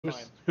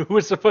Fine. Who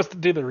was supposed to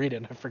do the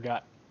reading? I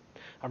forgot.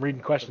 I'm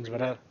reading questions, but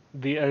read-in?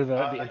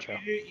 the intro.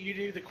 You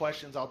do the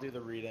questions. I'll do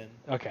the read-in.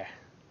 Okay.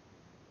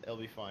 It'll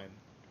be fine.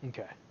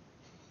 Okay.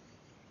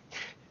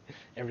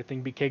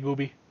 Everything be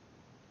K-Gooby?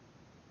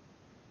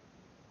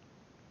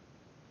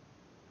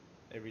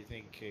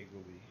 Everything Kig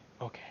will be.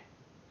 Okay.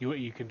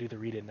 You can do the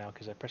read-in now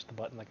because I pressed the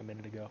button like a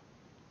minute ago.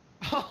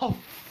 Oh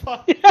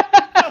fuck!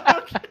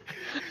 Okay.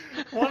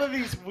 One of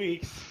these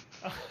weeks.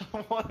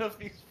 One of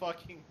these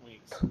fucking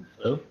weeks.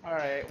 Hello? All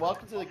right.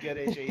 Welcome to the Good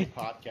HAE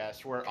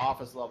podcast, where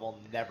office level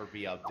never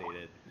be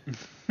updated.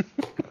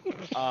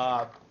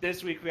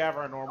 This week we have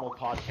our normal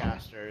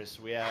podcasters.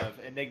 We have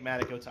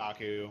Enigmatic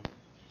Otaku.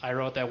 I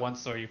wrote that one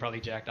story you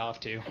probably jacked off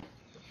to.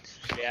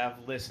 We have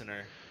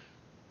Listener,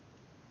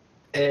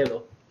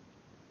 Hello.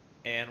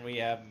 and we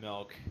have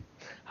Milk.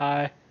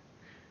 Hi.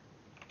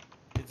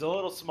 It's a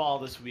little small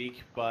this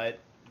week, but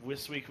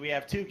this week we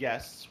have two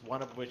guests,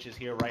 one of which is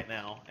here right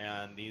now,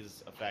 and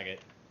he's a faggot.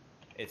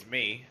 It's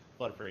me,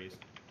 Flutterpriest.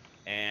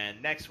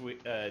 And next week,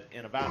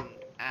 in about an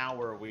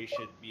hour, we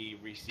should be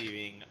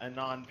receiving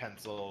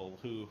Anonpencil,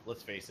 who,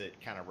 let's face it,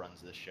 kind of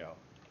runs this show.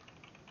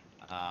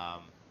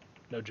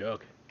 No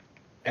joke.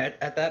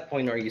 At that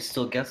point, are you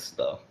still guests,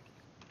 though?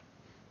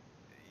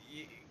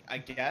 I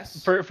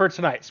guess. For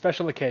tonight,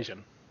 special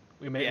occasion.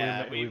 We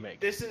make.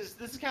 This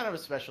is kind of a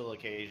special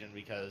occasion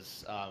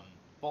because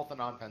both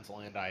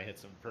Anonpencil and I hit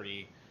some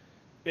pretty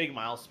big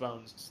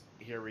milestones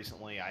here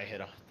recently. I hit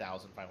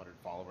 1,500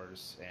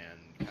 followers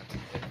and Pencil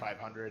hit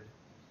 500.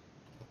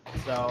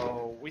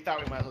 So we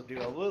thought we might as well do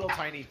a little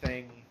tiny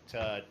thing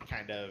to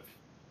kind of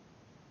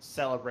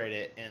celebrate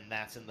it, and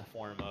that's in the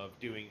form of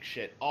doing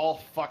shit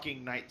all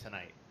fucking night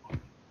tonight.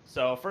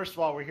 So first of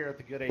all, we're here at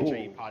the Good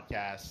HAE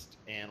podcast,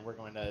 and we're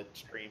going to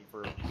stream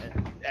for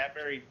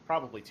very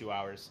probably 2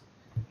 hours.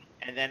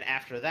 And then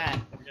after that,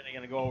 we're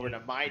going to go over to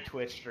my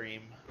Twitch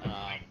stream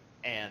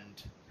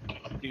and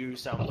do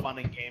some fun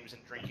and games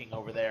and drinking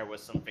over there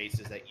with some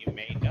faces that you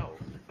may know.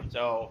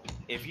 So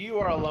if you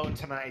are alone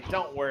tonight,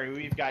 don't worry,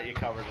 we've got you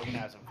covered. We're going to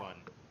have some fun.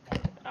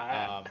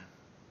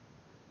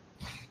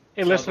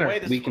 Hey, so listener.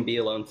 We can be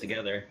alone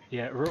together.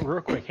 Yeah,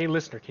 real quick. Hey,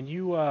 listener, can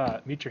you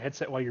mute your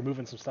headset while you're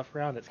moving some stuff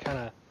around? It's kind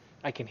of...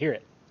 I can hear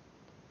it.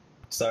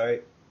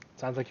 Sorry.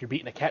 Sounds like you're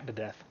beating a cat to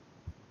death.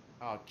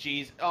 Oh,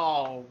 jeez.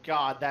 Oh,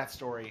 God, that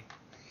story.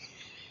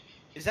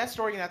 Is that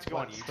story going to have to go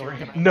on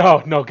YouTube?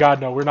 No,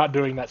 God, no. We're not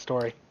doing that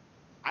story.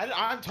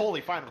 I'm totally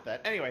fine with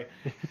that. Anyway,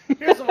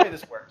 here's the way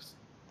this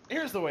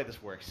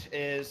works.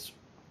 Is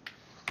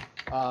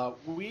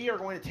we are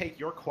going to take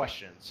your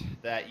questions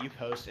that you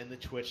post in the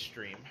Twitch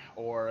stream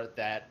or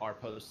that are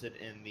posted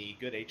in the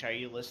Good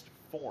HIE List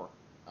forum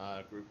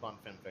group on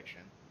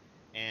FimFiction.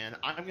 And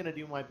I'm going to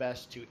do my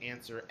best to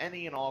answer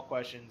any and all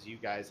questions you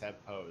guys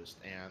have posed.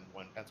 And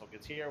when Pencil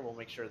gets here, we'll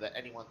make sure that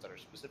any ones that are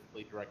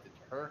specifically directed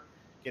to her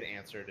get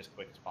answered as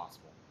quick as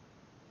possible.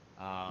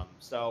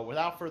 So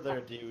without further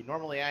ado,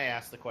 normally I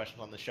ask the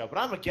questions on the show, but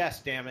I'm a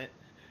guest, damn it.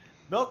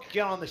 Milk,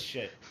 get on this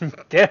shit.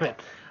 Damn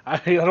it. I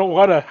don't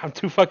want to. I'm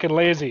too fucking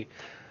lazy.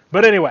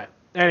 But anyway.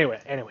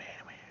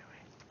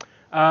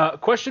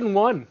 Question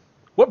 1.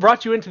 What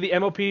brought you into the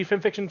MOP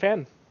FimFiction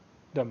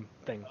fandom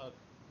thing?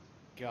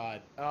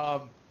 God.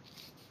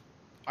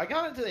 I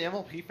got into the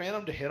MLP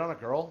fandom to hit on a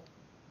girl.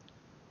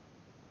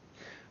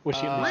 Was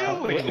she at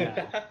least Really?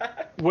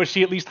 Was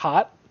she at least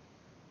hot?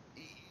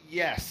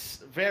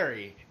 Yes,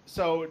 very.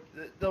 So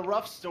the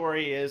rough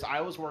story is I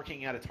was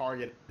working at a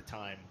Target at the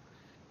time,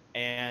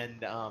 and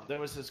there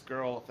was this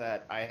girl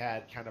that I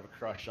had kind of a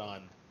crush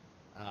on,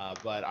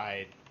 but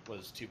I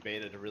was too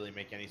beta to really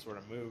make any sort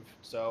of move.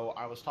 So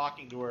I was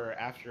talking to her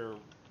after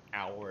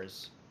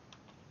hours,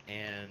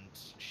 and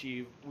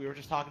we were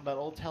just talking about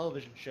old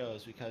television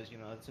shows because,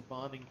 it's a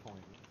bonding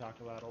point. We can talk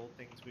about old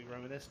things we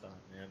reminisced on.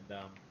 And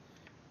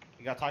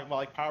we got talking about,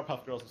 like,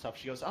 Powerpuff Girls and stuff.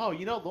 She goes, oh,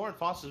 Lauren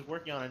Foster's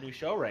working on a new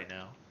show right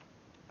now.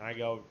 And I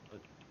go,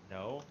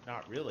 no,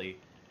 not really.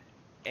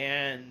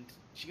 And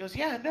she goes,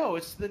 yeah, no,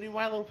 it's the new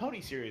My Little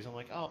Pony series. I'm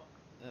like, oh,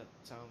 that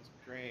sounds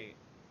great.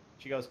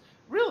 She goes,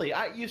 really?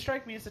 You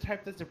strike me as the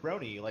type that's a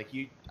brony. Like,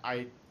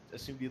 I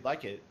assumed you'd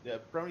like it.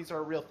 Bronies are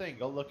a real thing.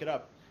 Go look it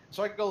up.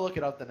 So I could go look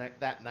it up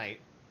that night.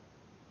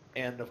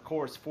 And, of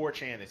course,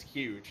 4chan is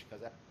huge,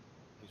 because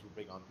things were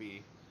big on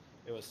B.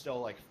 It was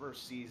still, like,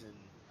 first season,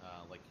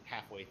 like,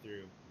 halfway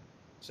through.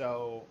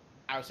 So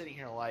I was sitting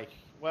here like,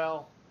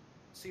 well,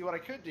 see, what I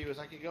could do is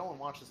I could go and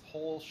watch this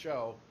whole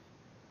show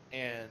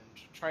and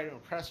try to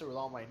impress her with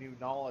all my new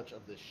knowledge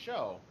of this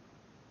show.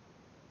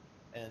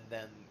 And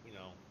then,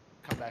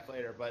 come back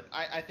later. But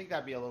I think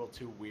that'd be a little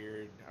too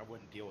weird. I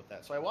wouldn't deal with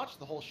that. So I watched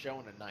the whole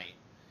show in a night.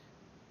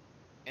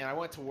 And I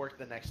went to work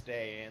the next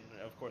day, and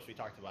of course we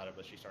talked about it,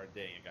 but she started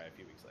dating a guy a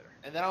few weeks later.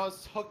 And then I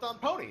was hooked on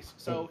ponies,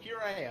 so here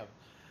I am.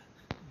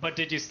 But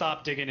did you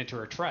stop digging into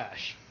her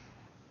trash?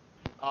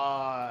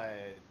 I'm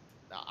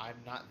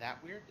not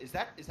that weird. Is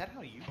that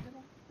how you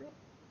handle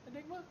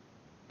Enigma?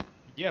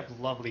 You have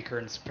lovely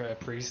curtains,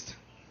 Priest.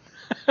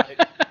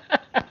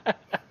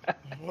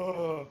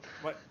 What?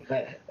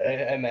 I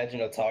imagine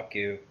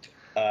Otaku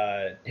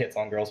hits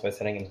on girls by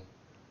sending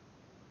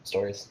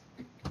stories.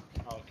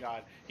 Oh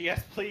God.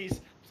 Yes,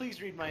 please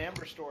read my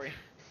Ember story.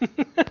 This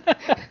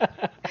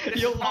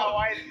You'll is how love-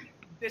 I.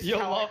 This is you'll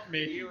how love I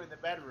me. see you in the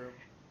bedroom.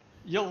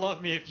 You'll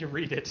love me if you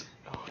read it.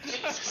 Oh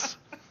Jesus.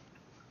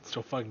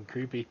 So fucking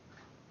creepy.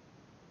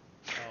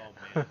 Oh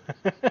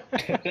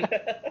man.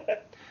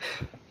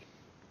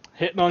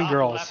 Hitting on Stop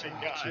girls. laughing,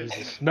 Oh, guys.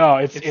 Jesus. No,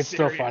 it's It's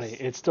still serious. funny.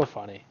 It's still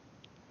funny.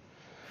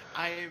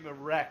 I am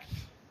erect.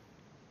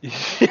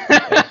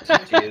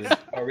 Jeez,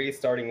 are we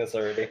starting this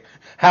already?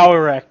 How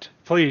erect?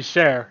 Please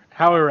share.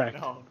 How erect?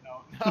 No.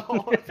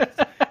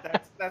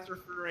 That's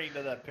referring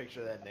to that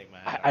picture that Enigma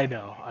had. I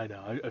know. I've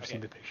Okay.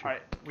 seen the picture. All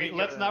right.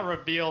 Let's not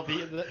reveal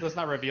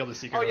the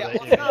secret Oh, yeah, of the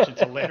let's not- image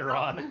until later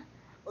on.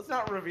 Let's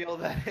not reveal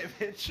that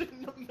image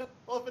in the middle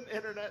of an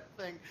internet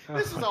thing. Oh,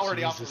 This is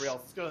already off the Jesus.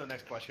 rails. Let's go to the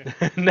next question.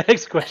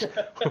 Next question.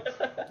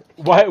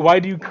 Why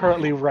do you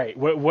currently write?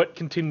 What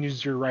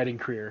continues your writing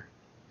career?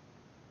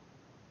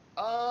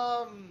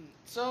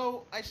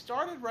 So I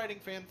started writing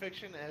fan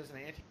fiction as an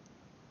anti.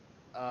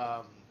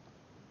 I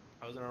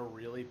was in a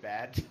really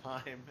bad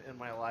time in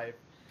my life,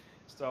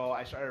 so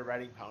I started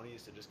writing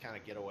ponies to just kind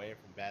of get away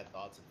from bad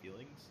thoughts and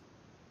feelings.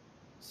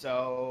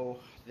 So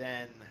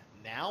then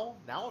now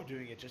I'm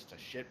doing it just to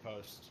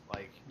shitpost.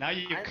 Like Now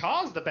you I'm-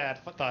 cause the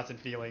bad thoughts and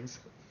feelings.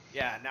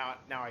 Yeah,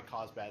 now I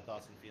cause bad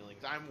thoughts and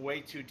feelings. I'm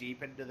way too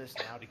deep into this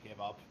now to give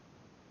up.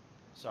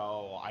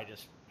 So I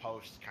just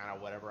post kind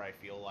of whatever I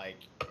feel like,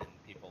 and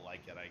people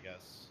like it, I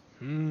guess.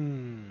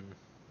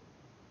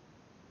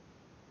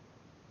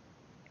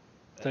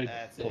 So-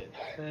 That's it.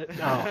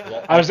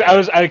 No,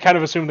 I kind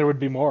of assumed there would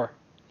be more.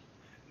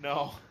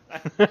 No,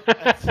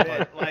 that's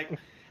it. Like,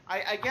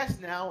 I guess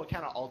now it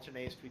kind of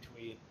alternates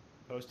between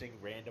posting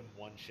random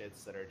one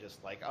shits that are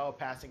just like, oh,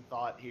 passing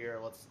thought here,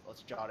 let's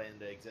jot it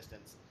into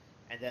existence,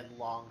 and then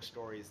long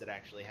stories that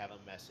actually have a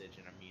message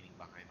and a meaning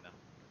behind them.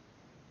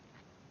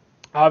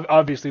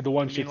 Obviously, the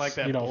one You mean shits, like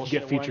that get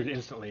bullshit featured one?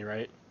 instantly,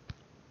 right?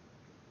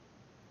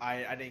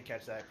 I didn't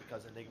catch that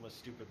because Enigma's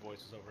stupid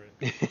voice was over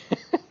it.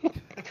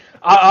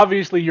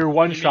 Obviously, your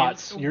one mean-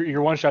 shots,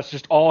 your one shots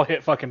just all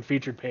hit fucking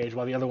featured page,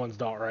 while the other ones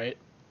don't, right?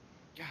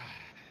 God.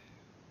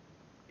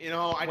 You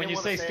know, I When didn't you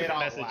want say to say it stupid out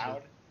message,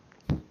 loud,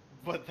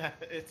 but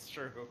it's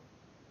true.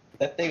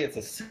 I think it's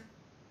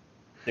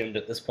assumed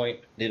at this point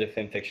due to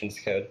fanfiction's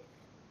code.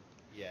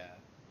 Yeah.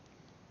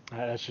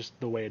 That's just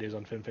the way it is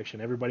on fanfiction.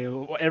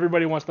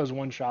 Everybody wants those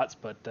one shots,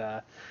 but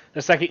the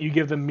second you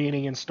give them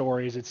meaning and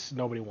stories,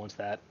 nobody wants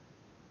that.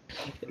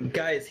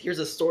 Guys, here's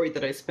a story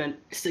that I spent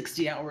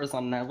 60 hours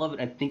on and I love it.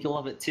 I think you'll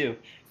love it too.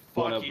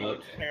 Wanna Fuck you, vote?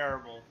 it's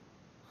terrible.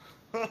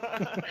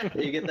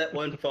 You get that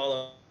one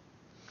follow.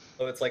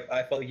 Oh, it's like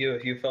I follow you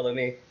if you follow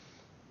me.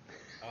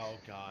 Oh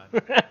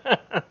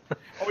God.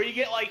 Or you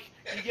get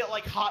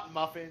like hot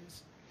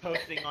muffins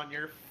posting on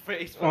your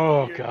Facebook.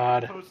 Oh, you're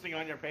God. Posting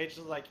on your page,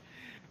 just like,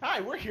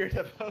 hi, we're here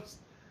to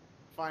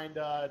find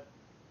the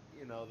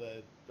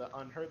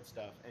unheard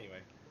stuff. Anyway,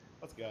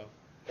 let's go.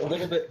 A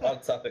little bit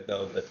off topic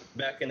though, but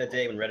back in the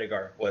day when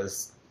Redigar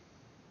was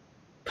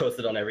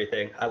posted on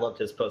everything, I loved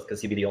his post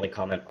because he'd be the only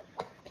comment.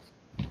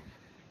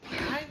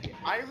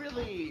 I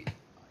really,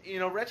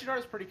 Regidar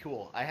is pretty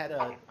cool. I had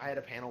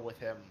a panel with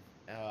him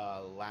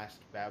last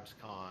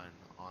BabsCon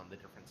on the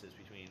differences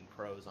between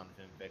prose on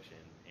film fiction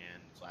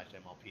and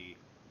 /MLP,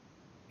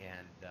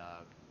 and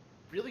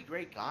really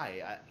great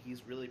guy.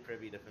 He's really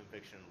privy to film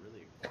fiction,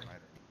 really a cool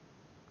writer.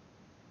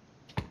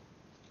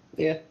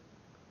 Yeah.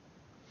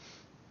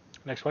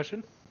 Next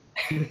question.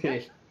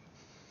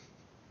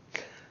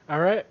 All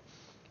right.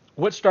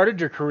 What started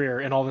your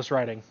career in all this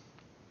writing?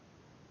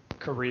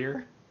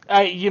 Career?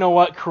 You know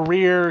what?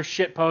 Career,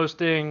 shit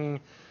posting,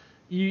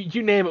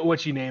 you name it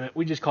what you name it.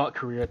 We just call it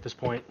career at this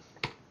point.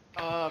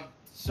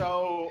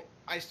 So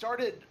I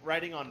started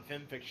writing on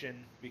film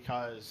fiction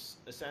because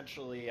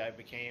essentially I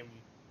became,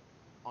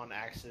 on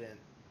accident,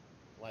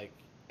 like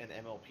an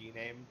MLP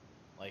name.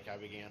 Like I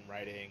began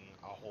writing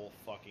a whole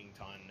fucking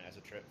ton as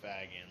a trip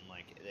fag in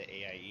like the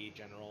AIE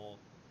general,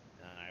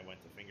 and I went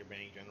to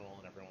Fingerbang general,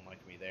 and everyone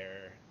liked me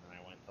there. And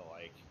I went to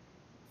like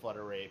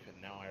Flutter Rape,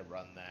 and now I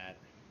run that.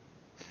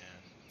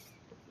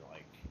 And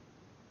like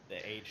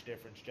the age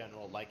difference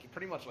general, like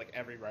pretty much like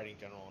every writing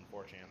general on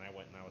 4chan, I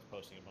went and I was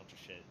posting a bunch of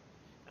shit.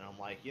 And I'm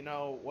like,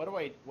 what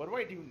do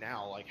I do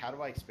now? Like, how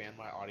do I expand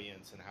my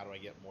audience, and how do I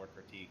get more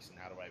critiques, and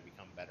how do I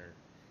become better?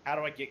 How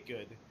do I get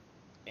good?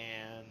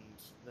 And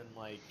then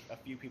like a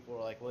few people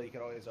were like, well, you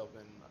could always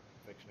open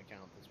a fiction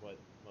account. That's what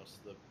most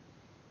of the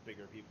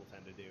bigger people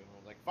tend to do. And I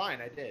was like, fine,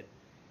 I did.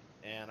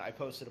 And I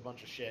posted a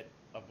bunch of shit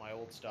of my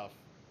old stuff.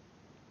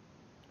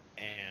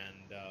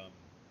 And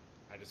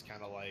I just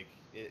kind of like,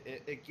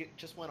 it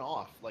just went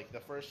off. Like the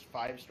first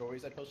 5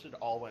 stories I posted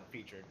all went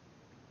featured.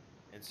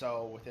 And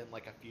so within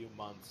like a few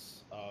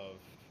months of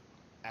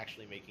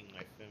actually making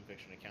my film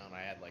fiction account, I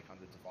had like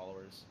hundreds of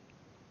followers.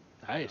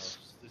 Nice.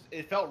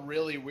 It felt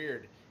really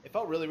weird.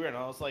 And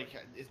I was like,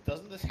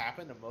 doesn't this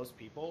happen to most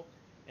people?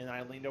 And then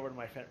I leaned over to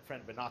my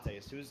friend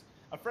Benates, who's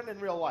a friend in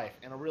real life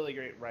and a really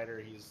great writer.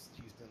 He's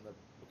in the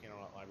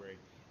Volcano Library,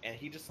 and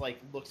he just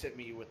like looks at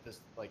me with this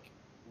like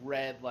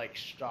red, like,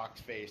 shocked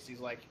face. He's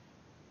like,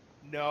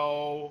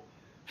 no,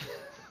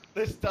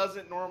 this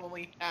doesn't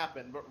normally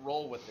happen, but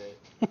roll with it.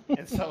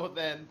 And so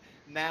then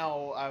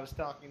now I was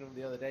talking to him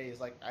the other day. He's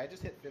like, I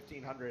just hit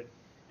 1,500.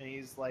 And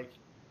he's like,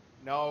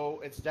 no,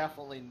 it's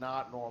definitely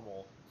not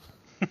normal,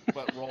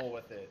 but roll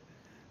with it.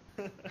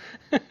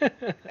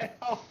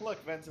 Oh,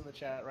 look, Ben's in the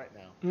chat right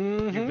now.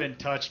 Mm-hmm. You've been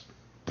touched,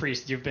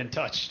 Priest. You've been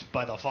touched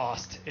by the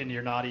Faust in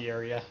your naughty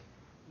area.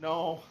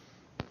 No.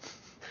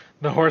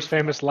 The horse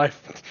famous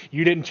life.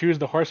 You didn't choose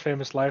the horse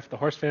famous life. The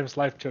horse famous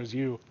life chose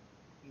you.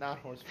 Not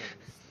horse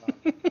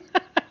famous.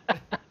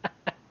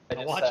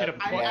 I want you to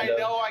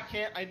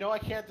I know I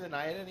can't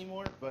deny it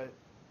anymore, but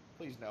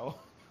please no.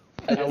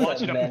 I just want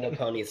have you to- Mando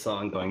Pony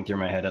song going through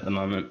my head at the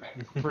moment.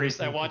 Priest,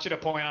 I want you to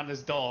point on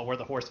this doll where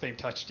the horse fame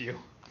touched you.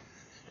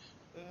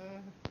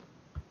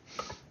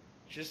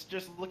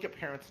 Just look at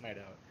Parents' Night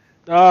Out.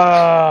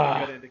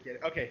 Ah. Good indicator.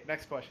 Okay,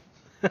 next question.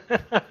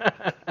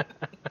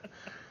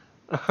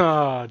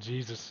 Oh,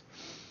 Jesus.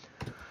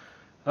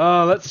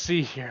 Let's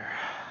see here.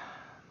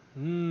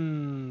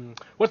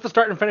 What's the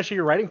start and finish of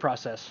your writing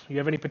process? You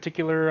have any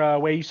particular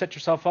way you set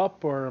yourself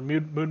up or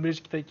mood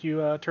music that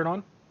you turn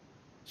on?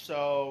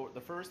 So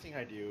the first thing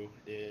I do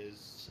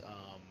is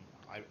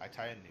I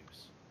tie in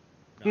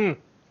news.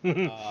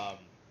 No.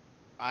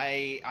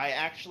 I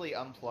actually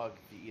unplug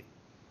the Ethernet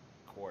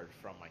cord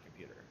from my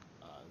computer.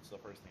 That's the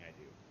first thing I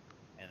do,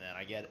 and then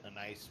I get a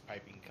nice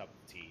piping cup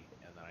of tea,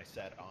 and then I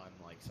set on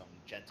like some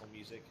gentle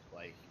music,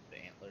 like the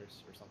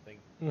Antlers or something,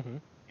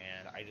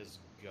 and I just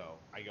go.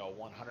 I go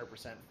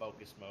 100%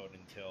 focus mode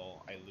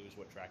until I lose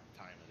what track of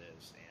time it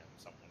is, and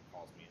someone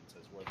calls me and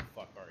says, "Where the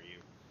fuck are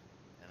you?"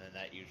 And then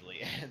that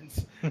usually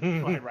ends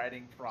my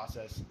writing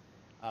process.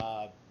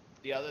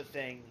 The other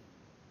thing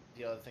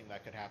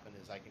that could happen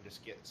is I can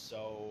just get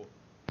so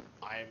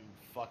I'm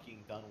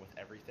fucking done with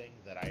everything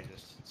that I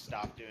just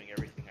stop doing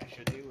everything I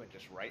should do and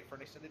just write for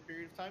an extended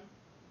period of time.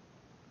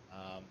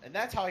 And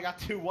that's how I got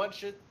to one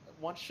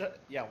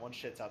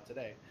shit's out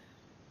today.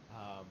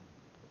 I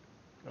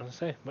was gonna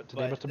say, but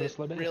today must have been a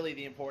slow day. Really,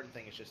 the important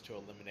thing is just to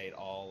eliminate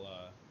all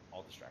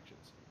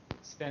distractions.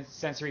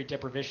 Sensory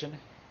deprivation.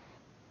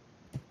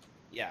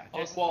 Yeah,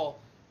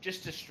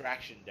 just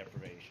distraction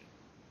deprivation.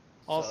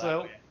 Also, so that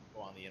way I can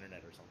go on the internet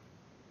or something.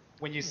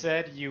 When you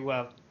said you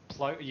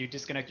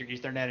disconnect your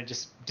Ethernet and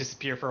just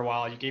disappear for a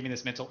while, you gave me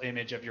this mental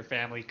image of your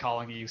family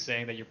calling you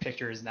saying that your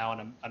picture is now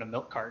on a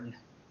milk carton.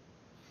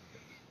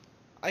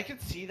 I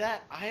could see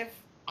that.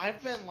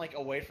 I've been like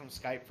away from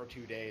Skype for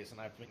 2 days, and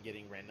I've been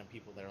getting random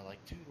people that are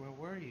like, "Dude, where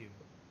were you?"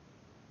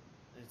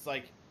 And it's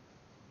like,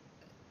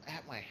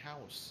 at my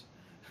house.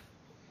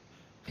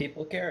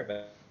 People care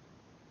about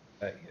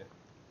you.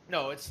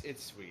 No, it's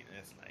sweet and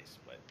it's nice,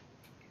 but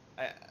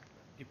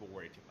people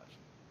worry too much.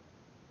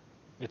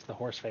 It's the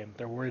horse fame.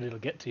 They're worried it'll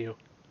get to you.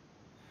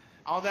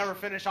 I'll never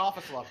finish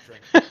Office Love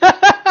Drink.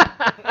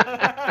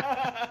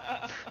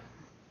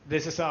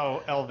 This is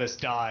how Elvis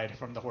died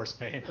from the horse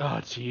pain.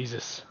 Oh,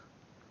 Jesus.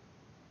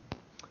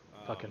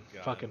 Oh,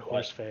 Fucking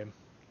horse fame.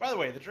 By the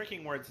way, the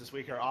drinking words this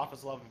week are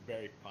Office Love and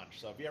Berry Punch.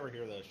 So if you ever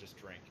hear those, just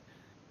drink.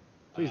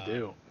 Please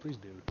do. Please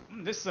do.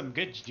 This is some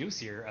good juice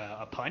here.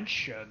 A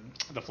punch.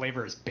 The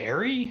flavor is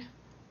berry.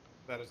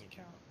 That doesn't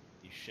count.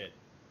 You shit.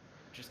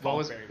 Just What call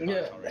was- it Berry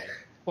Punch already.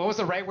 What was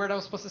the right word I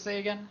was supposed to say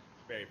again?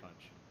 Berry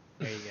Punch.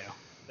 There you go.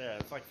 There,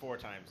 it's like 4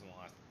 times in the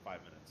last 5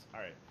 minutes. All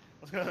right,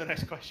 let's go to the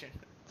next question.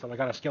 So like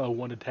on a scale of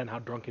 1 to 10, how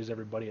drunk is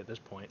everybody at this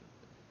point?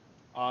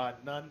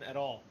 None at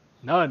all.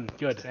 None.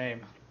 Good. Same.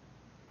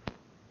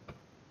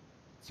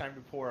 It's time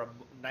to pour a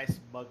nice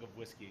mug of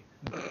whiskey.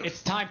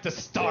 It's time to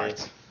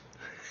start.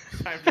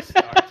 It's time to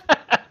start.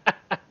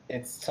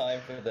 It's time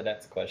for the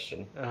next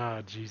question.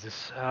 Oh,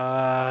 Jesus.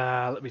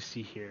 Let me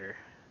see here.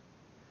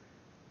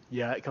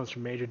 Yeah, it comes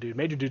from Major Dude.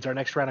 Major Dude's our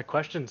next round of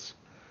questions.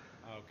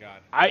 Oh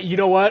God. You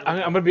know what? I'm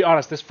gonna be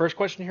honest. This first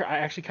question here, I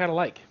actually kind of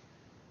like.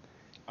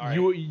 All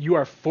right. You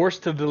are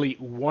forced to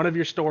delete one of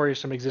your stories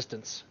from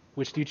existence.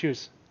 Which do you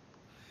choose?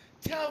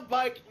 Town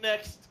bike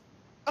next.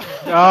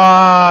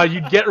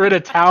 You get rid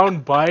of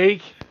Town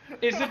Bike.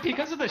 Is it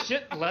because of the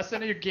shit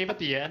lesson you gave at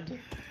the end?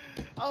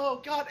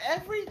 Oh God,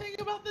 everything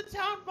about the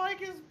town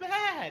bike is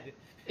bad.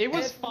 It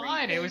was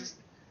fine. It was.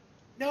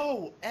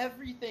 No,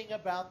 everything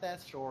about that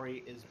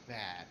story is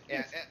bad,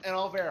 and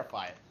I'll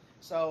verify it.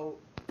 So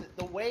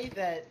the way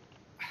that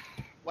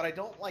what I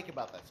don't like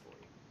about that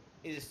story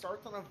is it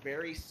starts on a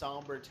very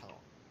somber tone.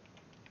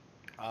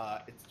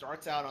 It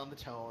starts out on the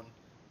tone.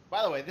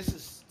 By the way, this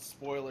is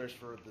spoilers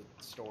for the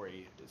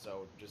story,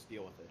 so just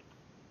deal with it.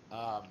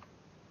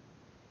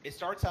 It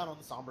starts out on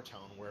the somber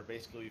tone where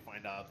basically we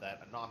find out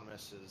that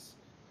Anonymous is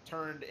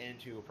turned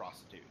into a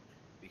prostitute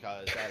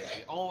because that is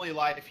the only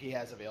life he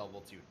has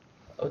available to him.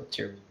 Oh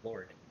dear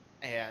Lord.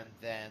 And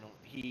then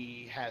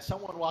he has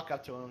someone walk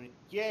up to him,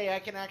 yay, I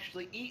can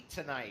actually eat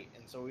tonight.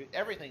 And so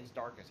everything's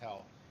dark as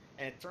hell.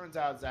 And it turns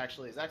out it's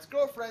actually his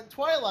ex-girlfriend,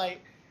 Twilight,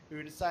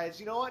 who decides,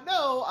 you know what,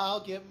 no,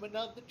 I'll give him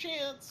another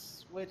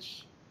chance.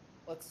 Which,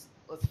 let's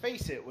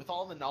face it, with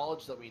all the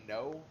knowledge that we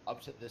know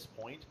up to this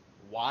point,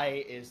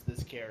 why is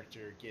this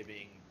character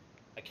giving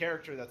a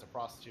character that's a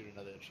prostitute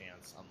another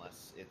chance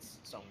unless it's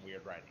some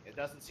weird writing. It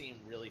doesn't seem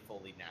really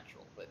fully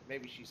natural, but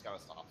maybe she's got a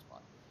soft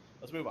spot.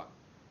 Let's move on.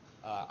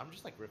 I'm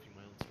just like ripping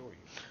my own story.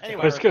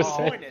 Anyway, I was gonna the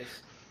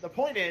say.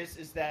 point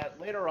is that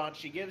later on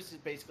she gives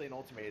basically an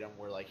ultimatum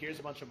where like, here's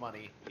a bunch of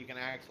money. You can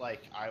act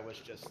like I was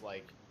just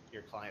like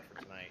your client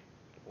for tonight,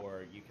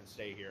 or you can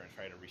stay here and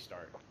try to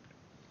restart.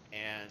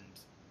 And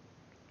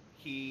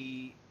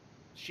she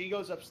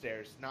goes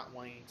upstairs, not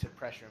wanting to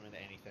pressure him into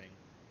anything,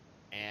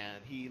 and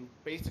he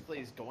basically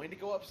is going to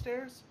go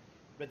upstairs,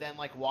 but then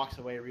like walks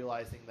away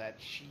realizing that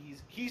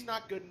he's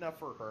not good enough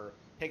for her,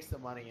 takes the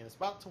money and is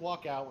about to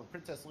walk out when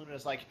Princess Luna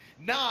is like,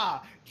 nah,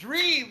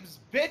 dreams,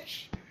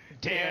 bitch!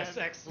 Deus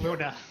Ex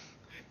Luna.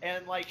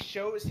 And like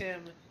shows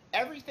him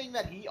everything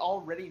that he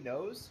already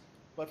knows,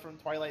 but from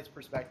Twilight's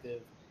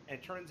perspective. And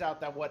it turns out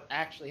that what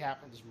actually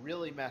happened is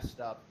really messed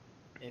up.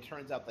 And it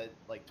turns out that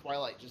like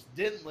Twilight just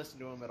didn't listen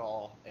to him at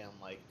all and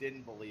like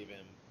didn't believe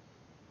him,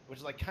 which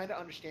is like kind of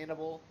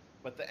understandable.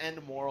 But the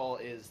end moral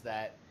is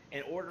that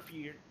in order for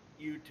you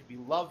to be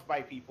loved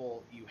by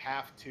people, you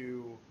have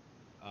to,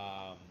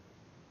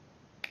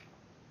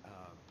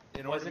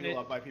 in order to be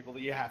loved by people,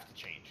 you have to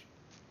change.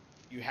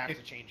 You have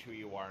to change who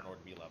you are in order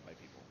to be loved by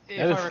people. That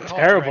If I is a recall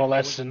terrible correctly,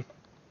 lesson.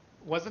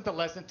 Wasn't the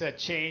lesson to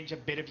change a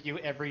bit of you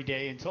every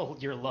day until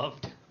you're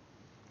loved?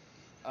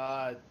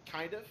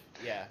 Kind of,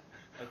 yeah.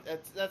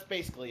 That's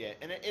basically it,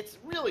 and it's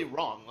really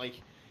wrong.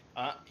 Like,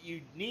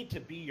 you need to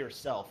be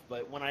yourself.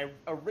 But when I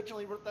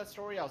originally wrote that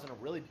story, I was in a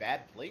really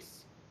bad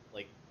place,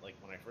 like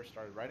when I first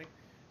started writing.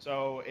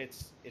 So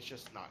it's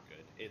just not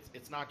good.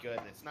 It's not good,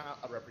 and it's not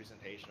a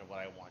representation of what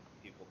I want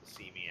people to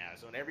see me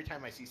as. So, and every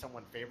time I see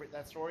someone favorite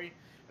that story,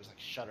 I was like,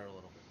 shudder a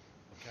little bit.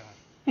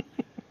 Oh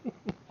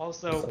God.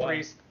 Also,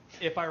 Priest,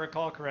 if I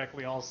recall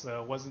correctly,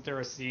 also, wasn't there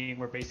a scene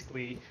where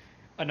basically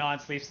Anon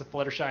sleeps with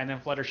Fluttershy, and then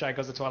Fluttershy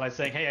goes to Twilight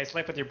saying, hey, I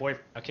slept with your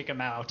boyfriend, I'll kick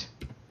him out.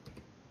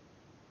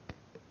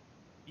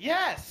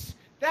 Yes!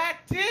 That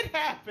did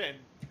happen!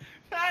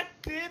 That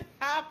did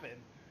happen!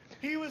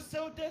 He was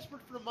so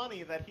desperate for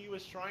money that he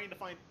was trying to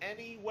find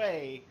any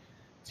way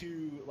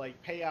to,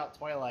 like, pay out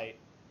Twilight,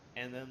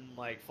 and then,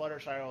 like,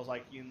 Fluttershy was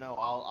like, you know,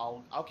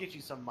 I'll get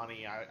you some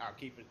money, I'll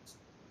keep it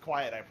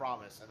quiet, I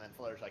promise. And then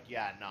Fluttershy's like,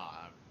 yeah,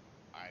 nah,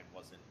 I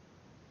wasn't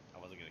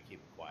gonna keep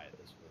it quiet,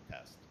 this was a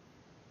test.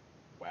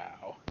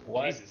 Wow.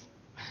 What? Jesus.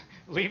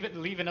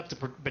 Leaving up to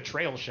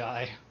betrayal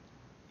shy.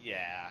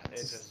 Yeah, it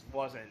just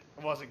wasn't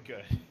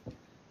good.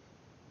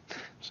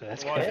 So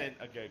that's It wasn't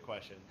a good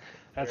question.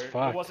 That's It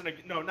fucked. wasn't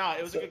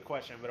it was a good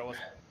question, but it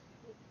wasn't.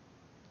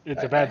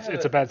 It's I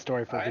a bad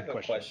story for I a have good a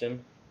question.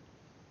 question.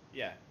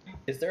 Yeah.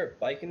 Is there a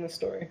bike in the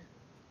story?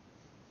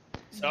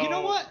 So, You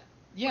know what?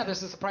 Yeah,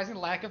 there's a surprising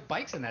lack of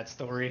bikes in that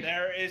story.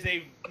 There is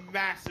a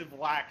massive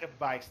lack of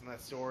bikes in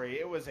that story.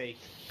 It was a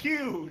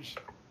huge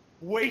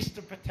waste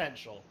of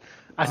potential.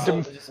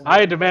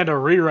 I demand a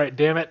rewrite,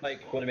 damn it.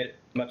 Bike would have made it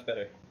much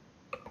better.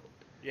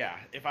 Yeah,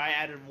 if I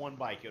added one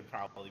bike, it would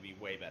probably be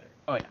way better.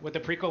 Oh yeah. Would the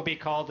prequel be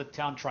called The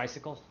Town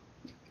Tricycle?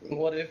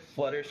 What if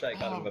Fluttershy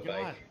got him a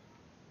God. bike?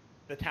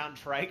 The town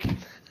trike.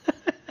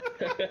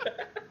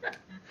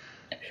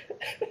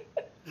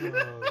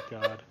 Oh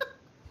god.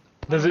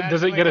 Does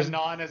it get a us?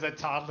 Anon as a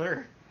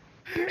toddler?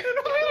 And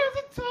I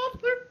was a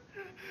toddler.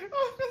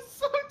 Oh, that's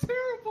so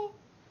terrible.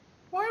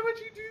 Why would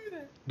you do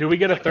that? Do we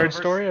get a Like third the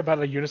story about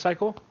a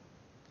unicycle?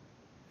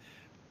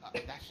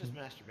 That's just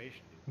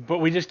masturbation, dude. But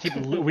we just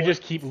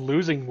keep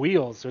losing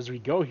wheels as we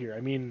go here. I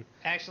mean,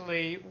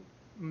 Actually,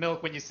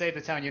 Milk, when you say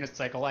the town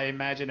unicycle, I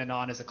imagine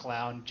Anon as a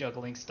clown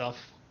juggling stuff.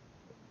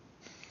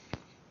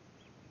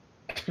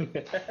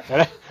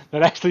 that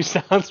actually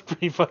sounds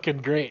pretty fucking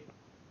great.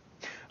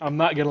 I'm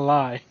not gonna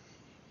lie.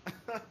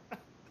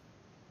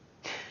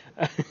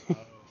 Okay.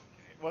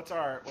 What's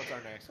our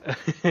next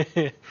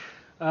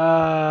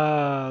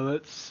one?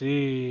 Let's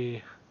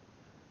see.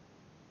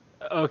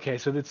 Okay,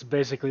 so that's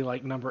basically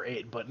like number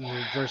 8, but in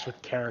reverse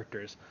with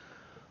characters.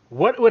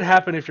 What would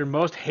happen if your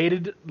most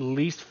hated,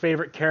 least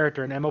favorite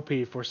character in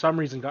MLP for some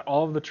reason got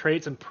all of the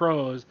traits and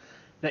pros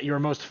that your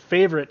most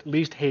favorite,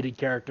 least hated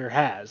character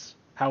has?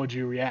 How would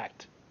you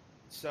react?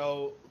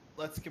 So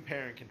let's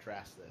compare and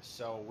contrast this.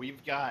 So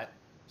we've got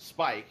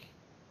Spike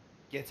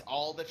gets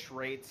all the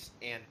traits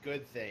and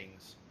good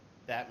things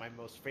that my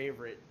most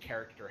favorite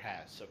character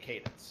has. So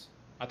Cadence.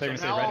 I thought you were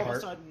So going to say now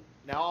Redheart.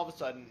 all of a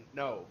sudden,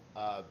 no.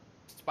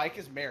 Spike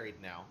is married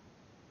now.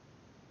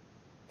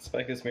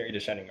 Spike is married to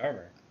Shining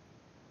Armor.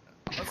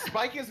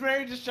 Spike is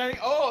married to Shining.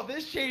 Oh,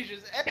 this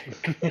changes.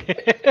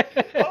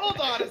 Hold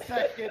on a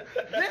second.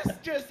 This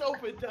just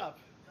opened up.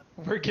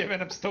 We're giving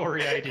him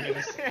story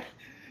ideas.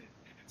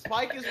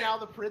 Spike is now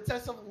the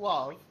Princess of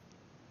Love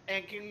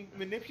and can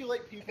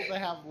manipulate people to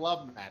have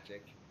love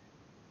magic.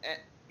 And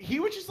he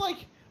would just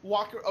like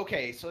walk.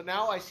 Okay, so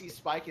now I see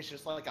Spike is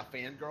just like a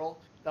fangirl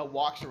that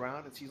walks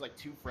around and sees like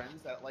two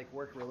friends that like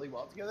work really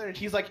well together, and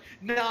she's like,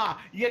 "Nah,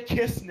 you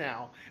kiss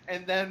now."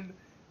 And then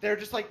they're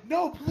just like,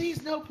 "No, please,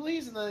 and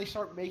then they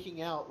start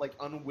making out like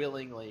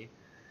unwillingly.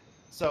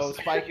 So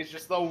Spike is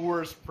just the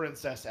worst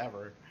princess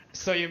ever.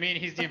 So you mean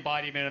he's the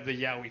embodiment of the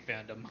yaoi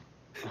fandom?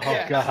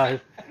 Oh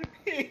God.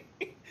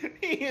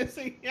 He is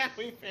a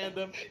Yami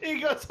fandom. He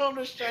goes home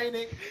to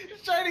Shining.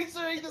 Shining's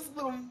wearing this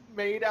little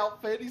maid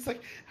outfit. He's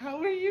like, "How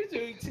are you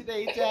doing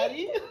today,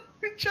 Daddy?"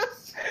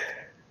 Just.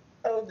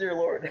 Oh dear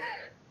lord.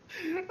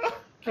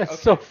 That's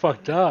so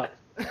fucked up.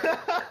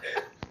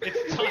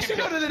 It's We time should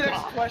to go to the next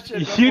stop. question.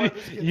 You before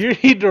this gets- you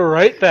need to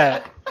write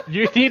that.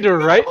 You need to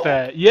write No.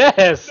 that.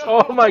 Yes.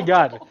 No. Oh my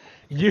God.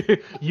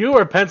 You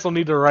or Pencil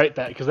need to write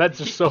that because that's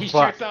just so he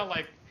fucked.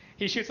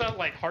 shoots out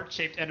like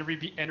heart-shaped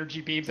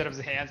energy beams out of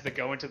his hands that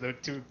go into the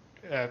two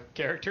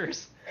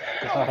characters.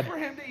 No, God. for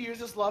him to use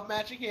his love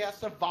magic, he has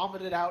to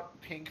vomit it out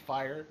pink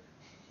fire.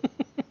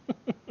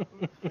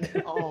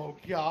 Oh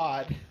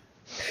God.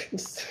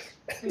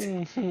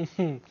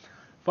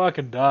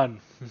 Fucking done.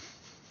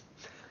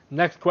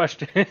 Next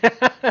question.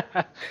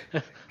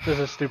 This is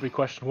a stupid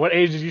question. What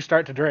age did you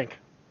start to drink?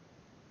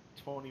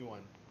 21.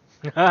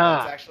 That's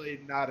actually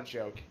not a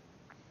joke.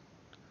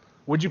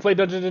 Would you play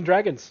Dungeons and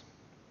Dragons?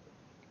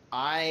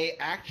 I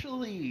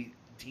actually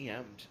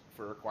DM'd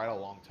for quite a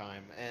long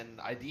time, and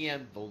I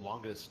DM'd the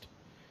longest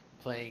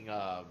playing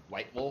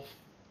White Wolf,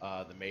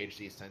 the Mage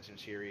the Ascension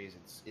series.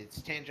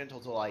 It's tangential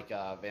to like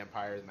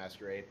Vampire the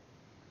Masquerade.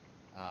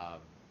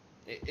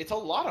 It's a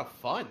lot of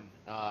fun.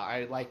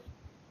 I like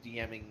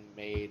DMing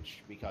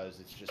Mage because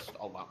it's just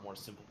a lot more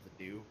simple to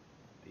do.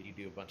 You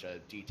do a bunch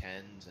of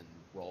D10s and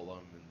roll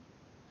them, and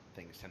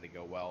things tend to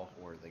go well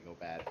or they go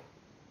bad.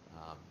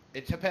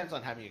 It depends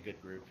on having a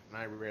good group, and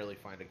I rarely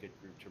find a good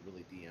group to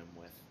really DM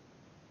with.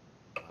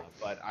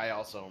 But I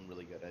also am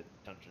really good at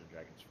Dungeons and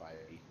Dragons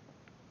 5e.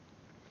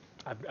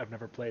 I've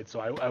never played, so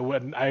I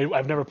wouldn't.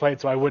 I've never played,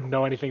 so I wouldn't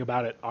know anything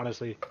about it.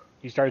 Honestly,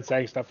 you started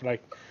saying stuff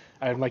like,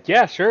 I'm like,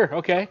 yeah, sure,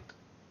 okay.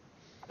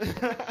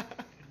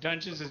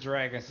 Dungeons and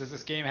Dragons. Does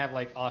this game have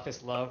like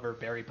Office Love or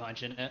Berry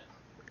Punch in it?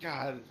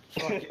 God,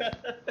 fuck it.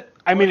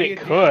 I mean, What are it you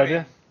could.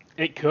 doing?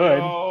 It could.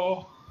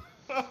 No.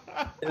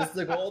 Is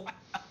the goal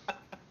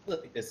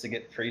is to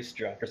get priest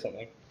drunk or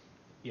something?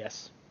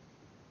 Yes.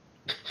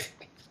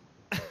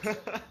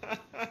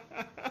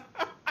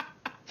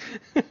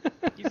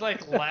 He's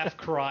like laugh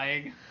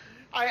crying.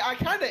 I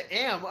kind of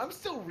am. I'm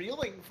still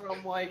reeling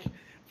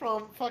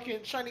from fucking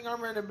Shining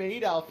Armor and a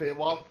maid outfit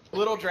while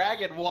Little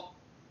Dragon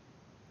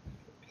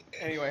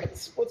Anyway.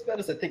 What's bad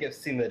is I think I've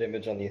seen that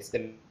image on the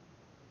internet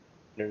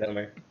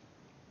somewhere.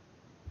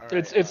 All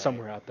right, It's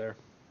somewhere out there.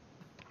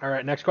 All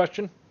right, next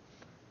question.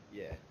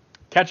 Yeah.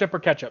 Ketchup or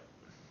ketchup?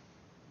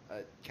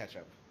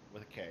 Ketchup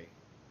with a K.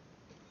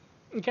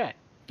 Okay.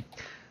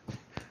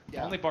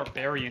 Yeah. Only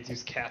barbarians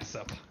use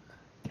catsup.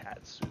 Cat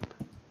soup.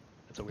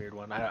 That's a weird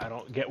one. I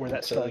don't get where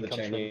that So spelling the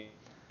comes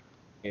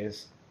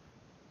Chinese.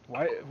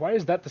 from. Why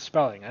is that the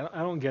spelling? I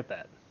don't get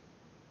that.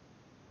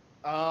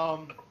 I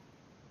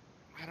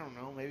don't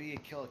know. Maybe you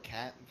kill a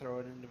cat and throw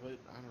it into it.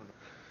 I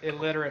don't know.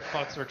 Illiterate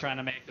fucks were trying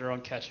to make their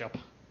own ketchup.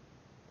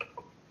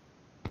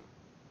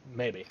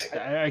 Maybe.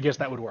 I guess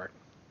that would work.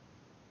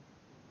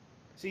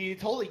 See, you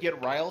totally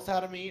get riles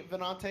out of me,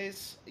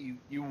 Venantes.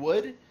 You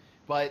would,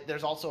 but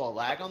there's also a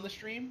lag on the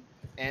stream,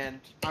 and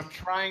I'm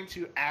trying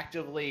to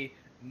actively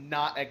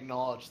not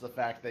acknowledge the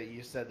fact that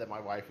you said that my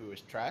waifu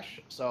is trash.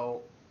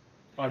 So,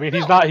 I mean,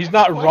 he's No, not that's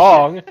the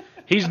wrong. question.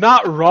 He's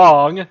not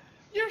wrong.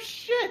 you're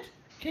shit.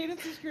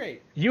 Cadence is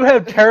great. You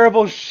have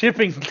terrible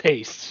shipping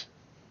tastes.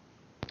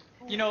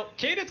 You know,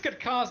 Cadence could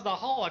cause the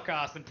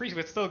Holocaust and Priest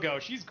would still go,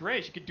 she's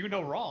great, she could do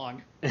no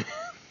wrong.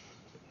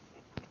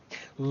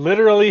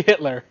 Literally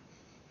Hitler.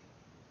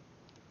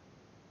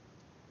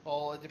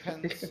 Well, it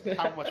depends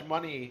how much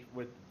money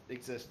would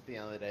exist at the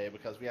end of the day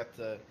because we have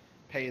to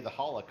pay the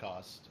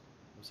Holocaust.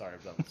 I'm sorry,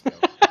 I've done this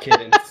joke.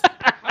 Cadence.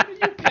 How do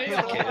you pay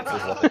a Cadence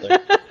is Holocaust?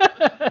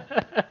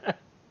 Hitler.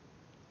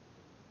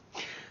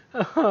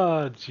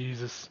 Oh,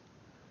 Jesus.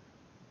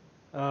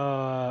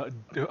 Okay.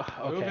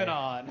 Moving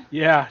on.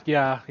 Yeah.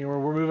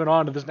 We're moving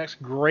on to this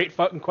next great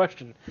fucking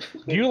question.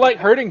 Do you like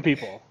hurting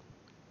people?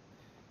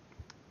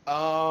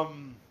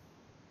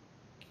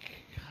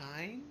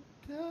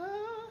 Kinda.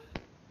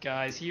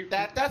 Guys,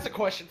 That's a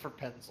question for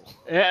Pencil.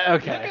 Yeah,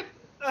 okay.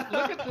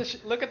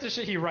 Look at the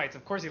shit he writes.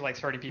 Of course he likes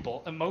hurting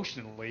people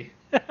emotionally.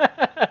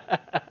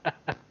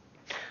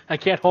 I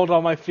can't hold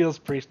all my feels,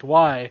 priest.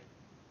 Why?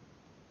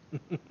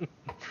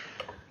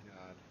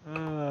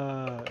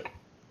 God.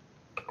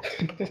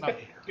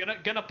 I'm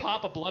gonna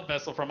pop a blood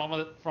vessel from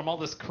all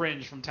this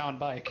cringe from Town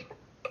Bike.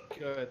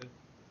 Good.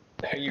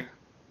 Are you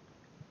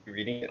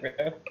reading it right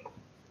now?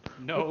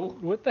 No.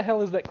 What the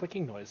hell is that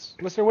clicking noise?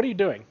 Listener, what are you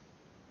doing?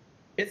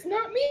 It's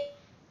not me.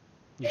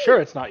 You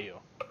sure it's not you?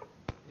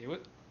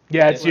 It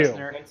Yeah, it's you.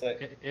 listener. One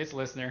sec. It's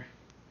listener.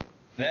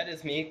 That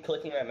is me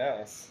clicking my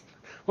mouse.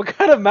 What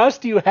kind of mouse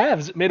do you have?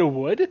 Is it made of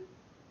wood?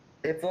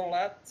 It's a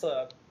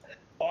laptop.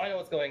 Oh, I know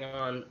what's going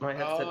on. My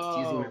headset's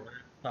using my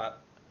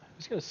laptop I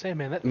was gonna say,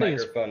 man, that thing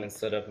is microphone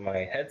instead of my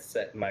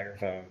headset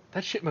microphone.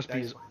 that shit must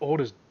be That's as old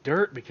as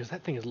dirt because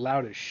that thing is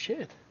loud as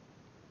shit.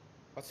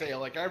 I'll say,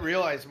 like, I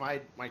realize my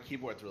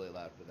keyboard's really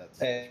loud, but that's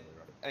Hey. really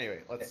rough. Anyway,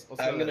 let's go I'm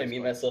to the gonna next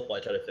mute question. myself while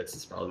I try to fix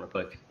this problem real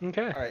quick.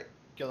 Okay. All right,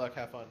 good luck,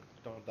 have fun,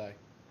 don't die.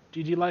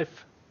 GG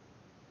life.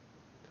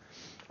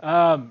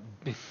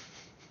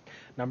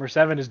 Number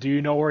 7 is, do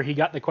you know where he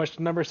got the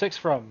question number 6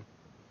 from?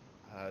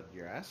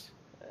 Your ass?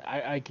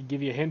 I could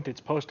give you a hint.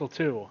 It's Postal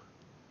 2.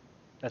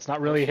 That's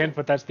not really a hint,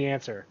 but that's the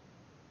answer.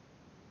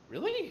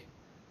 Really?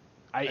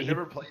 I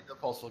never played the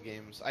Postal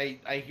games.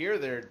 I hear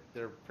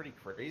they're pretty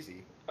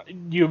crazy.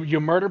 You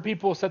murder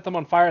people, set them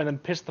on fire, and then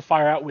piss the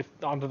fire out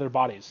onto their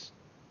bodies.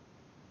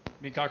 You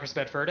mean Conquer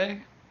Sped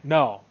Verde?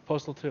 No,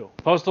 Postal 2.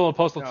 Postal and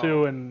Postal No.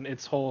 2 and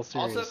its whole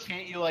series. Also,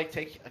 can't you like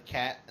take a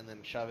cat and then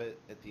shove it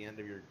at the end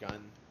of your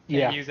gun?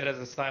 Yeah. And use it as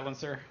a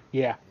silencer?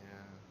 Yeah. Yeah.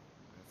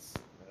 That's.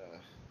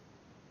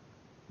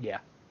 Yeah.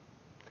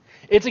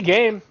 It's a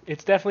game.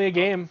 It's definitely a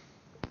game.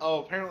 Oh,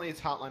 apparently it's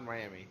Hotline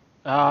Miami.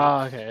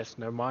 Ah, okay. Yes,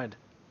 never mind.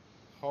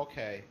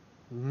 Okay.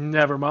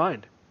 Never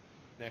mind.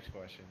 Next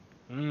question.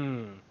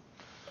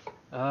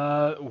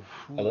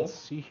 Let's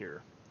see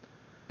here.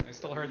 I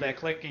still heard that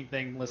clicking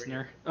thing,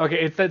 listener. Okay,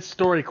 it's that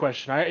story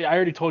question. I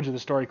already told you the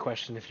story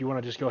question. If you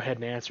want to just go ahead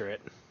and answer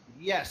it.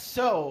 Yes.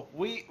 So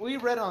we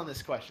read on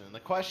this question. The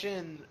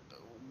question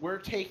we're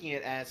taking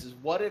it as is,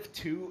 what if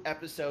 2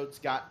 episodes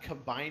got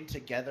combined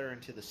together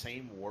into the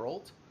same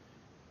world?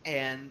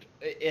 And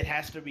it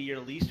has to be your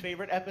least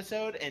favorite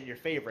episode and your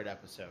favorite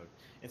episode.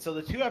 And so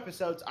the 2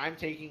 episodes I'm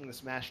taking to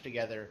smash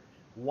together,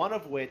 one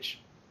of which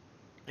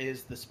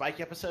is the Spike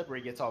episode where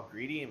he gets all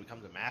greedy and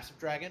becomes a massive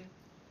dragon.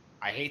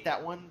 I hate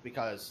that one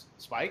because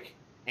Spike,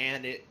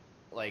 and it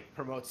like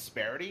promotes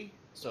disparity,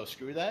 so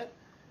screw that.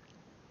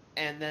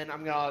 And then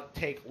I'm gonna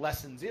take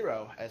Lesson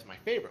 0 as my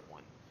favorite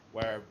one,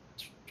 where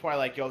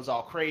Twilight goes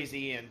all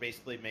crazy and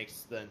basically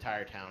makes the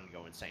entire town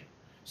go insane.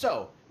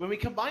 So, when we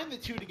combine the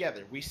 2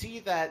 together, we see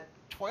that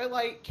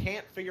Twilight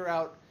can't figure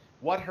out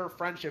what her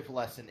friendship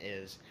lesson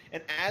is,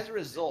 and as a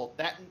result,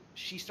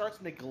 she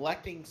starts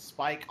neglecting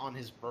Spike on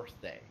his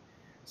birthday.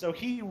 So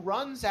he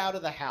runs out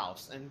of the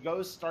house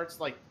and starts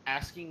like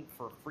asking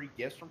for free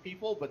gifts from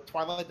people, but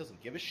Twilight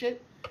doesn't give a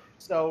shit.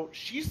 So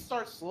she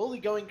starts slowly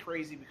going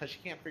crazy because she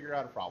can't figure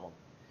out a problem,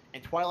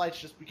 and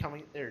Spike's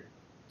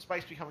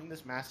becoming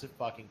this massive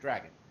fucking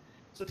dragon.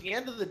 So at the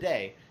end of the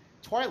day,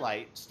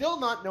 Twilight, still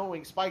not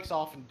knowing Spike's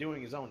off and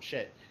doing his own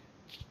shit,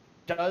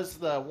 does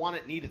the Want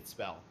It Needed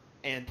spell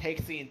and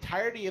takes the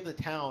entirety of the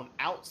town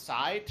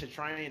outside to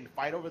try and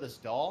fight over this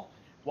doll,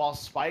 while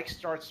Spike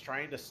starts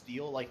trying to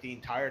steal like the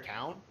entire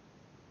town.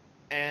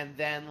 And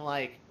then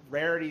like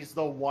Rarity's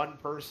the one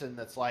person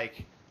that's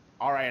like,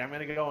 all right, I'm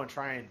gonna go and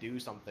try and do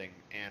something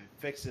and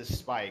fixes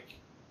Spike.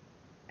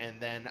 And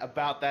then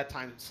about that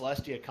time,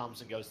 Celestia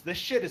comes and goes, this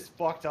shit is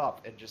fucked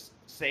up, and just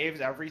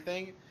saves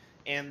everything.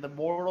 And the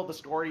moral of the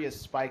story is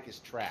Spike is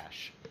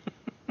trash.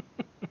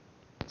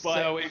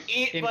 But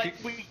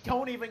we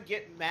don't even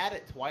get mad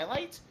at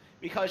Twilight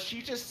because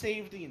she just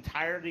saved the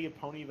entirety of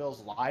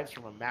Ponyville's lives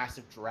from a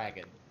massive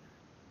dragon.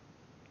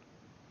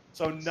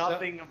 So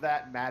nothing of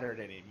that mattered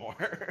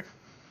anymore.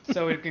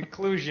 So in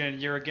conclusion,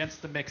 you're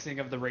against the mixing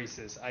of the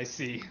races. I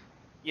see.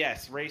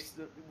 Yes,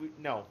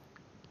 no.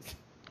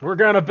 We're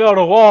gonna build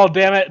a wall,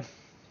 damn it.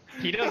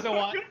 He doesn't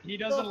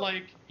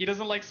like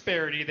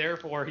Sparity,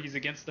 therefore he's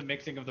against the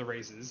mixing of the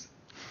races.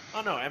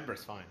 Oh no,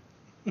 Ember's fine.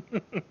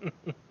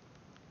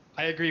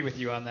 I agree with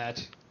you on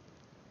that.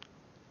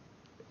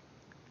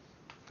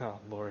 Oh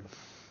Lord.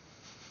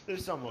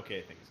 There's some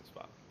okay things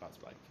about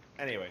Spike.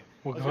 Anyway,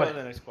 Well, let's go to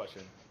the next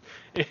question.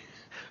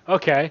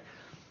 Okay.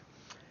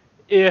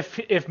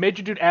 If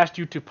Major Dude asked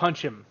you to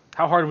punch him,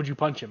 how hard would you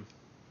punch him?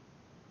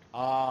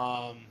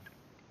 I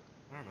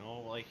don't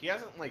know. Like, he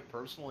hasn't like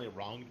personally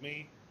wronged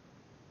me,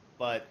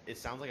 but it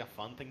sounds like a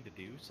fun thing to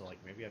do. So like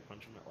maybe I'd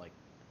punch him at like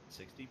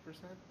 60%.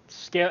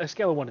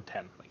 Scale of 1 to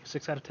 10, like a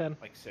 6 out of 10.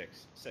 Like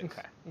 6.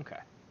 Okay.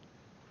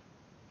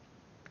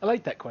 I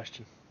like that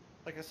question.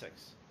 Like a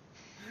 6.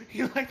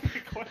 You like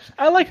that question?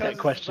 I like because that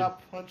question. It's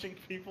about punching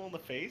people in the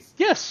face.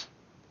 Yes.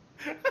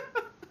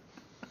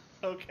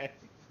 Okay.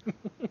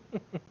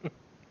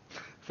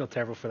 Feel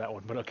terrible for that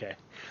one, but okay.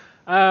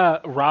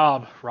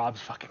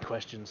 Rob's fucking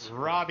questions.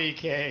 Robbie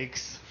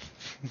Cakes.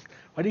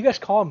 Why do you guys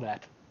call him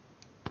that?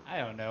 I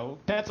don't know.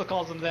 Pencil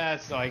calls him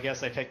that, so I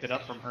guess I picked it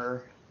up from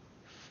her.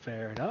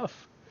 Fair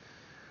enough.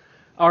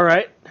 All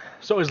right.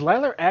 So is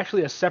Lilar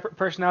actually a separate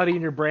personality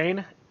in your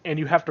brain, and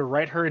you have to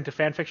write her into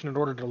fanfiction in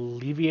order to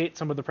alleviate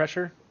some of the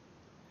pressure?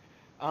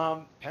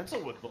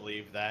 Pencil would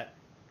believe that.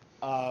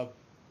 So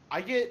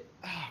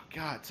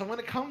when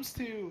it comes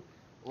to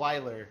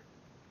Lilar,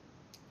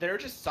 there are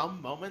just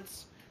some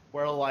moments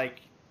where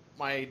like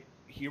my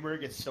humor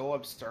gets so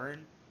absurd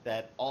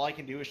that all I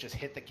can do is just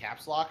hit the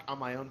caps lock on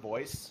my own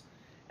voice,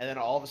 and then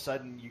all of a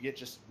sudden you get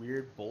just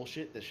weird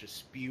bullshit that's just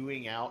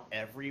spewing out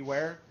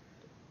everywhere.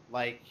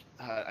 Like,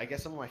 I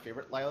guess some of my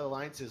favorite Lilar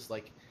lines is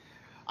like,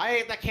 I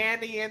ate the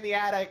candy in the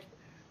attic,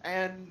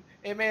 and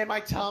it made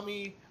my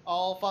tummy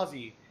all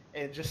fuzzy.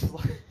 And just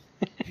like,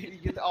 you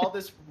get all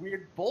this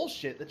weird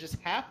bullshit that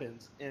just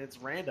happens, and it's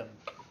random.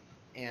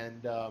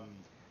 And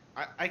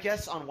I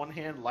guess on one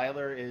hand,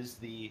 Lilar is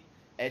the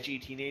edgy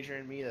teenager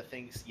in me that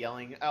thinks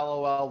yelling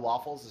LOL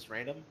waffles is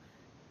random,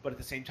 but at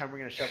the same time we're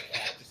going to shove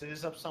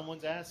cactuses up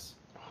someone's ass.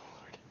 Oh,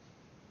 Lord.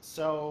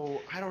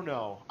 So I don't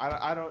know.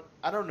 I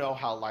don't know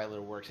how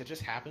Lilar works. It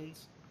just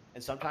happens,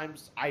 and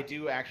sometimes I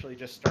do actually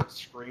just start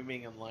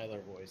screaming in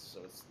Lilar voice.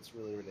 So it's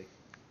really ridiculous.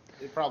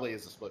 It probably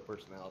is a split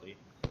personality.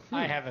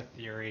 I have a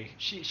theory.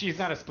 She's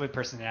not a split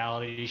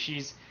personality.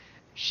 She's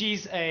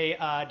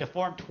a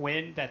deformed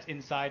twin that's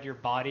inside your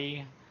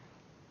body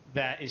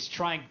that is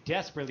trying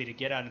desperately to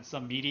get out in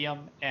some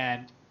medium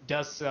and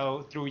does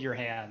so through your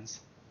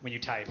hands when you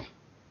type.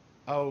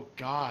 Oh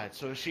God!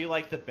 So is she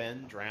like the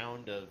Ben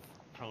Drowned of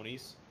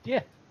ponies,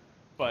 Yeah.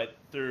 but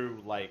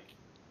through like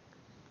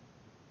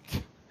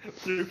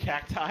through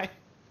cacti?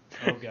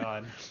 Oh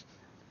God.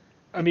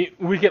 I mean,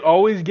 we could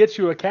always get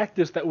you a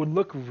cactus that would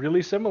look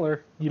really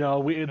similar. You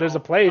know, there's a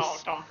place.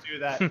 No, don't do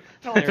that.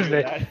 Don't do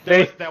They- that. There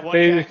was that one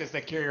cactus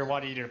that Carrier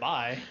wanted you to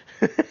buy.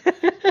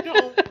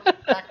 Don't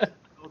back to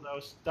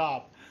dildo.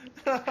 Stop.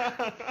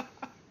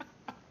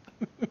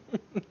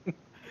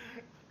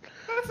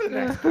 That's the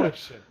next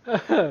question.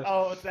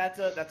 Oh, that's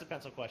a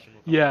pencil question.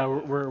 We'll come Yeah,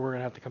 back to we're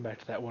gonna have to come back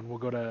to that one. We'll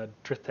go to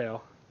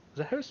Trithtail. Is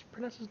that how you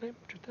pronounce his name?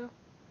 Trithtail?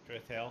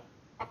 that. Tail.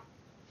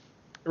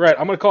 Right.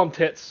 I'm gonna call him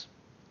Tits.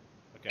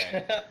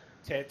 Okay.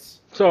 Tits.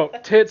 So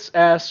Tits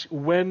asks,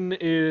 when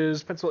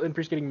is Pencil and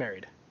Priest getting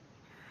married?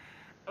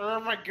 Oh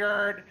my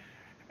God!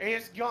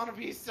 It's gonna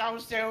be so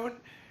soon.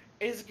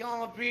 It's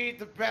gonna be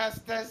the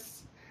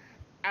bestest.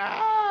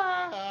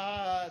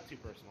 Too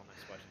personal.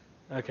 Next question.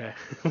 Okay.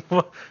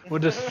 We'll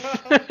just.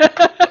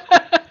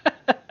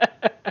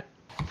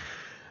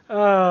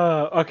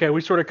 Okay,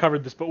 we sort of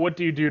covered this, but what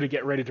do you do to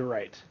get ready to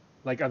write?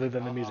 Like, other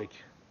than the music?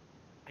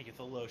 I get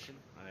the lotion.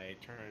 I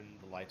turn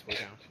the lights way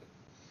down.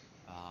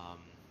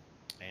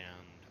 And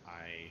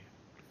I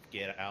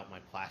get out my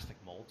plastic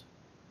mold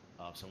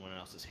of someone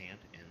else's hand,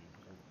 and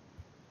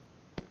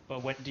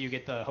But when do you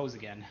get the hose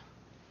again?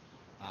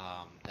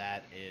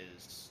 that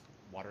is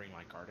watering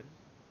my garden.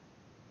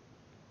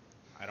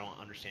 I don't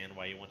understand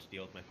why you want to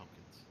deal with my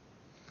pumpkins.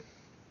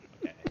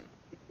 Okay.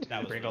 That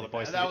was Bring really all the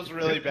boys bad. to That the- was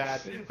really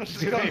bad. Let's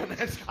just Do go they- to the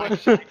next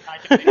question. I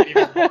can make it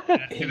even more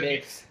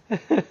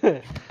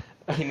bad.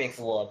 He makes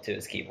love to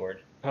his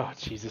keyboard. Oh,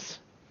 Jesus.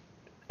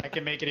 I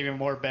can make it even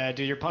more bad.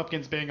 Do your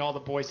pumpkins bring all the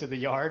boys to the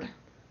yard?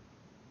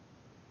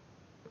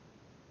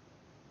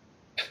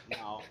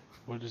 No.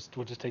 We'll just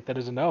take that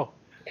as a no.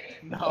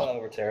 No. Oh,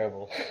 we're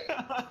terrible.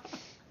 All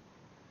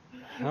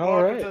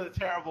Welcome right. to the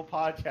terrible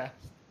podcast.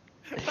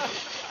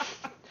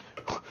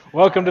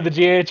 Welcome to the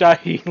GHIE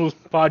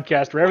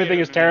podcast, where everything Wait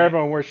a is terrible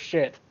minute. and we're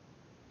shit.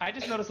 I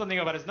just noticed something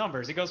about his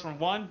numbers. It goes from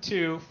 1,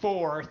 2,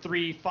 4,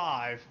 3,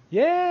 5.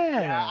 Yeah.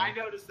 Yeah, I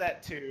noticed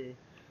that too.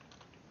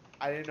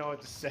 I didn't know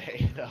what to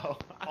say though.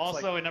 I was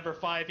Also, like, in number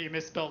 5, he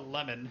misspelled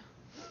lemon.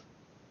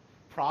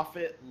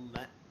 profit.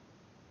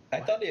 I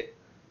thought it.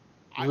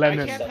 Lemon.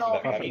 I can't tell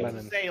if Profit he needs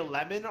lemon. to say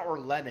lemon or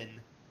Lenin.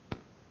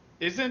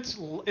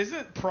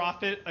 Isn't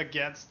profit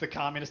against the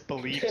communist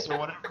beliefs or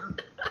whatever?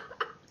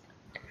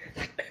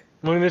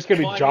 Well, this could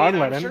be Well, I John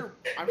mean, Lennon.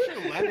 I'm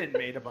sure Lenin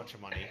made a bunch of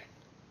money.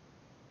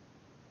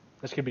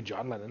 This could be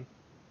John Lennon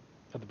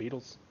for the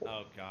Beatles.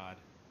 Oh God.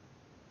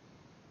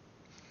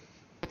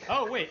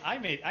 Oh wait, I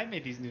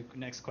made these new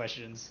next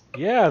questions.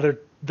 Yeah,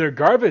 they're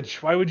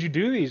garbage. Why would you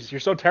do these?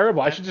 You're so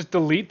terrible. I should just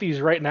delete these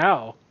right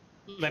now.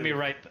 Let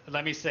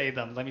me say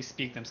them. Let me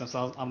speak them since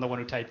I'm the one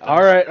who typed them.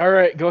 All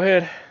right, go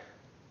ahead.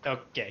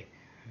 Okay.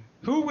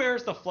 Who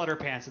wears the flutter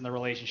pants in the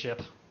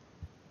relationship?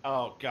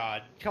 Oh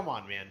God. Come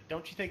on, man.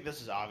 Don't you think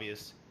this is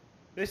obvious?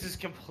 This is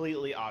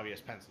completely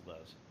obvious. Pencil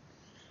does.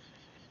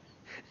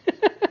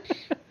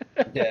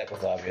 Yeah, it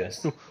was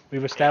obvious.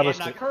 We've established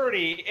And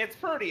it. it's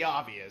pretty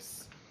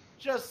obvious.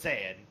 Just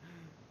saying.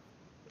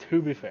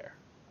 To be fair.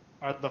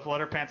 Are the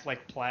flutter pants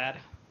like plaid?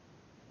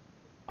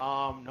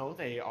 No,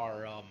 they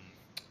are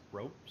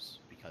ropes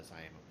because I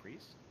am a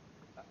priest.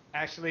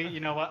 Actually, you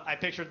know what? I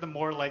pictured them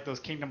more like those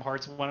Kingdom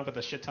Hearts one with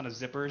a shit ton of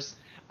zippers.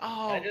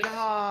 Oh I just-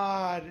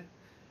 God.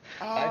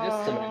 I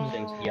just Oh.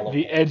 imagined yellow.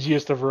 The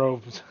edgiest of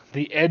robes.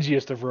 The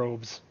edgiest of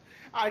robes.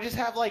 I just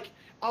have like,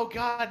 oh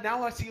God,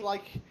 now I see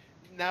like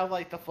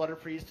the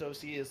Flutterpriest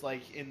OC is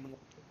like in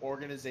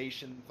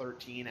Organization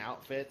 13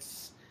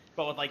 outfits,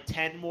 but with like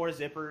 10 more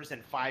zippers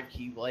and 5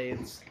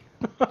 keyblades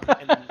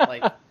and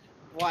like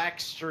black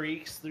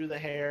streaks through the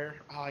hair.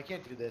 Oh, I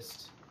can't do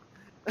this.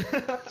 So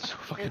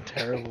fucking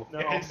terrible. No.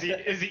 Is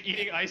he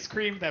eating ice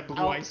cream? That blue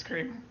Oh. ice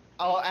cream?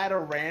 I'll add a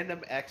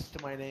random X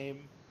to my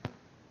name.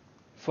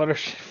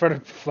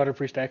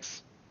 Flutterpriest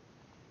X.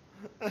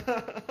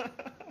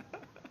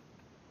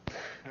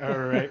 All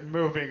right,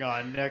 moving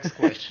on. Next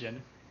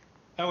question.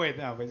 Oh wait,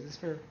 no, is this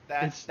for?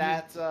 That's for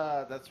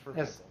Yes.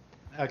 pencil.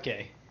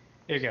 Okay,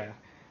 here you go.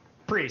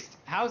 Priest,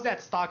 how's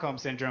that Stockholm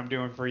syndrome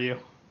doing for you?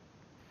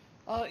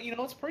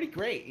 It's pretty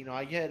great.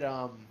 I get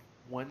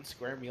 1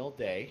 square meal a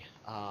day.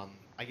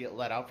 I get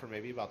let out for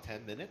maybe about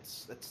 10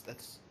 minutes.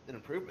 That's an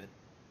improvement.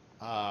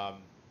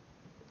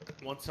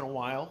 Once in a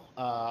while,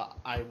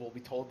 I will be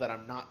told that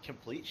I'm not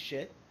complete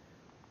shit.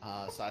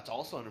 So that's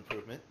also an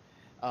improvement.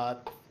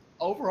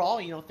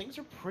 Overall, things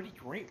are pretty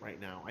great right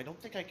now. I don't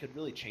think I could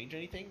really change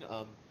anything.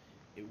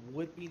 It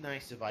would be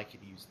nice if I could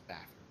use the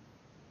bathroom.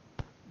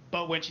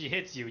 But when she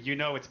hits you, you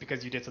know it's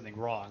because you did something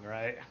wrong,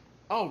 right?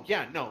 Oh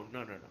yeah, no.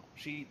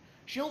 She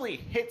only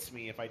hits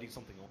me if I do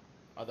something wrong.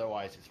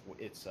 Otherwise,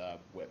 it's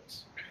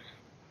whips.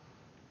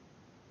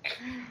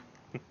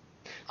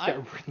 Got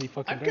really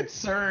fucking I'm dark.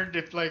 concerned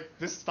if like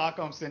this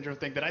Stockholm syndrome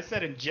thing that I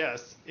said in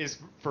jest is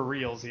for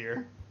reals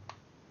here.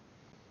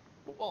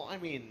 Well, I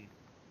mean,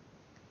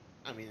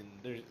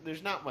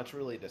 there's not much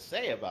really to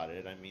say about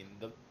it. I mean,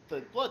 the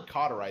blood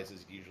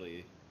cauterizes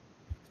usually.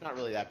 It's not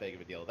really that big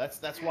of a deal. That's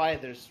why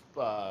there's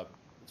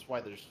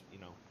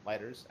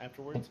lighters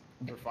afterwards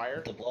for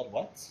fire. The blood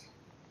what?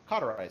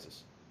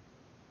 Cauterizes.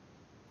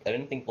 I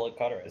didn't think blood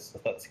cauterizes. I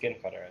thought skin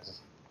cauterizes.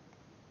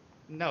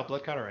 No,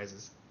 blood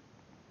cauterizes.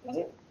 Was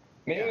it?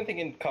 Maybe I'm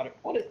thinking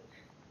what is...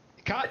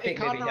 I It think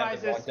maybe you have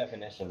the wrong cauterizes.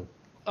 definition.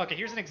 Okay,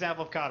 here's an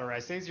example of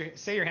cauterize.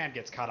 Say your hand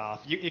gets cut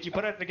off. If you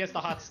put it against a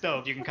hot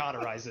stove, you can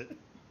cauterize it.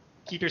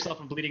 Keep yourself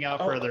from bleeding out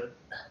further.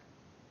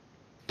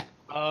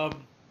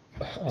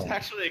 There's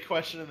actually a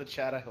question in the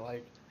chat I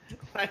like.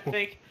 I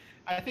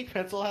think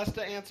Pencil has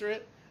to answer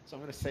it, so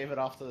I'm going to save it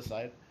off to the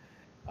side.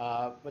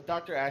 But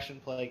Dr.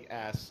 Ashenplague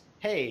asks,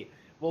 "Hey,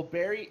 will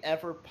Barry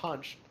ever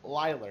punch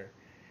Liler?"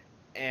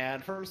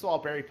 And first of all,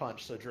 Barry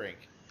punched, so drink.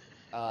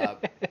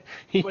 But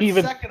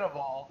second of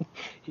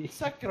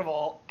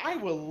all, I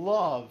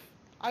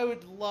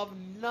would love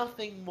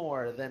nothing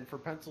more than for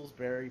Pencil's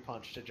Barry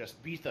punch to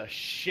just beat the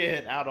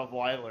shit out of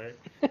Liler.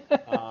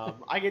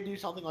 I could do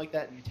something like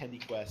that in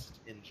Tendy Quest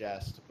in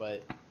jest,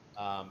 but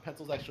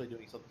Pencil's actually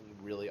doing something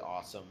really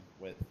awesome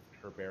with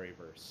her Barry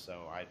verse,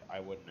 so I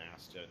wouldn't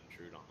ask to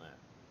intrude on that.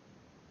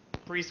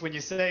 Priest, when you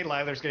say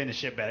Liler's getting the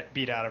shit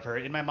beat out of her,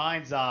 in my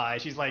mind's eye,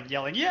 she's like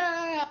yelling,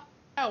 "Yeah!"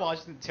 while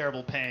she's in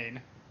terrible pain.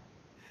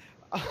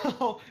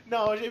 Oh,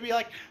 no, she'd be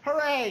like,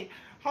 "Hooray!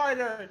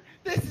 Harder!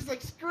 This is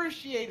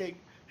excruciating!"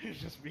 It's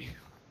just me.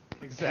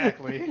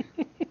 Exactly.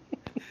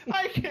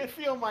 I can't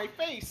feel my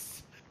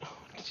face! Oh,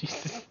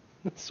 Jesus.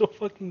 That's so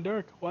fucking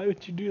dark. Why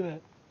would you do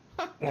that?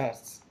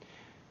 Yes.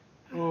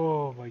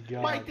 Oh my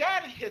god. My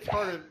daddy hits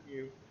harder than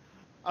you.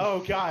 Oh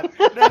god.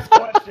 Next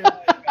question.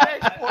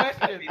 Next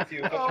question. Me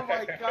too. Oh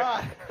my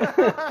god.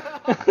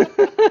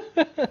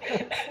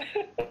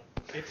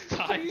 It's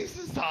time.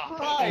 Jesus Stop.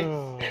 Christ.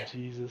 Oh,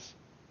 Jesus.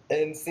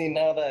 And see,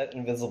 now that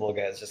invisible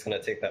guy's just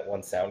gonna take that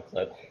one sound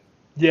clip.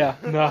 Yeah,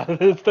 nah,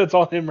 that's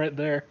all him right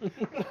there.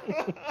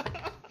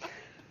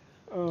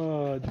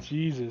 Oh,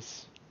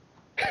 Jesus.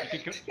 You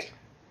could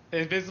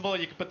Invisible,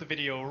 you can put the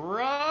video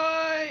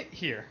right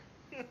here.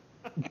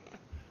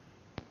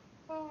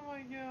 Oh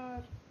my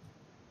god.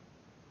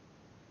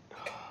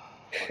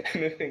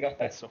 Moving on.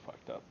 That's so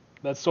fucked up.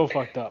 That's so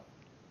fucked up.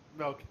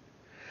 Milk.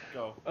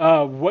 Go.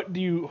 What do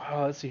you...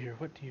 let's see here.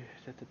 What do you...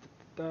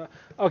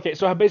 Okay,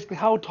 so basically,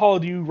 how tall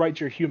do you write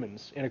your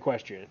humans in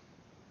Equestrian?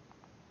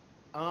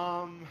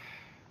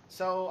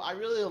 So I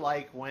really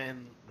like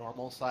when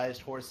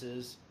normal-sized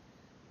horses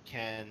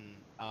can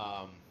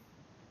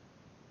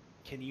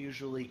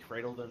usually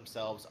cradle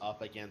themselves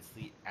up against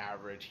the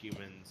average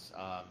humans,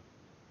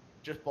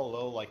 just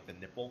below like the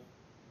nipple,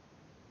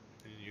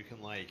 and you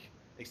can like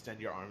extend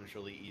your arms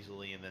really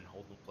easily and then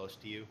hold them close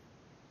to you.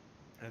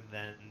 And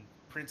then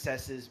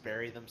princesses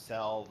bury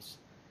themselves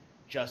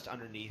just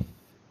underneath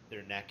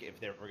their neck if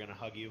they were gonna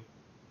hug you.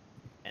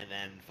 And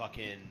then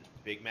fucking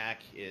Big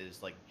Mac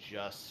is like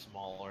just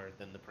smaller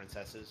than the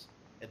princesses.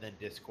 And then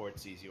Discord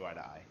sees you eye to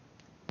eye.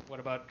 What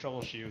about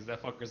Trouble Shoes?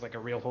 That fucker's like a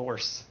real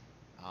horse.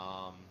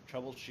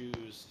 Trouble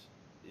Shoes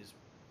is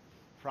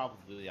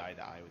probably eye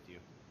to eye with you.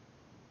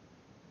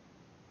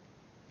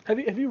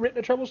 Have you written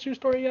a Troubleshoe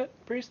story yet,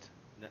 Priest?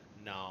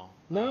 No.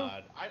 No?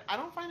 I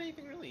don't find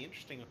anything really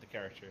interesting with the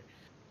character.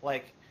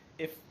 Like,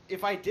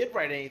 if I did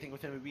write anything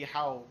with him, it would be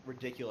how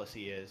ridiculous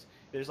he is.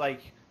 There's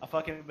like a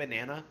fucking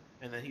banana,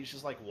 and then he's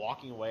just like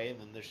walking away, and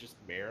then there's just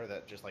bear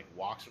that just like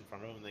walks in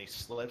front of him, and then he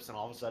slips, and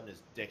all of a sudden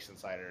his dick's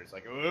inside her. It's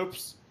like,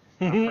 oops.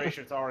 I'm pretty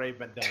sure it's already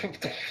been done.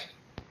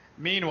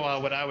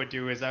 Meanwhile, what I would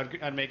do is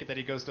I'd make it that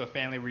he goes to a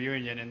family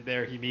reunion, and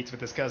there he meets with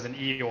his cousin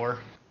Eeyore.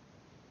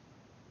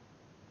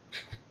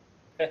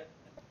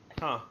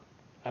 Huh.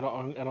 I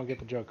don't get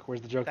the joke.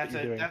 Where's the joke that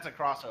you're doing? That's a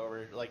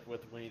crossover, like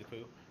with Winnie the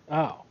Pooh.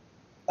 Oh.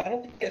 I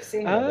don't think I've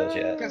seen one of those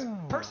yet. Because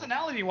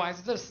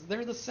personality-wise,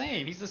 they're the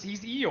same. He's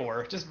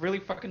Eeyore, just really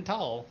fucking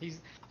tall.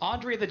 He's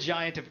Andre the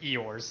Giant of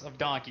Eeyores, of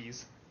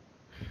donkeys.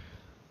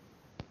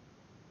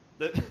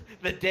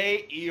 The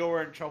day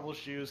Eeyore and Trouble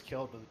Shoes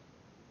killed them.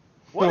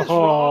 What is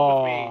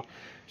wrong with me?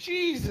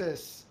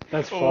 Jesus.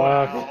 That's fucked.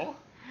 Wow.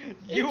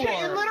 It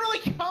literally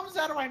comes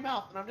out of my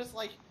mouth, and I'm just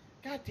like,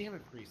 God damn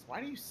it, Priest.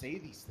 Why do you say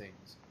these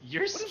things?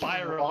 You're What is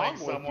spiraling wrong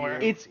with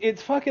somewhere. you?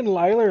 It's fucking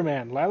Liler,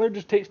 man. Liler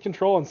just takes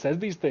control and says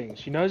these things.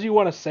 She knows you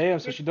want to say them,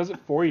 so she does it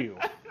for you.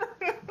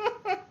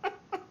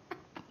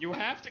 You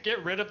have to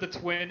get rid of the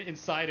twin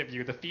inside of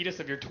you, the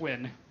fetus of your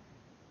twin.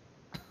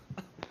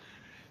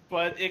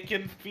 But it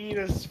can feed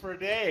us for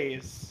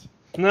days.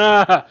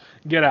 Nah,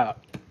 get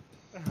out.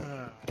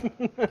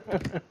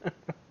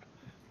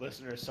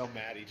 Listener is so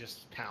mad he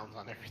just pounds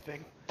on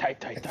everything.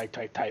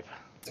 Type.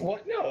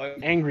 What? No,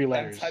 Angry I'm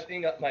letters.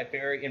 typing up my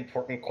very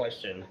important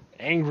question.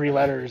 Angry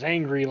letters.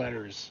 Angry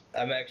letters.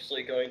 I'm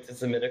actually going to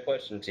submit a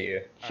question to you.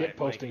 All Shit right, Mike,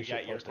 posting. you Shit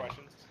got your posting.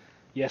 questions?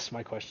 Yes,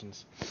 my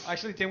questions.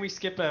 Actually, didn't we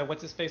skip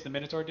what's his face, the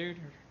Minotaur dude?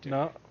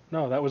 No,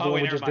 that was Oh, the one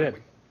wait, we never just mind.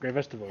 did. Grey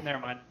Festival. Never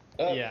mind.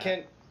 Oh, Yeah.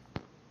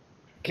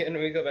 Can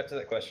we go back to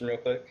that question real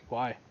quick?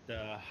 Why?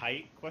 The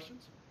height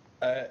questions?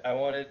 I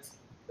wanted.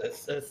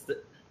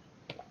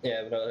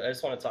 Yeah, but I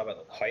just want to talk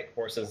about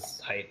horses'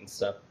 height and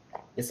stuff.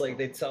 It's like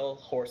they tell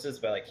horses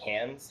by like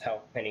hands,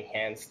 how many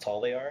hands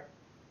tall they are,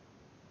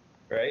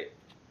 right?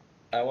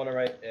 I want to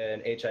write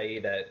an HIE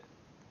that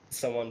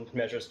someone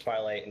measures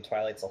Twilight and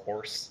Twilight's a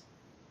horse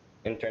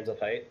in terms of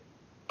height.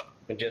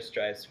 It just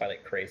drives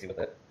Twilight crazy with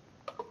it.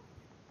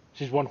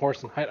 She's one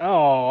horse in height.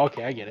 Oh,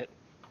 okay, I get it.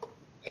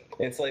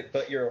 It's like,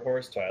 but you're a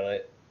horse,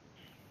 Twilight.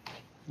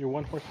 You're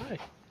one horse high.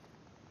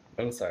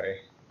 I'm sorry.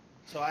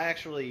 So I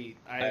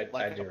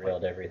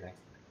derailed everything.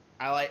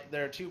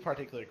 there are two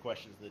particular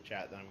questions in the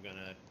chat that I'm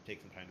gonna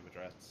take some time to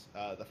address.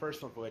 The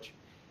first one of which,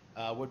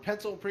 would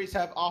Pencil and Priest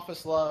have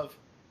office love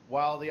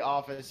while the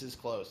office is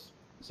closed?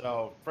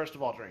 So first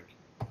of all, drink,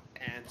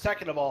 and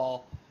second of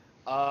all,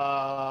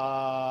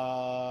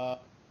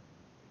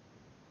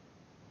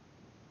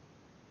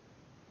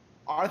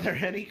 are there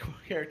any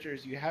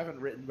characters you haven't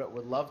written but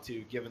would love to,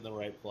 given the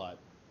right plot?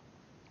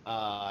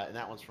 And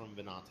that one's from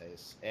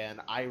Venantes. And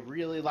I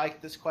really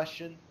like this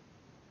question.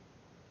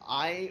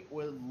 I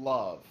would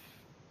love.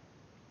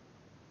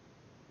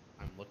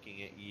 I'm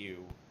looking at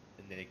you,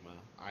 Enigma.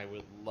 I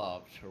would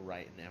love to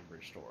write an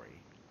Ember story.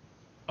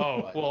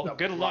 Oh, But well, the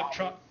good luck.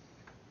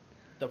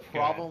 The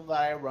problem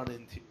that I run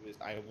into is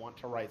I want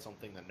to write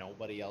something that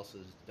nobody else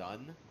has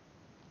done.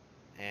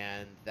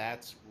 And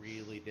that's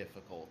really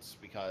difficult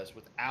because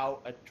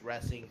without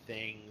addressing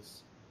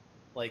things,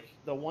 like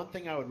the one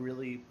thing I would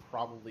really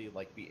probably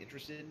like be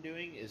interested in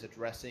doing is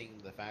addressing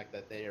the fact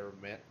that there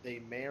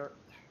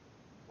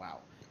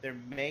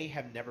may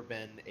have never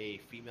been a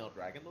female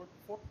Dragon Lord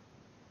before.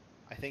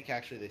 I think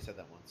actually they said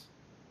that once.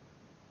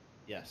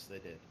 Yes, they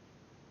did.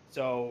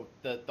 So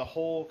the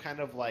whole kind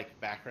of like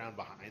background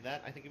behind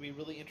that, I think it'd be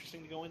really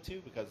interesting to go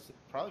into because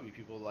probably be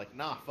people like,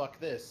 nah, fuck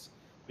this,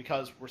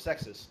 because we're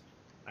sexist.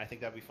 I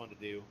think that'd be fun to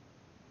do,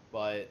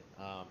 but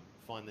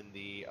fun in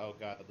the oh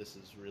god, this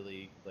is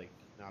really like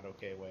not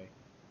okay way.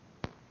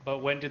 But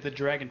when did the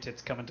dragon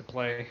tits come into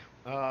play?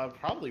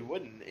 Probably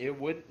wouldn't. It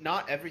would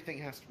not. Everything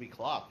has to be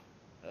Klopp.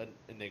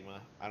 Enigma.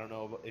 I don't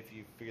know if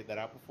you figured that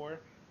out before.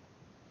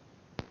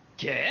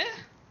 Yeah.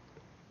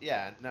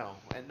 Yeah, no,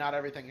 and not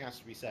everything has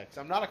to be sex.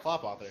 I'm not a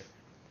Klopp author.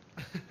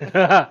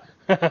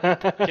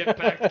 Get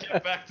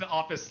back to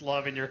office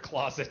love in your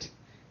closet.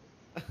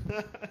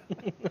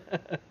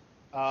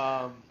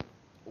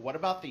 What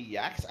about the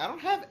yaks? I don't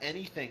have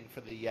anything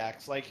for the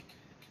yaks. Like,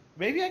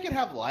 maybe I could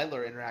have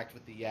Lilar interact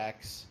with the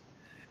yaks.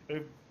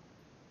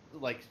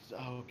 Like,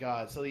 oh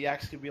god. So the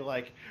yaks could be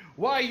like,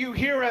 "Why are you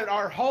here at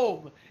our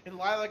home?" And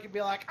Lilar could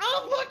be like,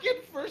 "I'm looking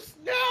for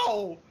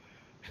snow."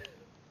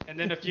 And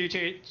then a few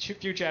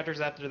chapters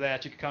after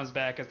that, she comes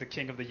back as the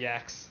king of the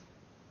yaks.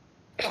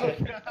 Oh,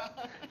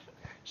 god.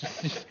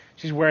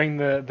 She's wearing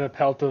the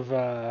pelt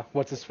of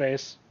what's his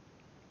face.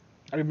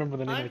 I remember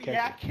the name I'm of the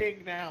character. Yak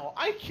King now.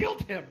 I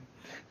killed him.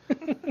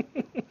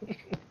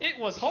 It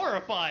was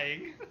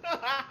horrifying.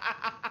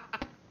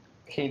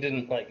 He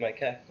didn't like my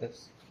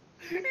cactus.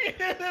 He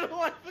didn't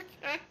like the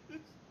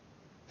cactus.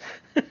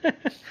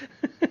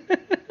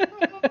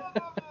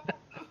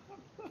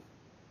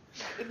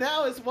 And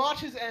now his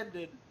watch has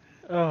ended.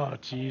 Oh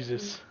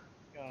Jesus!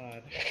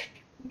 God.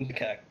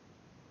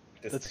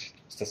 Cactus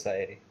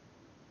society.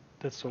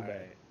 That's so All bad.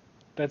 right.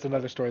 That's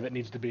another story that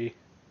needs to be.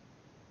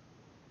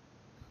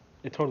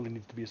 It totally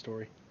needs to be a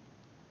story.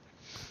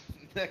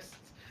 Next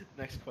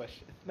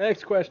question.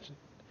 Next question.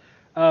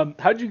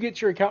 How'd you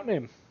get your account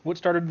name? What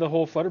started the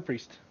whole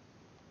Flutterpriest?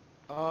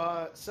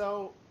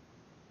 So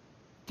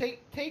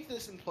take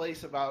this in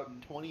place about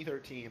in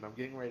 2013. I'm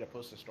getting ready to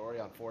post a story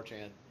on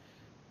 4chan,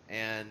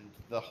 and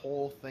the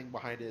whole thing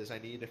behind it is I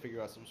needed to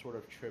figure out some sort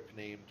of trip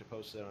name to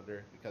post it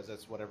under because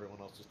that's what everyone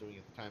else was doing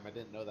at the time. I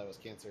didn't know that was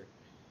cancer.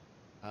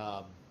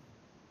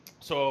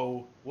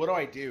 So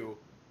what do?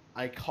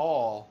 I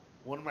call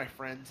one of my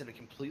friends in a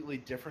completely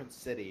different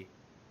city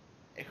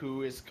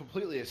who is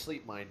completely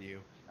asleep, mind you,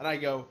 and I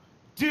go,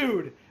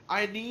 "Dude,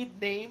 I need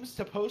names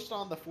to post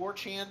on the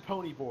 4chan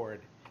pony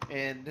board."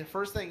 And the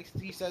first thing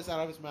he says out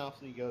of his mouth,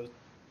 and he goes,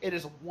 "It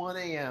is 1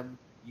 a.m.,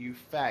 you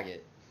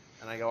faggot."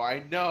 And I go,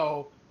 "I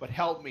know, but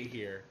help me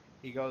here."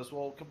 He goes,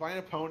 "Well, combine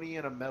a pony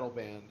and a metal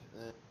band."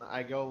 And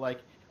I go like,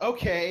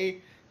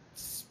 "Okay,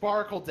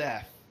 Sparkle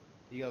Death."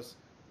 He goes,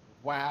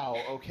 "Wow,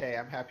 okay,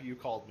 I'm happy you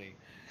called me."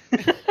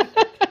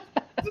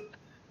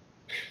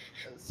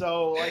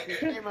 So like we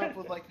came up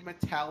with like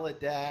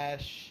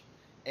Metalladash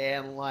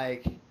and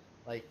like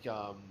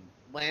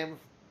Lamb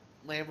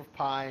of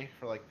Pie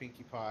for like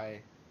Pinkie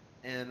Pie,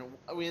 and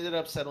we ended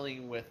up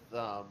settling with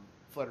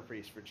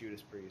Flutterpriest for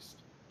Judas Priest.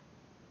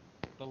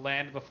 The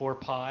land before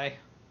pie.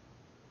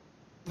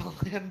 The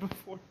land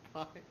before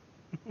pie.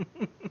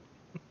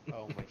 Oh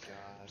Oh my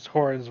It's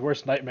Horan's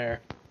worst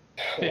nightmare.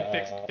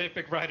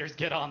 Fanfic writers,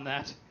 get on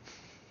that.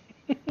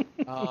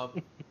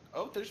 god.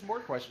 Oh, there's more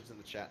questions in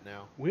the chat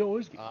now. We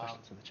always get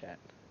questions in the chat.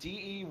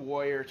 DE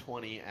Warrior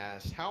 20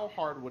 asks, how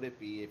hard would it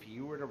be if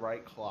you were to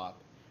write Klopp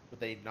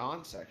with a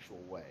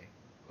non-sexual way?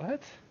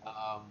 What?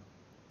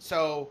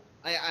 So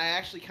I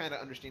actually kind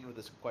of understand where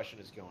this question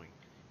is going.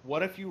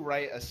 What if you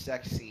write a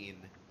sex scene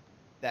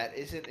that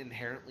isn't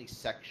inherently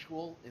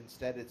sexual?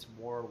 Instead, it's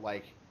more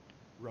like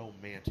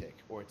romantic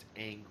or it's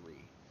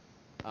angry.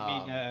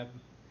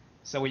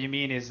 So what you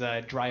mean is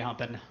dry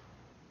humping?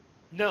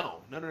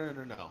 No.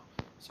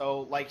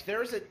 So like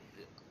there's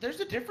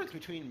a difference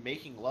between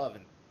making love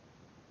and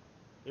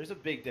there's a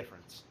big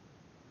difference.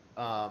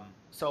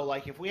 So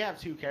like if we have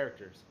two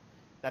characters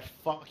that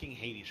fucking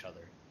hate each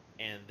other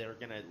and they're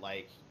gonna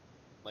like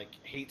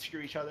hate screw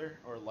each other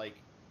or like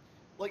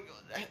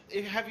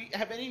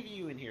have any of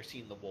you in here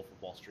seen The Wolf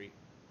of Wall Street?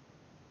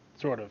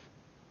 Sort of.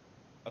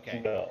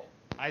 Okay. No.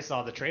 I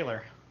saw the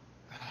trailer.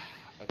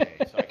 Okay,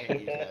 so I can't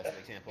use that as an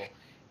example.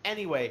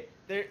 Anyway,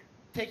 they're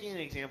taking an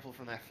example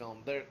from that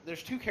film.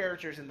 There's two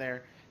characters in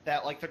there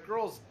that like the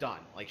girl's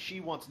done. Like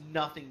she wants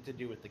nothing to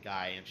do with the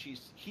guy, and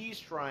he's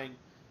trying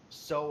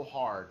so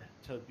hard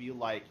to be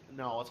like,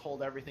 no, let's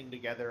hold everything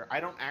together. I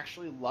don't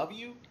actually love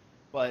you,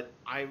 but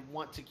I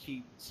want to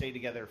stay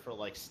together for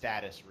like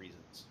status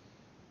reasons.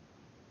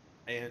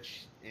 And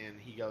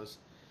he goes,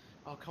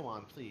 oh come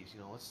on, please,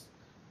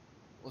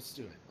 let's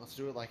do it. Let's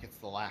do it like it's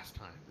the last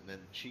time. And then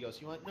she goes,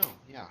 you know what? No,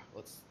 yeah,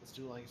 let's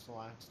do it like it's the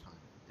last time.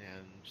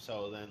 And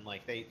so then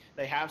like they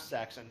have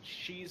sex, and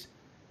she's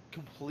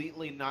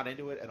completely not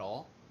into it at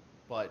all,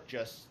 but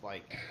just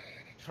like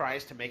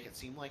tries to make it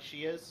seem like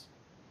she is.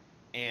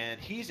 And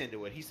he's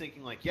into it. He's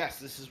thinking like, yes,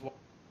 this is what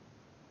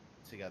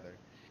together.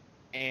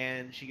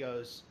 And she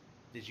goes,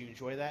 did you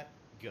enjoy that?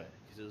 Good,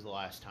 because it was the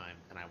last time,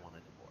 and I want a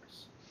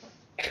divorce.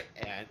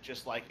 And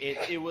just like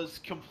it was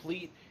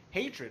complete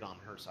hatred on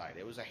her side.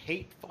 It was a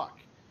hate fuck.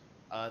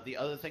 The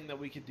other thing that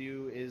we could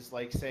do is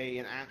like say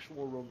an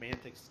actual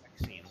romantic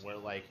sex scene where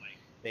like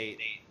they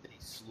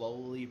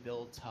slowly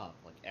builds up,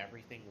 like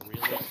everything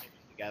really comes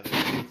together.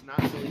 It's not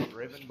really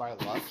driven by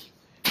lust.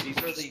 These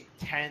are the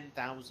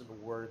 10,000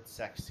 word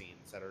sex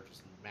scenes that are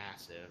just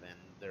massive, and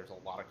there's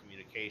a lot of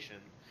communication,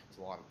 there's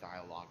a lot of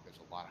dialogue, there's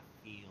a lot of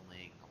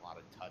feeling, a lot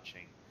of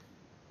touching.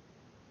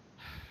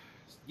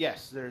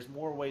 Yes, there's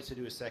more ways to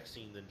do a sex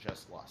scene than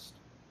just lust.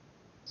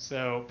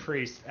 So,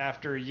 Priest,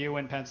 after you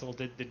and Pencil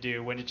did the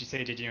do, when did you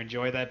say, did you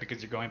enjoy that?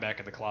 Because you're going back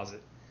in the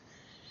closet.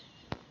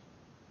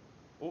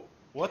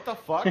 What the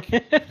fuck?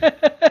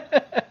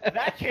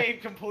 That came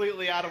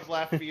completely out of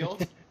left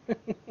field.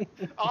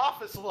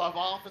 Office love,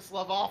 office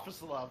love,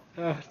 office love.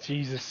 Oh,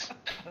 Jesus.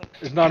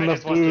 There's not enough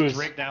just wants to booze.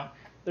 drink now.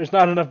 There's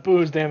not enough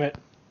booze, damn it.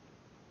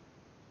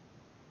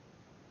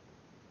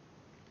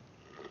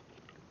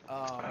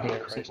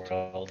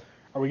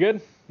 Are we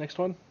good? Next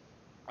one?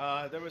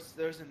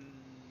 There's an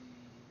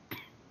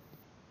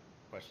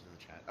question in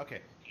the chat. Okay,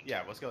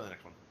 yeah, let's go to the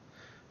next one.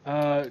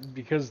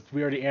 Because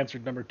we already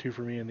answered number 2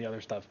 for me and the other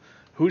stuff.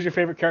 Who's your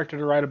favorite character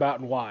to write about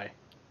and why?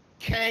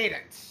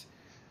 Cadence.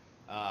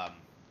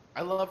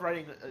 I love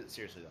writing.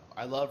 Seriously though,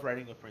 I love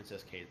writing with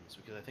Princess Cadence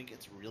because I think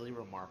it's really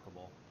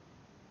remarkable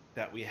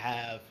that we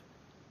have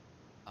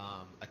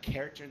a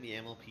character in the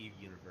MLP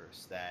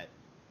universe that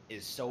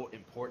is so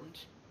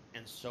important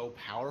and so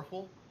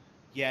powerful,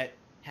 yet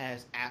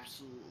has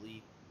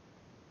absolutely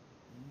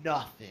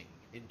nothing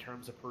in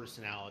terms of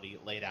personality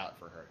laid out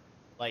for her.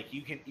 Like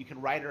you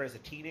can write her as a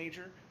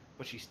teenager,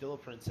 but she's still a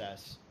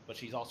princess, but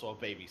she's also a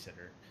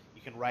babysitter.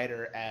 You can write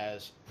her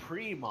as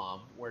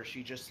pre-mom, where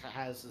she just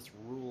has this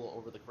rule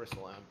over the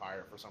Crystal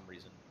Empire for some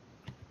reason.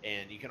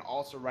 And you can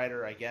also write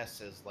her, I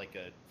guess, as like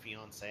a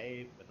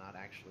fiancé, but not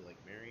actually like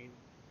married.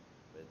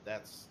 But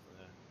that's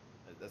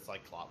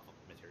like clout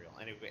material.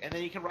 Anyway, and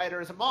then you can write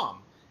her as a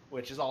mom,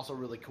 which is also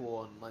really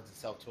cool and lends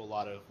itself to a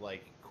lot of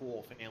like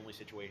cool family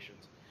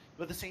situations.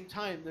 But at the same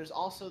time, there's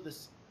also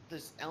this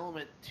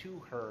element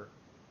to her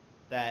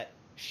that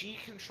she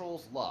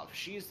controls love.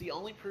 She is the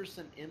only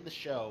person in the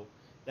show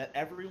that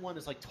everyone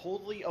is like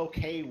totally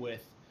okay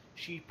with.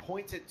 She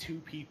points at two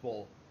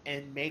people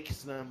and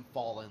makes them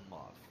fall in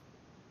love.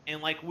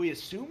 And like we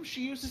assume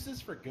she uses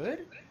this for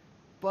good,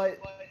 but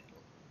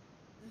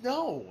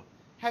no.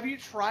 Have you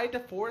tried to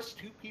force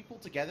two people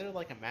together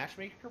like a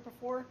matchmaker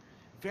before?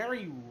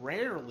 Very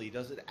rarely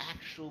does it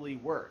actually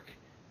work.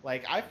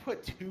 Like I've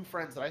put two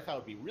friends that I thought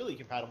would be really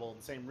compatible in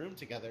the same room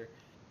together,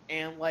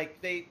 and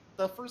like the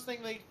first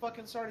thing they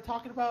fucking started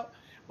talking about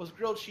was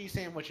grilled cheese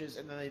sandwiches,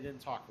 and then they didn't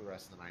talk for the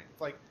rest of the night.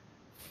 It's like,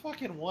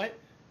 fucking what?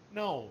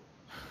 No.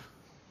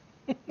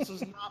 This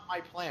is not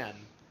my plan.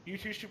 You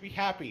two should be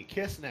happy.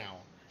 Kiss now.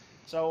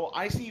 So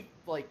I see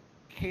like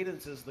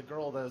Cadence as the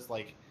girl that is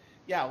like,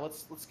 yeah,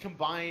 let's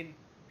combine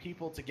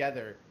people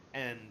together,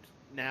 and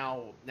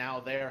now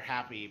they're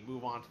happy,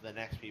 move on to the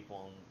next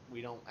people, and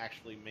we don't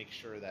actually make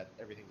sure that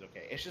everything's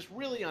okay. It's just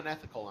really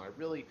unethical, and I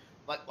really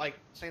like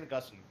St.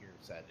 Augustine here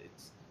said,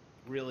 it's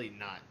really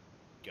not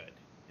good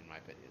in my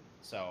opinion.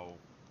 So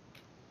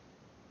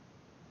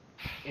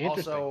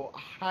Interesting. Also,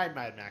 hi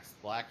Mad Max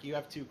Black. You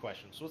have 2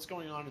 questions. What's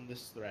going on in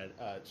this thread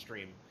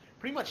stream?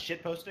 Pretty much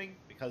shit posting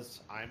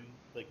because I'm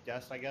the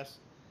guest, I guess.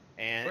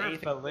 And We're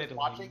anything worth belittling.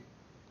 watching.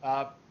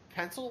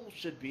 Pencil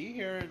should be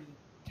here in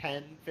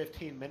 10,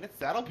 15 minutes.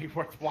 That'll be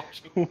worth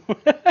watching.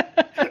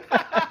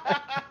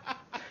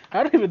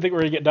 I don't even think we're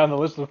gonna get down the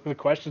list of the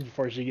questions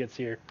before she gets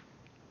here.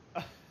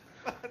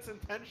 That's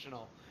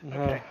intentional. Oh,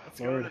 Okay, let's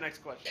go to Lord. the next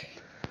question.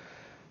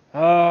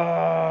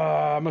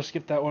 I'm gonna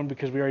skip that one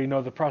because we already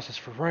know the process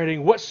for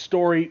writing. What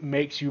story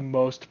makes you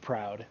most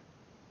proud?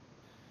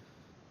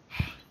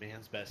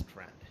 Man's best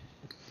friend.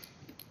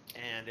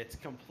 And it's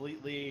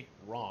completely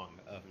wrong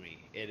of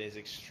me. It is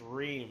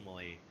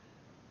extremely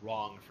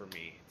wrong for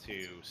me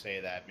to say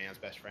that Man's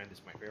Best Friend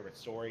is my favorite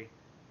story,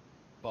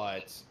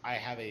 but I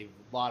have a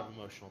lot of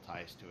emotional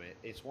ties to it.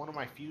 It's one of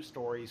my few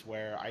stories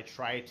where I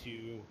try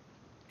to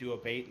do a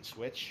bait and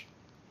switch,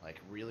 like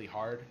really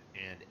hard,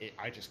 and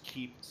I just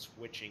keep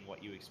switching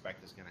what you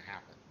expect is going to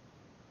happen.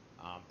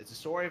 It's a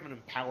story of an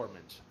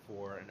empowerment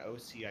for an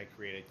OC I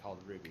created called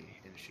Ruby,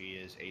 and she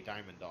is a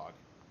diamond dog.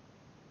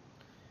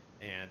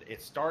 And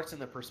it starts in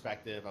the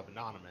perspective of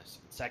Anonymous,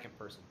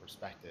 second-person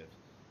perspective,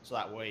 so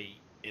that way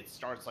it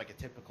starts like a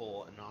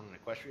typical Anon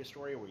and Equestria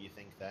story where you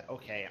think that,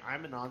 okay,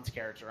 I'm Anon's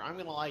character, I'm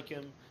going to like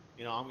him,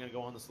 I'm going to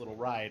go on this little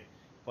ride,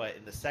 but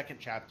in the second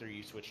chapter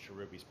you switch to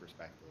Ruby's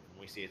perspective,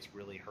 and we see it's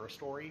really her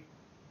story,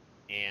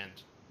 and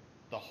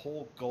the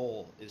whole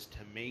goal is to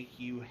make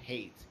you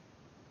hate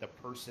the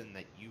person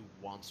that you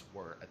once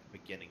were at the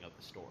beginning of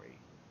the story.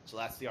 So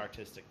that's the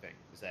artistic thing,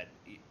 is that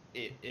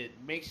it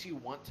makes you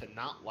want to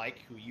not like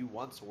who you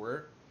once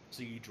were,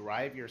 so you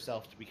drive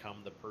yourself to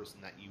become the person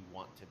that you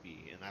want to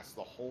be. And that's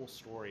the whole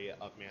story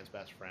of Man's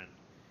Best Friend.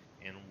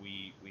 And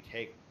we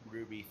take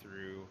Ruby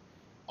through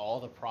all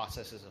the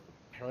processes of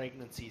the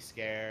pregnancy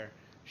scare.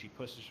 She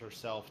pushes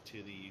herself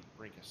to the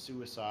brink of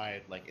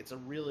suicide. Like, it's a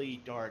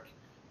really dark,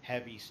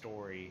 heavy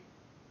story,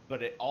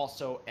 but it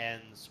also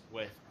ends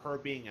with her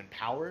being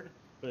empowered,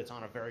 but it's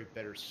on a very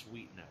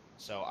bittersweet note.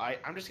 So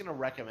I'm just going to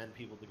recommend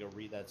people to go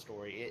read that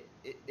story.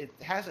 It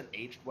hasn't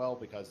aged well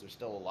because there's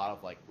still a lot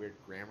of like weird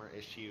grammar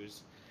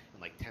issues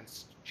and like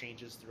tense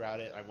changes throughout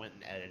it. I went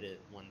and edited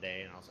it one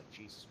day and I was like,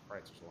 Jesus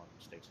Christ, there's a lot of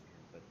mistakes in here.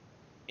 But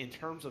in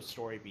terms of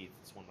story beats,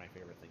 it's one of my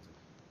favorite things.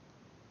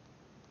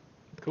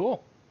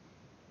 Cool.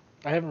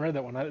 I haven't read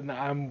that one.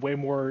 I'm way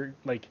more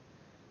like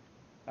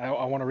I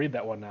want to read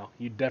that one now.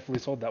 You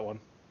definitely sold that one.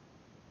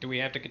 Do we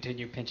have to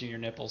continue pinching your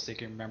nipples so you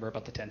can remember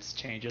about the tense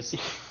changes?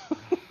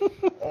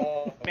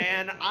 Oh,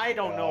 Man, I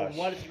don't know gosh.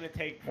 what it's going to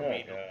take for Oh,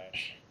 me to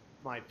gosh.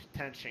 my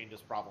tense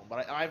changes problem,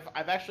 but I've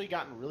actually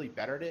gotten really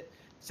better at it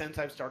since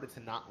I've started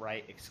to not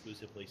write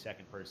exclusively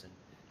second person.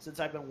 Since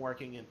I've been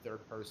working in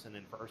third person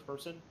and first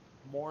person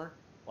more,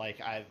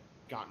 like I've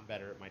gotten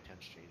better at my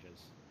tense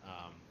changes.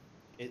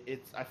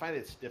 I find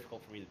it's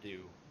difficult for me to do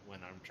when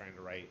I'm trying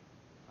to write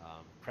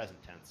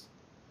present tense.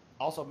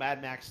 Also,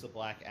 Mad Max the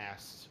Black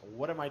asks,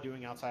 "What am I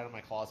doing outside of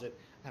my closet?"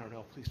 I don't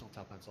know. Please don't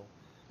tell Pencil.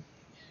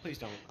 Please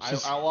don't.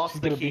 I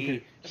lost the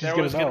key. There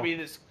was going to be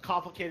this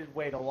complicated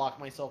way to lock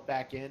myself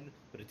back in,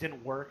 but it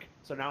didn't work.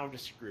 So now I'm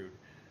just screwed.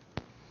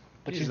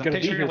 But Jesus, she's I'm gonna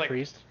be picturing, here, like-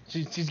 Priest.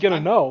 She's gonna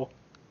know.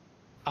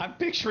 I'm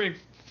picturing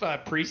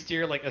Priest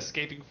here like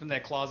escaping from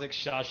that closet,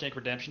 Shawshank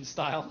Redemption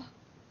style.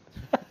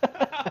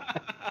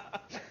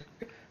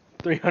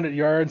 300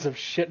 yards of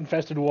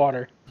shit-infested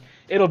water.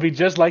 It'll be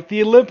just like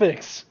the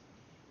Olympics.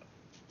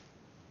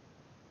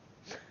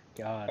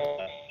 God.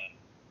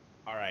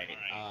 All right.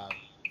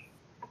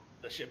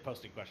 The shit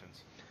posting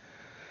questions.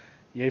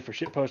 Yay for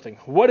shit posting.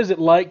 What is it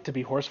like to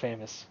be horse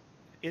famous?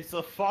 It's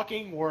the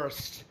fucking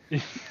worst.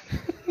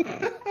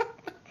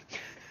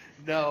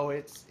 No,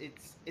 it's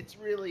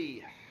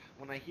really,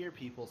 when I hear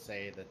people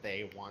say that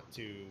they want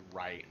to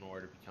write in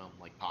order to become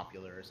like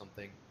popular or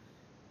something,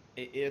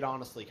 it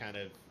honestly kind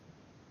of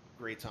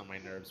grates on my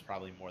nerves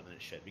probably more than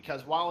it should.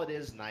 Because while it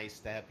is nice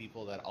to have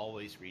people that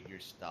always read your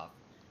stuff,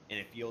 and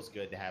it feels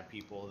good to have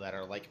people that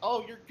are like,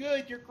 "Oh, you're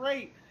good, you're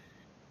great,"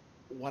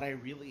 what I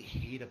really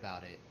hate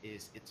about it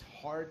is it's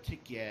hard to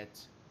get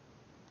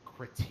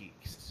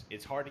critiques.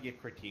 It's hard to get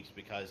critiques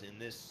because in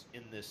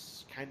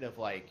this kind of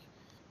like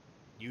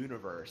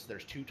universe,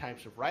 there's 2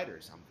 types of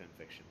writers on fan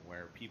fiction,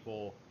 where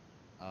people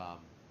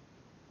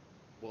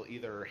will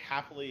either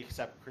happily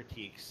accept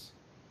critiques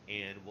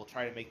and will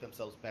try to make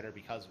themselves better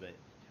because of it,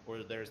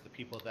 or there's the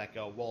people that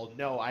go, "Well,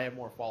 no, I have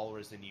more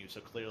followers than you,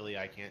 so clearly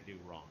I can't do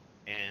wrong."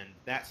 And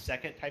that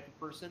second type of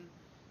person,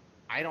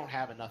 I don't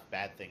have enough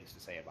bad things to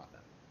say about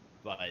them.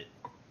 But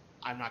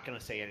I'm not going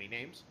to say any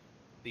names.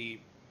 The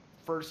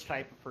first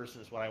type of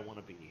person is what I want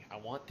to be. I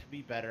want to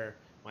be better.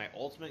 My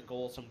ultimate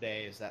goal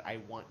someday is that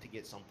I want to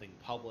get something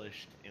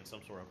published in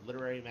some sort of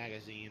literary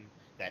magazine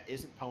that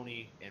isn't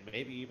Pony and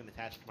maybe even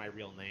attached to my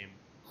real name.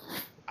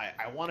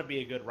 I want to be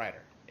a good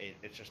writer.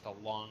 It's just a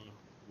long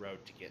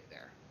road to get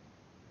there.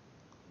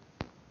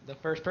 The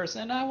first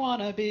person I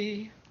wanna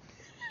be.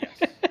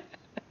 Yes.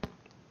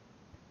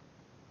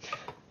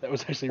 That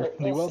was actually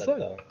really well said.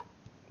 Though.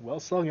 Well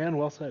sung and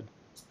well said.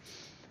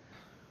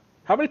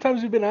 How many times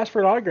have you been asked for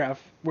an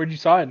autograph? Where'd you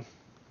sign?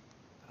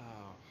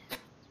 Oh,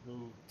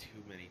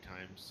 too many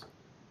times.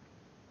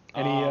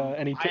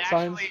 Any I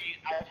signs? actually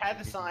I've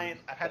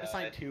had to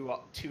sign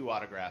two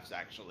autographs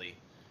actually.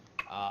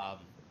 Um,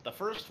 the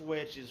first of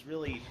which is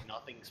really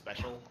nothing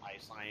special. I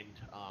signed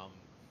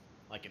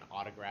like an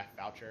autograph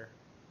voucher.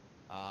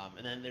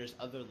 And then there's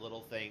other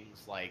little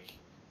things like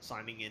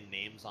signing in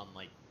names on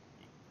like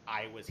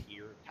I was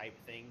here type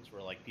things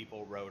where like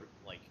people wrote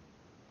like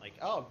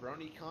oh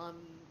BronyCon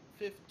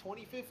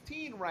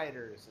 2015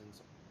 writers and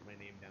so my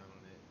name down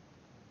on it.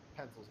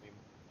 Pencil's name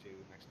too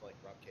next to like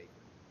Rob Cake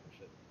or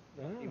shit.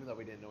 Oh. Even though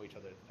we didn't know each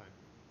other at the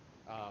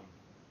time.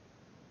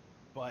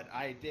 But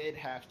I did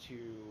have to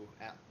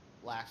at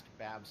last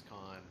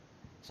BabsCon.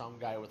 Some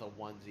guy with a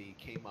onesie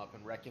came up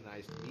and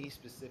recognized me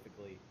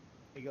specifically.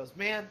 He goes,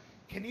 "Man,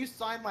 can you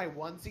sign my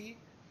onesie?"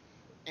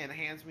 And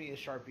hands me a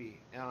Sharpie,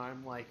 and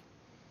I'm like,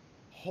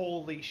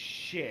 "Holy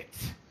shit!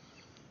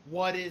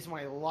 What is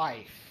my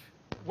life?"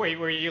 Wait,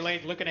 were you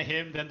like looking at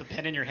him, then the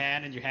pen in your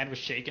hand, and your hand was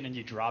shaking, and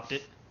you dropped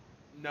it?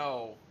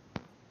 No.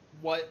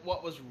 What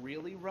was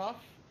really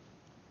rough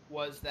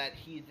was that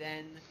he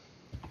then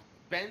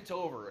bent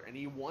over and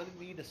he wanted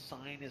me to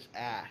sign his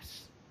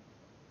ass.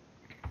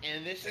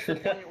 And this is the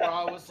point where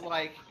I was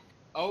like,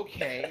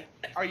 okay,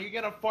 are you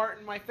going to fart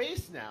in my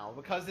face now?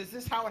 Because is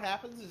this how it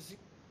happens? Is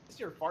this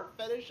your fart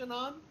fetish,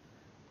 Anon?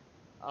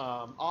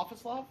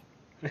 Office love?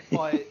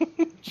 But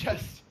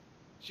just,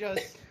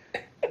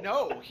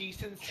 no, he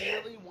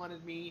sincerely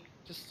wanted me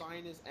to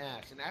sign his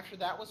ass. And after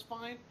that was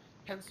fine,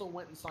 Pencil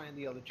went and signed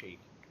the other cheek.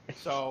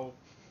 So,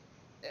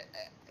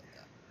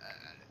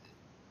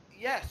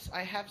 yes,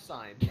 I have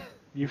signed.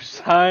 You've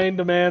signed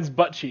a man's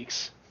butt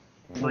cheeks.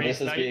 This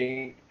is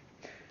being.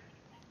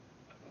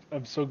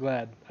 I'm so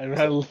glad.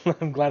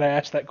 I'm glad I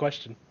asked that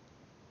question.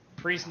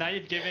 Priest, now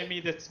you've given me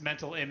this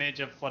mental image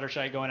of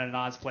Fluttershy going to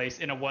Anon's place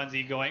in a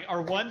onesie going,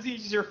 are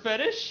onesies your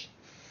fetish?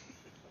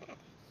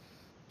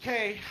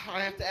 Okay,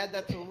 I have to add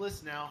that to the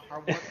list now.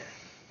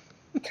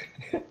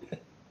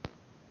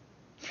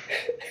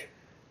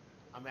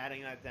 I'm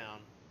adding that down.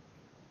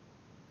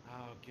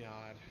 Oh,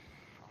 God.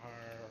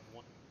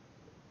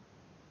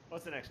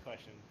 What's the next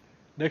question?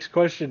 Next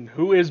question.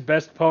 Who is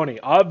best pony?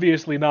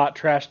 Obviously not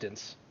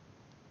Trashdance.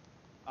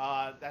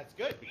 That's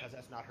good, because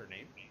that's not her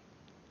name.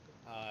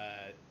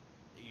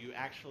 You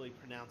actually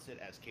pronounce it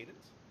as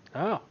Cadence.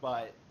 Oh.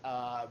 But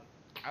I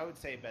would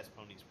say best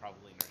pony is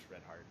probably Nurse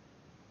Redheart.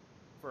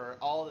 For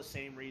all the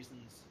same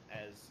reasons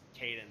as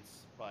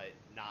Cadence, but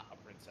not a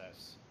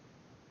princess.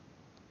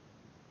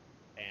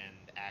 And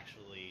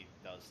actually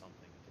does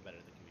something to better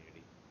the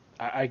community.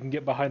 I can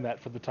get behind that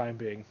for the time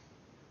being.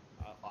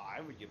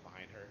 I would get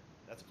behind her.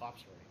 That's a cop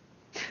story.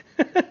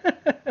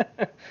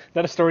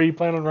 That a story you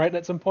plan on writing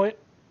at some point?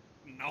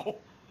 No.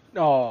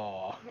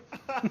 Aww.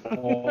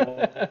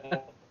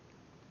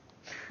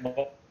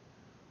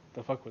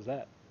 The fuck was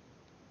that?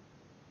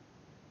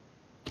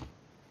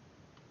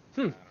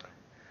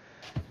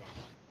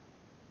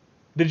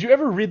 Did you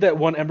ever read that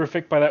one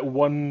Emberfic by that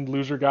one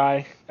loser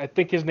guy? I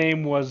think his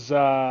name was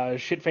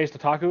Shitfaced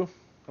Otaku.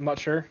 I'm not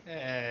sure.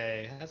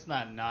 Hey, that's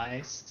not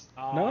nice.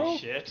 Oh, No?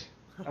 shit.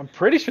 I'm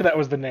pretty sure that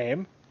was the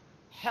name.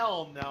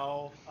 Hell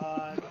no.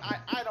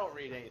 I don't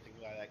read anything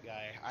by that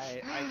guy.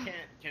 I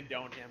can't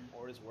condone him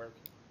or his work.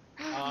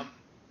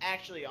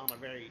 Actually, on a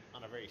very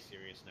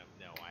serious note,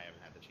 no, I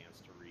haven't had the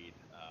chance to read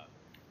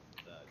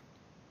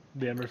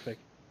The Emberfic.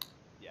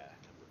 Yeah.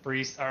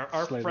 Priest, our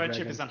Slay the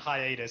friendship dragon. is on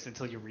hiatus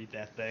until you read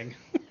that thing.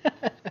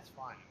 It's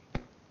fine.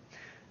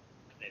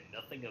 And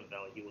nothing of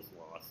value was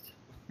lost.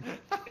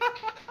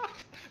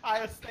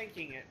 I was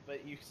thinking it,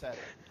 but you said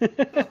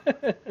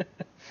it.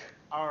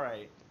 All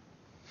right.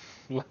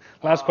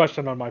 Last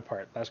question on my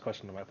part.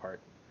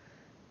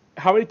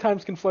 How many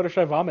times can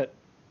Fluttershy vomit?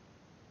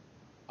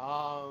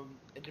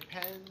 It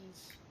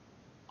depends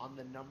on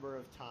the number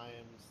of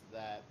times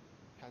that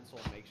Pencil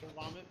makes her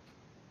vomit.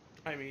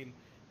 I mean,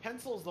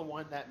 Pencil's the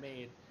one that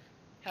made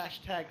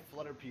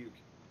 #FlutterPuke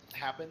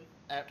happen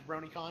at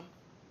BronyCon,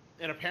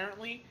 and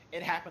apparently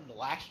it happened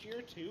last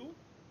year too.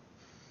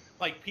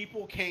 Like,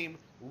 people came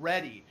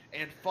ready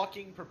and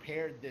fucking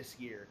prepared this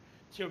year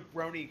to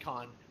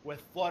BronyCon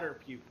with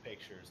Flutterpuke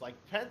pictures. Like,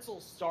 Pencil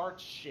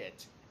starts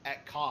shit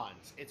at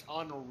cons. It's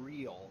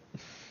unreal.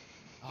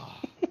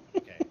 Oh,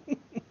 okay.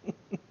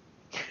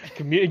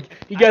 You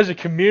guys are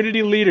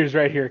community leaders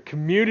right here.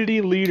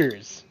 Community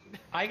leaders.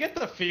 I get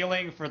the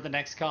feeling for the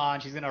next con,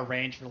 she's gonna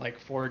arrange for like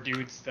 4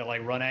 dudes that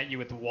like run at you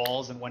with the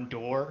walls and one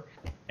door,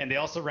 and they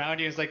all surround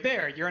you. It's like,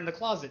 there, you're in the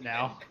closet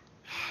now.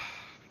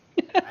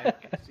 I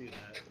can see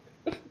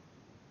that.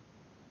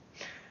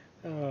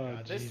 Oh,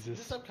 God, Jesus.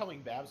 This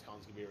upcoming BabsCon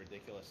is gonna be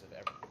ridiculous if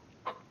ever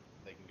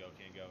they can go,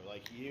 can't go.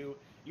 Like, you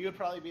would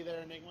probably be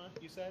there, Enigma.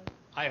 You said.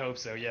 I hope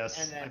so.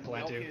 Yes, And then I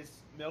plan to.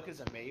 Milk is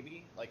a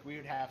maybe. Like, we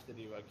would have to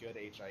do a good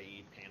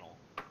HIE panel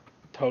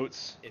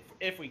Totes.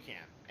 if we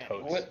can.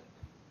 Totes. What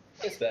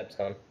is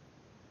BabsCon?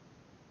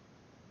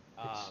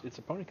 It's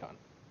a PonyCon. All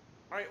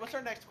right, what's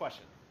our next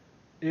question?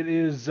 It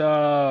is, it's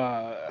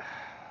a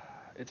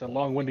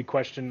long-winded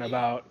question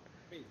about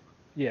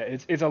Yeah,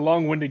 it's a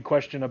long-winded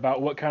question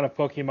about what kind of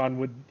Pokemon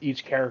would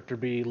each character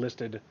be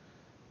listed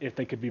if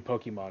they could be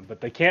Pokemon,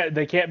 but they can't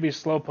be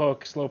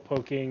Slowpoke,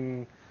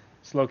 Slowpoking,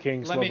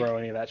 Slowking, Let me Slowbro,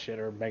 any of that shit,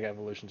 or Mega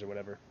Evolutions or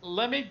whatever.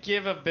 let me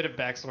give a bit of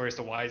backstory as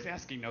to why he's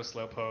asking no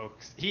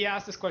Slowpokes. He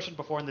asked this question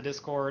before in the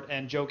Discord,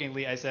 and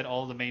jokingly I said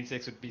all the main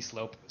six would be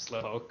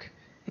Slowpoke.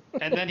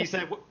 And then he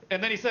said,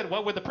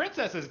 what would the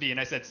princesses be? And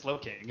I said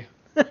Slowking.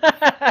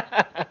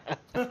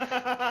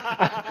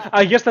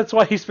 I guess that's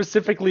why he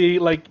specifically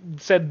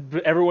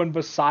said everyone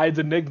besides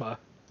Enigma.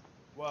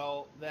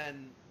 Well,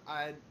 then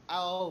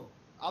I'll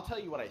tell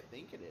you what I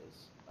think it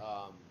is.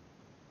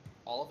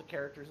 All of the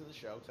characters in the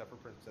show, except for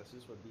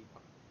princesses, would be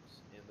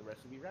punks, and the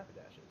rest would be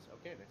Rapidashes.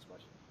 Okay, next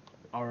question.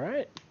 All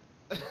right.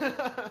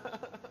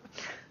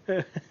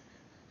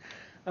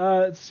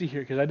 Let's see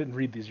here, because I didn't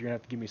read these. You're gonna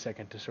have to give me a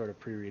second to sort of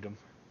pre-read them.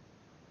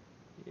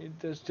 It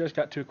just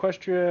got to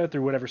Equestria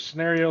through whatever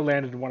scenario,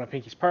 landed in one of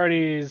Pinky's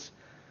parties.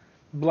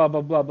 Blah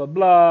blah blah blah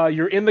blah.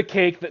 You're in the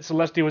cake that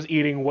Celestia was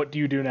eating. What do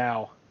you do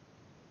now?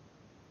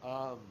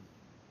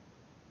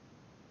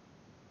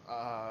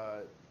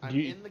 I'm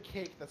in the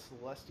cake that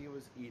Celestia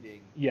was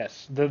eating.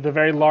 Yes, the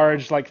very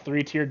large, like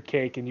 3-tiered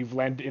cake, and you've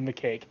landed in the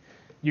cake.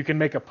 You can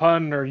make a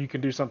pun, or you can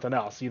do something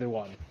else. Either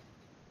one.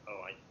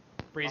 Oh,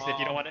 Priest, if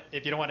you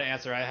don't want to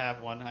answer, I have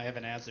one. I have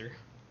an answer.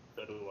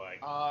 so do I.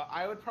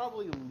 I would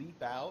probably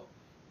leap out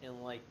and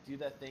do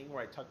that thing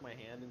where I tuck my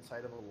hand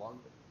inside of a lung,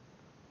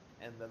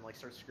 and then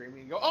start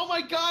screaming and go, "Oh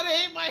my God,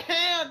 I ate my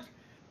hand!"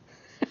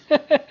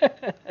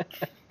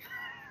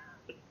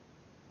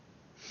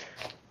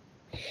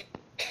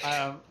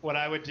 What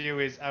I would do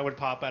is I would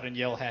pop out and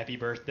yell "Happy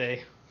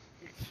Birthday."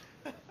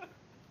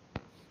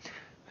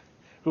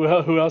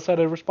 Who else had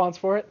a response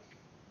for it?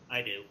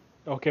 I do.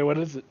 Okay, what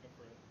is it?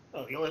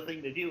 Oh, the only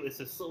thing to do is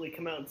to slowly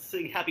come out and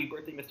sing "Happy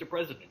Birthday, Mr.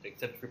 President,"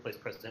 except to replace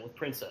president with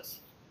princess.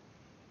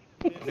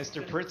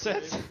 Mr.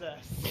 Princess?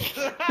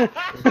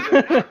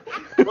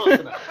 Close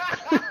enough.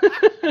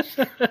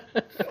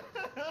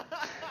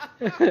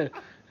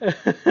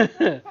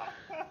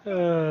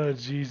 Oh,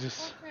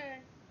 Jesus.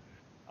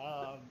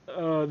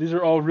 Okay. These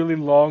are all really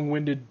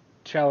long-winded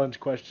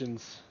challenge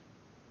questions.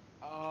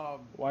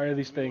 Why are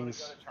these Do we wanna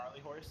things? go to Charlie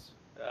Horse?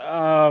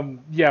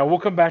 Yeah, we'll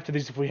come back to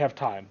these if we have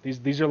time.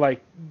 These are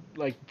like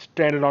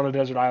stranded on a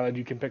desert island.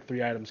 You can pick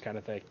 3 items, kind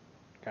of thing.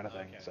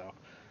 Okay. So,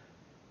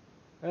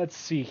 let's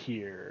see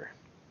here.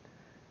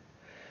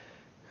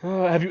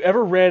 Have you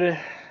ever read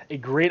a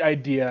great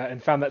idea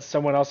and found that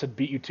someone else had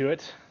beat you to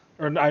it?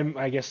 Or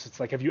I guess it's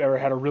have you ever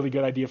had a really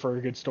good idea for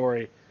a good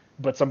story,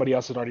 but somebody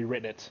else had already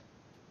written it?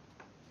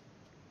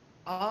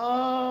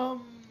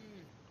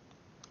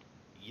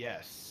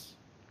 Yes.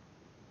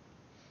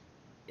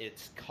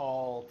 It's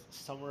called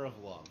Summer of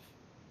Love.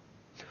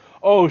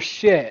 Oh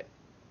shit!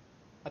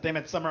 I think I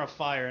meant Summer of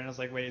Fire, and I was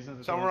like, wait,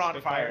 isn't it Summer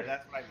on Fire,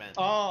 that's what I meant.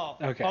 Oh,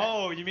 Okay.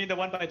 Oh, you mean the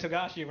one by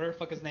Togashi, whatever the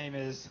fuck his name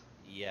is.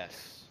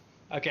 Yes.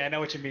 Okay, I know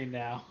what you mean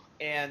now.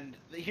 And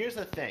here's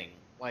the thing,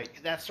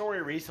 that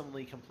story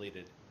recently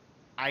completed.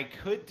 I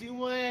could do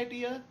my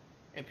idea,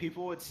 and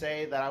people would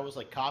say that I was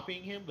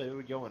copying him, but it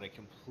would go in a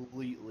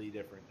completely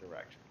different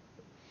direction.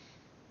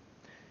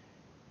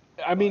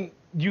 I mean,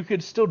 you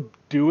could still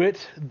do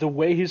it. The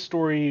way his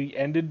story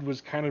ended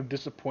was kind of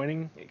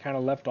disappointing. It kind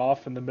of left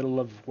off in the middle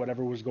of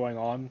whatever was going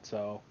on,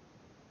 so.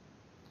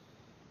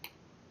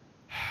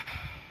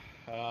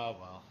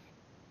 Well.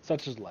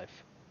 Such is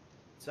life.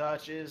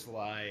 Such is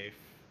life.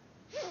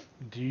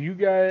 Do you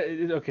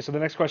guys... Okay, so the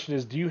next question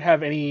is, do you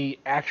have any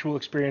actual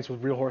experience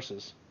with real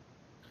horses?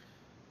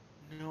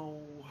 No.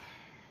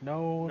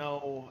 No?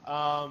 No.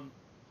 No.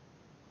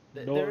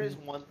 There is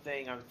one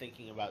thing I'm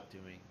thinking about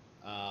doing.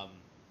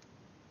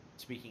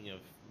 Speaking of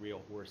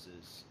real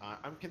horses,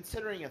 I'm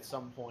considering at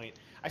some point.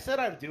 I said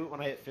I would do it when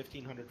I hit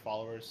 1,500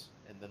 followers,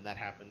 and then that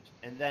happened.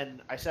 And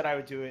then I said I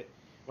would do it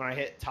when I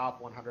hit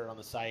top 100 on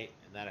the site,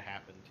 and that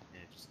happened,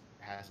 and it just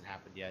hasn't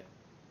happened yet.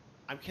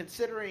 I'm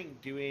considering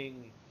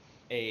doing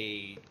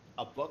a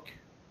book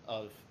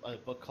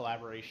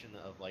collaboration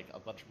of a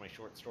bunch of my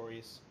short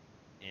stories,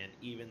 and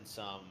even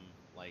some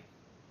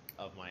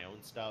of my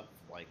own stuff,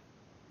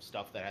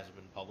 stuff that hasn't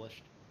been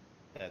published.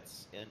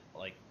 That's in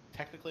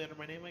technically under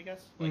my name, I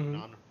guess,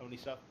 non-pony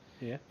stuff.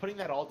 Yeah. Putting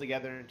that all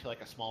together into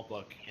a small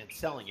book and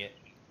selling it,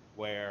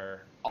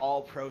 where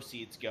all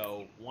proceeds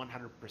go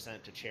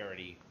 100% to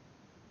charity,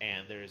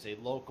 and there's a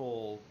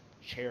local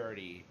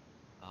charity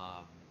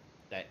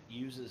that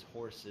uses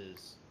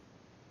horses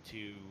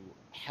to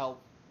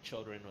help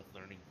children with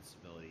learning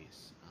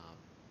disabilities.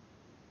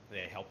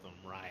 They help them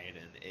ride,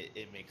 and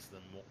it makes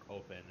them more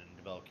open and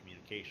develop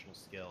communicational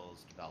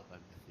skills, develop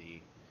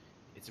empathy.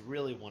 It's a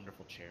really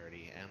wonderful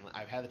charity, and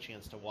I've had the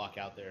chance to walk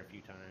out there a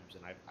few times,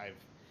 and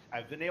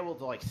I've been able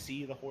to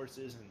see the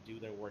horses and do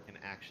their work in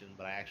action.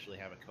 But I actually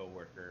have a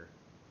coworker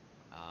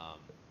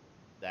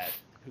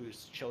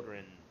whose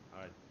children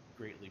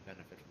greatly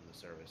benefit from the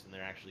service, and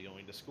they're actually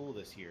going to school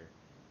this year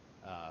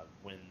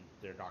when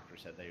their doctor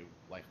said they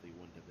likely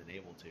wouldn't have been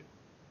able to.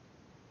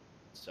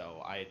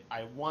 So I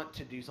want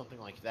to do something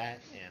like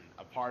that, and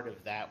a part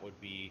of that would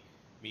be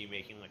me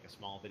making like a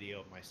small video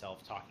of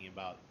myself talking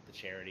about the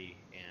charity,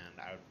 and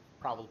I would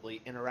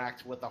probably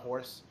interact with the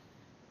horse.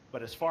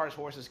 But as far as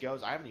horses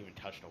goes, I haven't even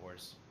touched a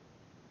horse.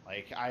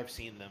 Like, I've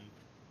seen them.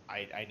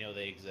 I know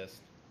they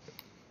exist.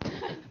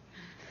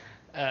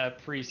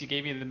 Priest, you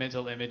gave me the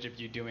mental image of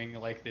you doing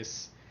like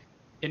this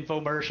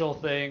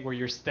infomercial thing where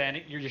you're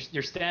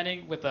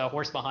standing with a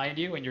horse behind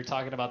you and you're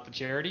talking about the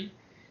charity,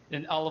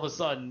 and all of a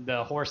sudden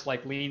the horse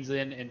like leans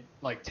in and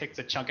like takes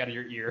a chunk out of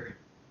your ear.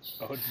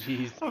 Oh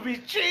jeez. I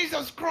mean,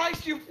 Jesus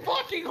Christ, you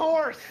fucking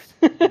horse!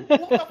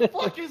 What the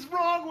fuck is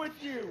wrong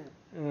with you?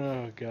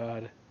 Oh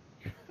god.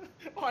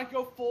 I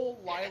go full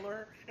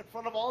Liler in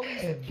front of all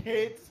these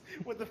kids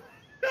with the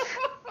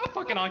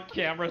Fucking on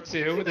camera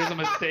too. There's a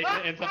mistake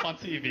that ends up on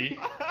TV.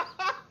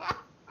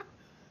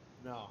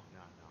 No.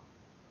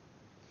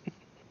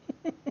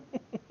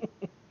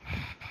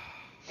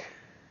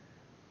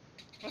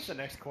 What's the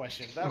next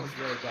question? That was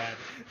really bad.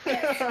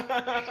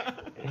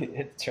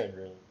 It turned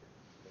really.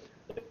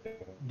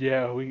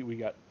 Yeah, we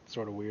got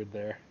sort of weird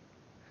there.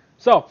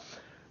 So,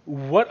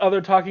 what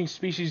other talking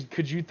species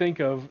could you think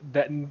of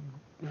that...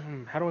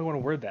 How do I want to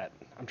word that?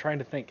 I'm trying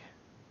to think,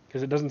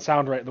 because it doesn't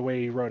sound right the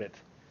way he wrote it.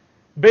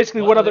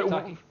 Basically, what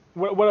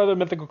other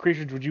mythical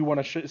creatures would you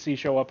want to see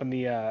show up in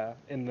the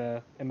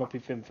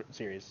MLP film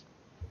series?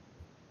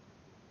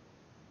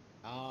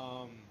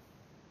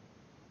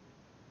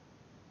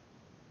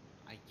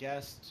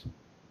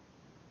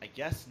 I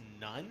guess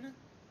none,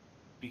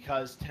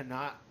 because to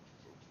not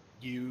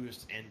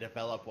use and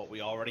develop what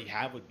we already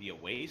have would be a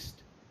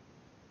waste.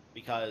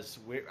 Because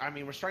we're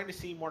starting to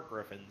see more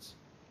griffins,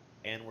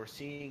 and we're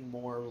seeing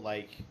more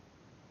like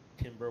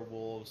timber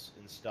wolves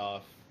and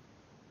stuff.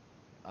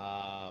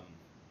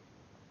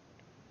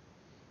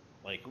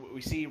 Like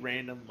we see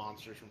random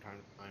monsters from time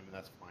to time, and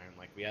that's fine.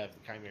 Like we have the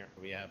chimera,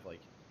 we have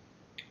like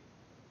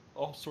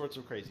all sorts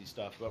of crazy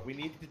stuff, but we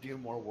need to do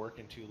more work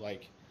into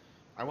like.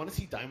 I want to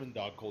see diamond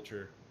dog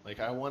culture.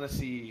 Like I want to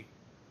see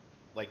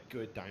like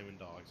good diamond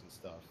dogs and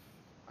stuff.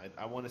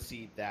 I want to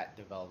see that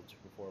developed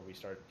before we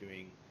start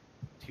doing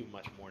too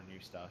much more new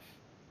stuff.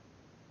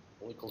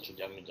 Only culture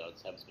diamond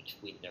dogs have is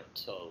between their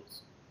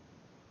toes.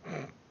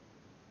 I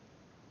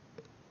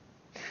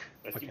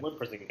see one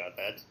person got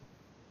that.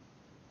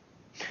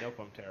 Nope,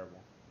 I'm terrible.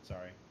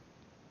 Sorry.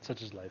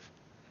 Such is life.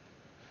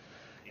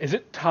 Is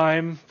it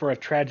time for a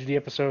tragedy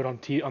episode on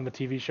the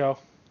TV show?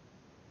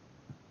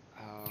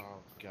 Oh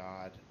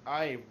God,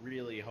 I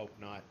really hope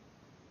not.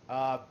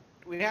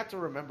 We have to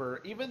remember,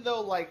 even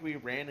though like we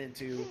ran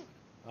into,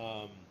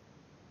 oh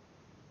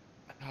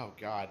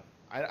God,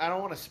 I don't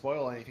want to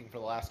spoil anything for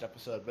the last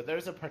episode, but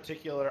there's a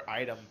particular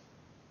item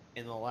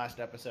in the last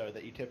episode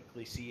that you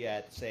typically see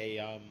at, say,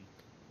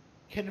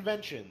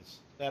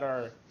 conventions that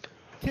are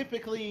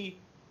typically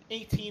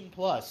 18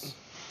 plus.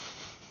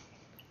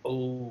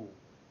 Oh.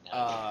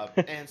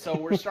 And so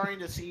we're starting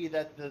to see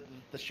that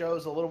the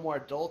show's a little more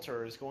adult,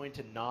 or is going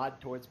to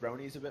nod towards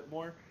bronies a bit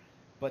more.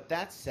 But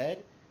that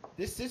said,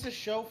 this is a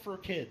show for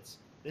kids.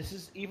 This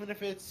is, even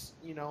if it's,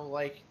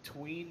 like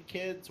tween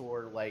kids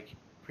or like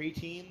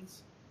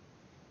preteens,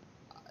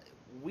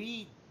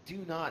 we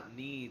do not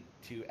need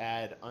to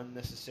add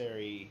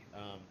unnecessary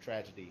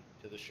tragedy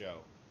to the show.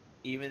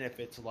 Even if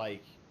it's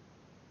like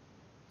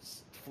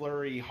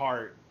Flurry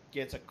Heart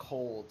gets a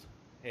cold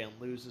and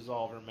loses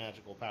all of her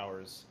magical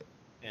powers,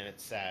 and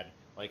it's sad.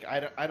 Like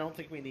I don't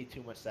think we need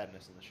too much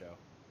sadness in the show.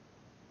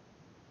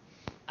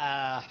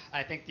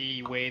 I think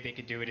the way they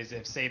could do it is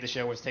if, say, the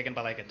show was taken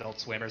by like Adult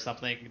Swim or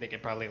something, they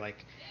could probably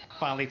like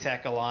finally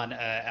tackle on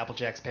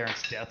Applejack's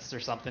parents' deaths or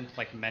something,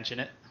 like mention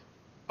it.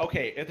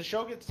 Okay, if the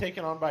show gets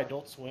taken on by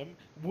Adult Swim,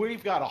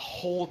 we've got a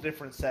whole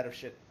different set of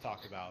shit to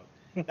talk about.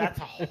 That's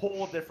a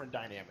whole different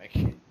dynamic.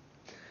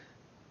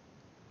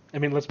 I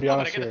mean, let's be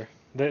honest here.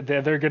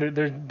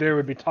 There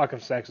would be talk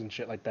of sex and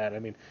shit like that. I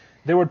mean,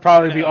 there would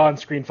probably be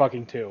on-screen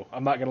fucking too.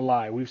 I'm not gonna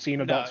lie. We've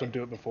seen Adult Swim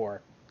do it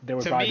before. There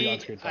would probably be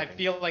on-screen fucking. I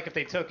feel like if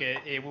they took it,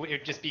 it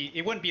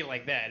wouldn't be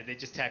like that. They'd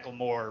just tackle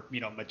more,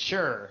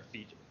 mature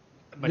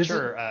This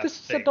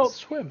is Adult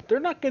Swim.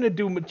 They're not gonna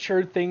do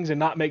mature things and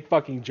not make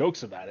fucking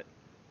jokes about it.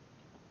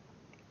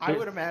 I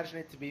would imagine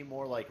it to be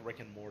more like Rick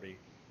and Morty.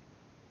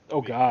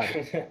 Oh God.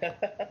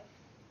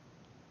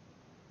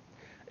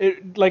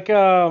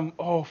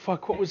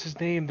 What was his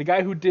name? The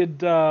guy who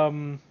did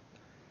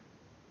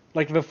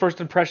like the first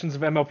impressions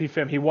of MLP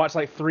Film. He watched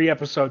like 3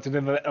 episodes and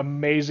did an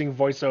amazing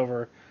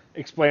voiceover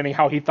explaining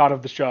how he thought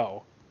of the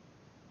show.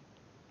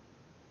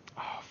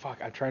 Oh fuck,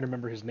 I'm trying to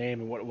remember his name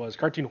and what it was.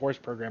 Cartoon Horse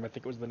Program, I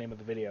think it was the name of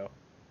the video.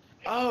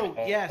 Oh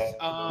yes,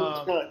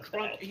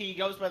 he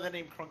goes by the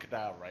name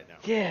Crocodile right now.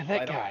 Yeah,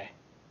 that guy.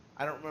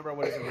 I don't remember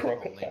what his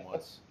original name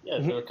was. Yeah,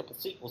 there are a couple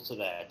sequels to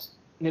that.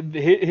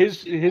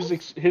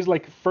 His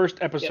like first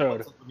episode.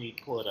 Yeah, let me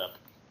pull it up.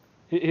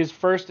 His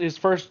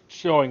first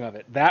showing of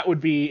it. That would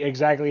be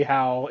exactly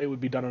how it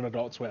would be done on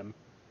Adult Swim.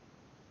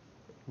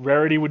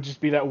 Rarity would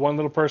just be that one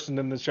little person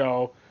in the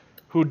show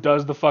who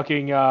does the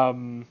fucking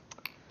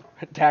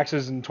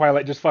taxes, and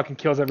Twilight just fucking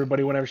kills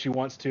everybody whenever she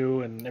wants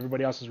to, and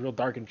everybody else is real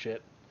dark and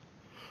shit.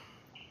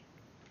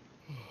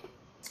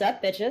 What's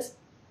up, bitches?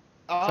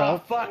 Oh,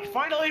 So? fuck.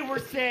 Finally, we're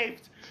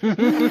saved.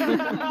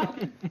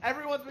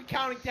 Everyone's been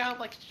counting down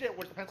like shit.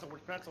 Where's the pencil?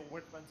 Where's the pencil?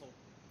 Where's the pencil?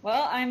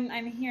 Well,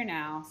 I'm here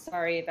now.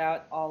 Sorry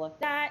about all of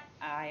that.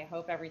 I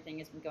hope everything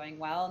has been going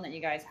well and that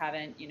you guys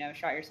haven't,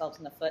 shot yourselves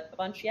in the foot a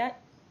bunch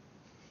yet.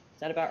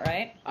 Is that about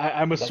right?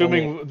 I'm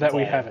assuming that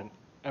we haven't.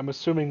 I'm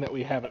assuming that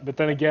we haven't. But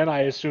then again,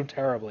 I assume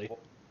terribly.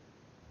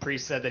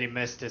 Priest said that he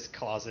missed his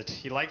closet.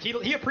 He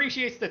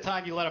appreciates the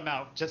time you let him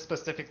out, just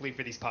specifically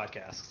for these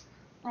podcasts.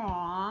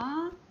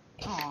 Aww.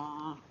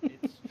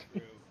 It's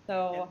true.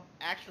 So, And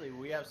actually,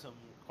 we have some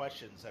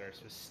questions that are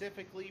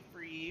specifically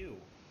for you.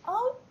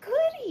 oh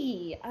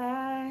goody.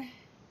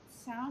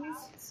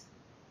 Sounds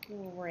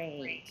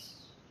great.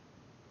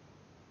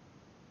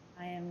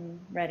 I am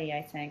ready,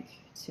 I think,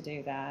 to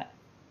do that.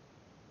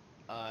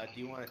 Do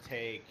you want to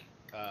take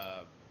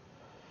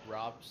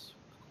Rob's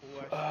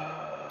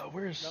question?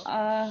 Where's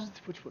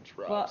which one's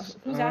Rob's? Well,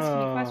 who's asking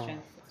me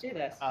questions? Let's do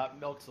this.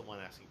 Milk's the one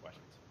asking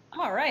questions.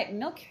 All right,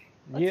 Milk.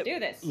 Let's do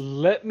this.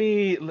 Let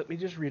me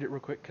just read it real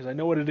quick because I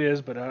know what it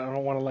is, but I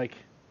don't want to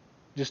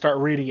just start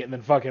reading it and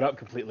then fuck it up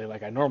completely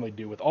like I normally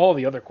do with all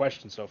the other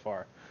questions so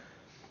far.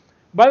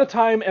 By the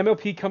time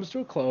MLP comes to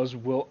a close,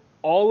 will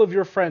all of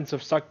your friends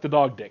have sucked the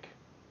dog dick?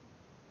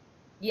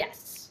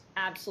 Yes,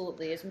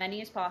 absolutely. As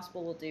many as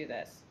possible will do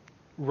this.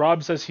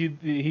 Rob says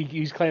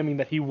he's claiming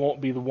that he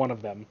won't be the one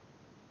of them.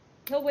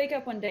 He'll wake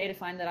up one day to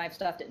find that I've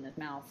stuffed it in his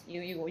mouth.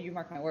 You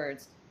mark my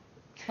words.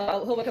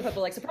 He'll wake up and be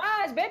like,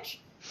 "Surprise, bitch!"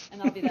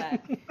 And I'll do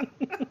that.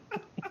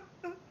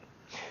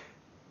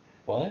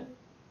 What?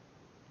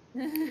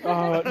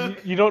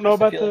 You don't know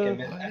about I feel the...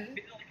 like I'm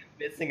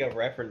missing a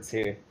reference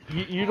here.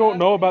 You don't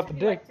know about the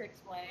would you dick. like to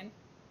explain?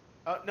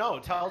 No,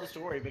 tell the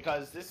story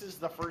because this is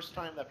the first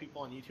time that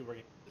people on YouTube are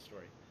getting the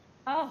story.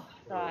 Oh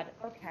God.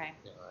 Okay.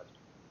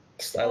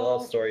 I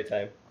love story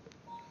time.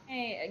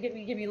 Hey, give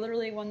me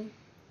literally 1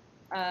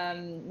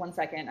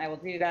 second. I will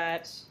do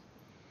that.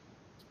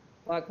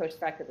 Blog post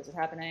the fact that this is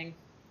happening.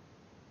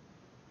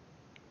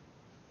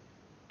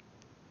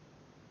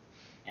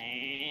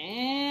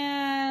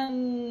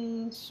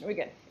 And we're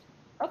good.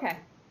 Okay.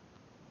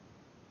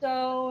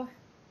 So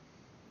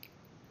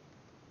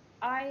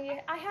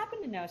I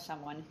happen to know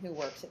someone who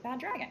works at Bad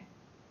Dragon.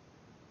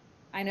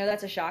 I know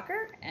that's a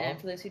shocker, and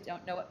for those who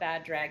don't know what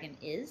Bad Dragon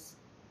is,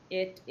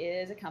 it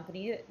is a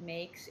company that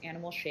makes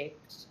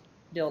animal-shaped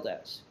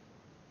dildos.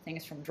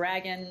 Things from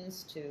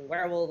dragons to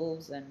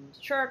werewolves and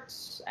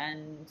sharks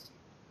and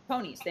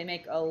ponies. They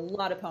make a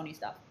lot of pony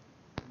stuff.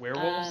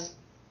 Werewolves?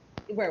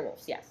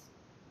 Werewolves, yes.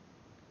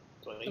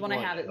 So The one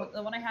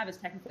I have is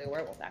technically a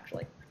werewolf,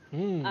 actually.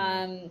 Hmm.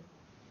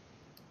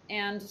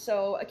 And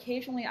so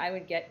occasionally I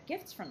would get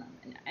gifts from them,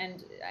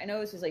 and I know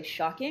this is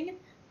shocking,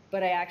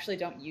 but I actually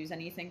don't use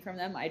anything from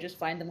them. I just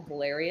find them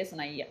hilarious,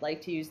 and I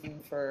like to use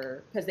them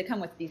because they come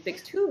with these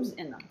big tubes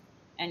in them,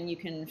 and you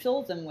can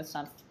fill them with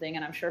something.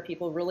 And I'm sure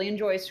people really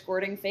enjoy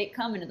squirting fake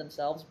cum into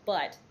themselves,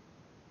 but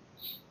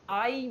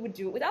I would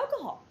do it with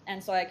alcohol.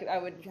 And so I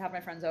would have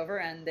my friends over,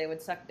 and they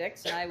would suck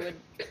dicks, and I would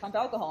pump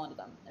alcohol into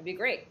them. It'd be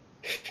great.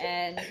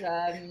 And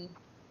I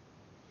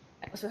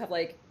also have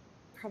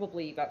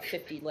probably about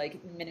 50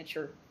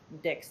 miniature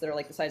dicks that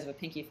are the size of a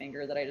pinky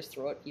finger that I just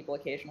throw at people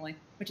occasionally,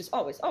 which is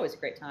always a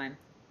great time.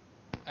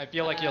 I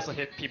feel like you also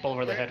hit people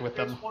over the head with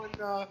them.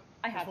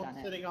 I have there's one done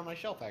it. sitting on my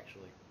shelf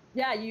actually.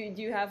 Yeah,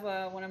 do you have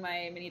one of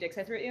my mini dicks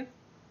I threw at you?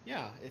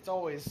 Yeah, it's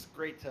always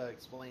great to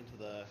explain to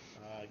the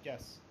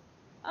guests.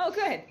 Oh,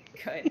 good.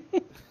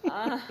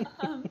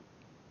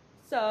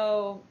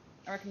 So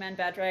I recommend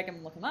Bad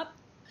Dragon, look them up.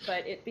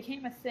 But it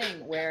became a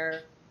thing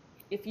where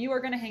if you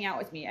are going to hang out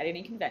with me at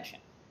any convention,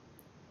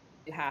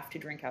 you have to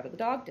drink out of the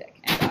dog dick.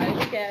 And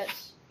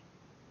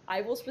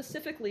I will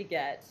specifically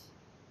get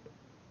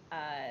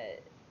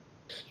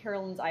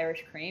Carolyn's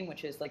Irish Cream,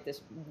 which is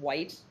this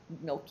white,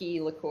 milky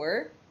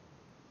liqueur.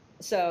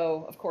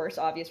 So, of course,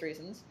 obvious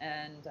reasons.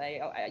 And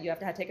you have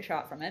to take a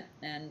shot from it.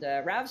 And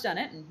Rav's done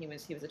it, and he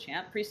was a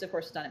champ. Priest, of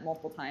course, has done it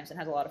multiple times and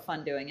has a lot of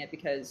fun doing it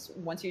because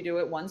once you do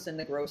it once and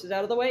the gross is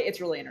out of the way, it's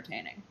really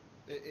entertaining.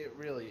 It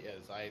really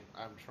is.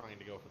 I'm trying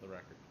to go for the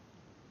record.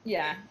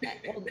 Yeah.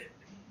 Well,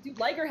 dude,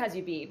 Liger has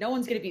you beat. No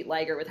one's gonna beat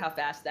Liger with how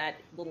fast that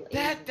little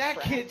That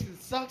Asian kid can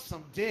suck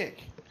some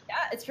dick.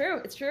 Yeah, it's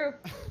true.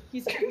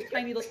 He's a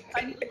tiny little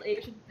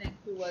Asian thing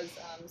who was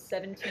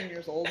 17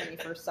 years old when he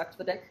first sucked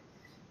the dick.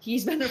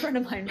 He's been a friend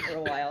of mine for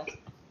a while,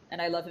 and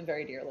I love him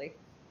very dearly.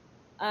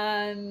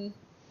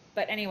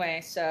 But anyway,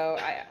 so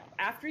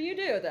after you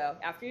do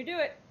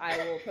it, I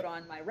will put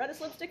on my reddest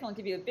lipstick and I'll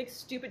give you a big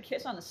stupid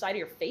kiss on the side of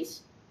your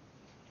face.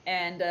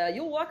 And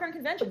you'll walk around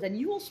conventions and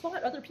you will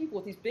spot other people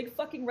with these big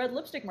fucking red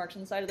lipstick marks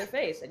on the side of their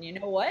face. And you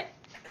know what?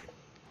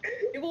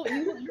 You will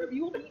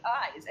meet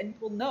eyes and you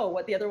will know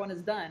what the other one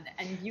has done.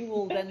 And you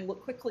will then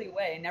look quickly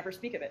away and never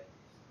speak of it.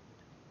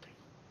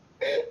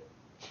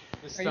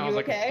 This Are sounds you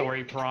like okay? a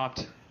story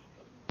prompt.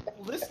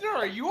 Listener,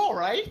 are you all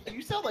right?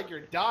 You sound like you're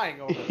dying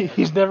over there.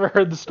 He's never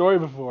heard the story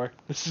before.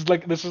 This is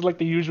like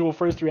the usual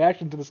first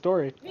reaction to the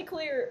story. To be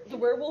clear, the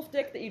werewolf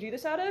dick that you do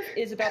this out of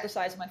is about the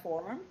size of my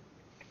forearm.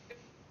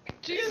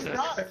 It is Jesus.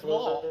 not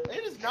small.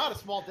 It is not a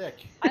small dick.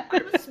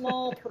 I'm a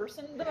small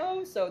person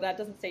though, so that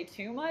doesn't say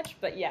too much.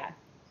 But yeah,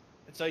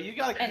 So you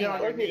gotta get Anyway.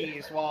 on your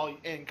knees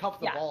and cup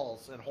the Yeah.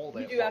 balls and hold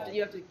you it. do have to.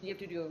 You have to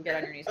get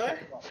on your knees. And touch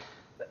the ball.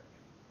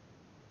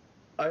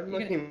 I'm You're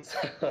looking.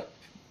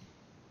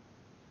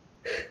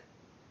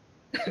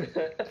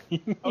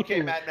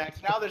 Okay, Mad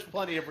Max. Now there's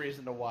plenty of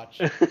reason to watch.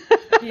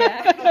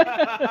 Yeah.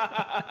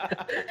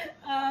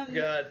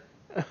 God,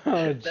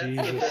 Oh that's the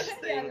Jesus. best Yeah,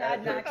 thing Mad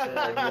I've heard Max.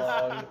 for a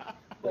long,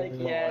 Like,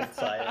 long yes.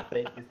 time.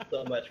 Thank you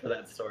so much for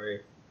that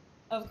story.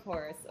 Of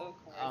course.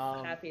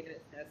 Happy to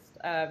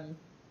assist.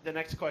 The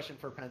next question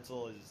for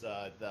Pencil is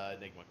the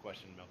Enigma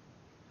question, Milk.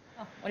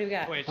 Oh, what do we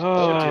got? Wait,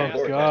 Oh let me ask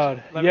a God.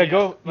 question. Let Yeah, me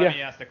go. ask- Let Yeah.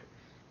 me ask the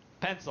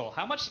Pencil,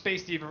 how much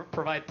space do you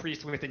provide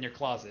Priest within your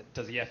closet?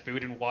 Does he have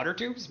food and water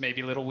tubes? Maybe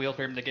a little wheel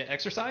for him to get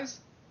exercise?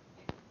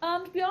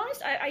 To be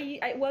honest,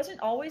 I wasn't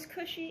always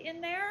cushy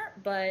in there,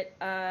 but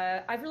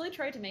I've really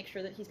tried to make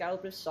sure that he's got a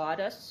little bit of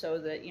sawdust so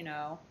that,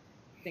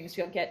 things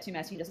don't get too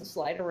messy. He doesn't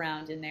slide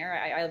around in there.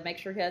 I make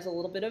sure he has a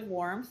little bit of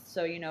warmth,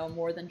 so,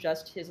 more than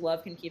just his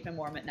love can keep him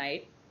warm at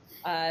night.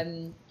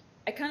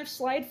 I kind of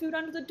slide food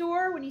under the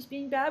door when he's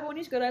being bad, but when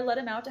he's good, I let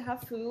him out to have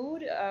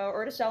food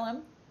or to sell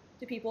him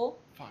to people.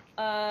 Fuck.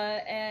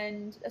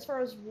 And as far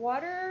as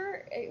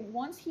water,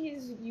 once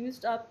he's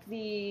used up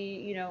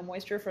the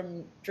moisture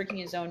from drinking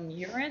his own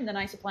urine, then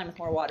I supply him with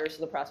more water, so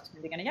the process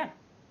can begin again.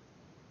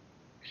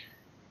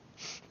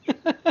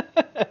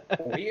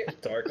 We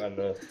get dark on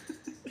this.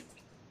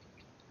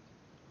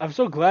 I'm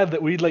so glad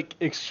that we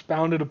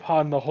expounded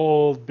upon the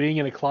whole being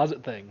in a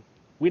closet thing.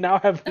 We now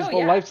have his Oh, whole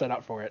yeah. life set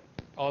out for it.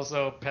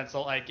 Also,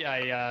 Pencil,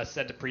 I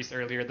said to Priest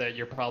earlier that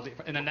you're probably,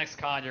 in the next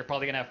con, you're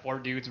probably going to have 4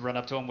 dudes run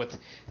up to him with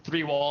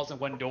 3 walls and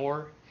 1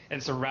 door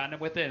and surround him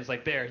with it. And it's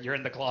like, there, you're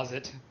in the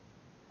closet.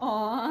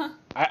 Aww.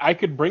 I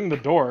could bring the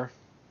door.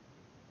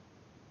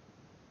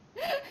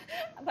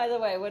 By the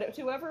way,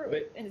 whoever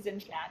Wait. is in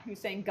chat who's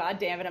saying, "God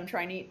damn it, I'm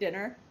trying to eat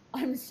dinner,"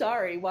 I'm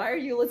sorry. Why are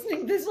you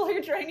listening to this while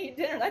you're trying to eat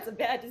dinner? That's a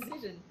bad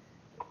decision.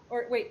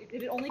 Or wait,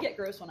 did it only get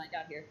gross when I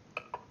got here?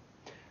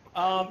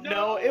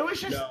 No, it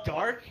was just No.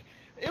 dark.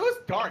 It was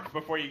dark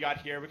before you got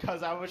here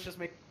because I was just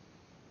making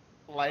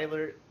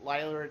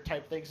Liler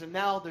type things, and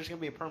now there's gonna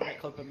be a permanent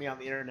clip of me on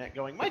the internet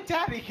going, "My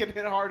daddy can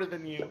hit harder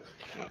than you."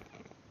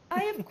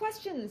 I have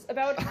questions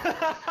about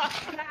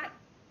that.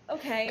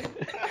 Okay.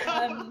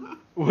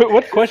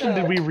 What question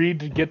So- did we read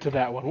to get to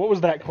that one? What was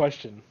that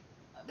question?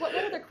 What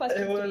other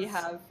questions do we was-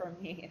 have from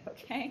me?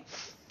 Okay.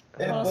 It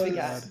What else we was-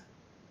 got?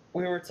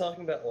 We were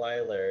talking about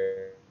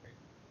Liler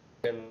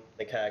and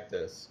the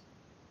cactus.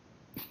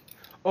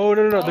 Oh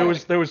no. Oh.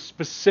 There was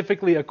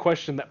specifically a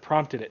question that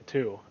prompted it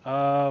too.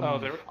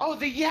 Oh,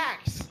 the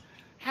yaks!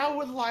 How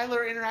would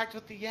Liler interact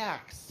with the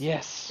yaks?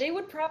 Yes. They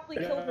would probably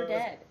kill her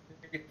dead.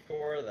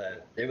 Before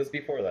that. It was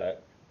before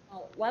that.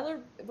 Oh, Lila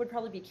would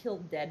probably be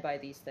killed dead by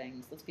these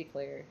things. Let's be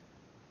clear.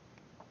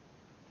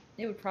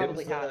 It would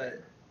probably it was,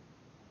 happen.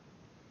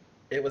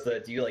 It was a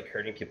do you like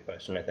hurting people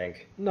question, I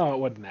think. No, it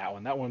wasn't that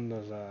one. That one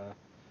was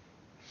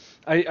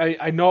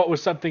I know it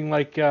was something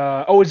like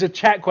it was a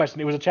chat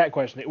question. It was a chat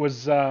question. It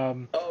was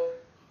Oh,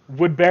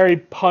 would Barry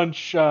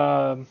punch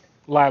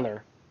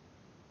Liler?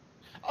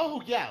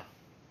 Oh, yeah.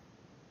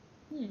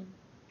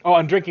 Oh,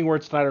 and drinking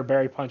words tonight are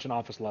Barry punch and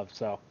office love.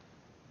 So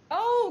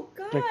Oh,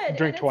 good. Drink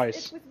And it's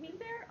twice. with me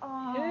there.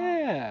 Oh,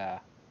 yeah,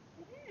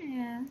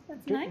 yeah,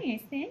 that's Drink-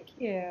 nice. Thank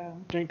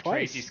you. drink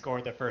twice. Tracy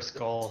scored the first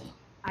goal.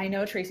 I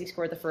know Tracy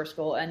scored the first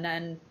goal, and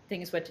then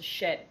things went to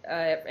shit.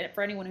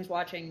 For anyone who's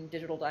watching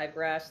Digital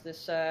Divegrass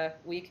this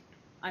week,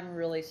 I'm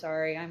really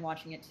sorry. I'm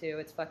watching it too.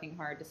 It's fucking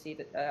hard to see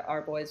that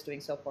our boy's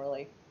doing so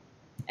poorly.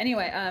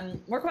 Anyway,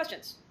 more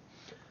questions.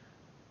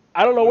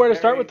 I don't know where to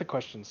start Barry- with the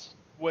questions.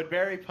 Would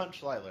Barry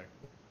punch Liler?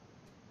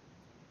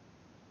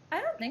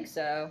 I don't think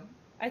so.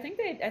 I think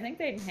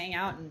they'd hang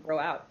out and bro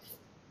out.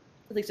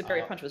 At least if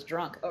Barry Punch was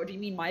drunk. Oh, do you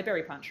mean my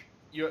Barry Punch?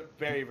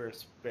 Barry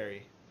versus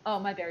Barry. Oh,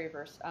 my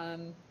Barryverse.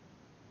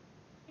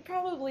 He'd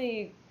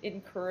probably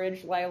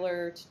encourage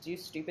Liler to do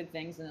stupid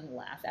things and then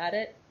laugh at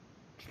it.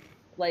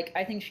 Like,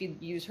 I think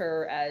she'd use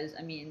her as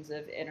a means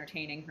of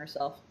entertaining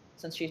herself,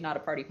 since she's not a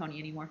party pony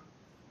anymore.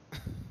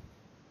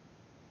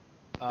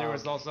 There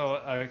was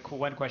also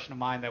one question of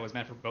mine that was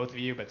meant for both of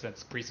you, but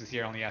since Priest is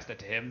here, I only asked it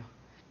to him.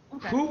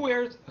 Okay. Who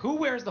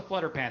wears the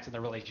flutter pants in the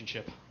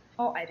relationship?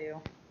 Oh, I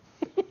do.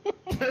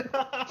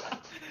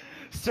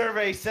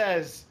 Survey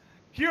says,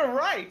 "You're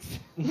right."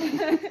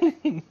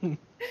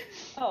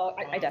 Oh,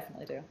 I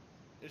definitely do.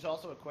 There's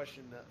also a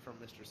question from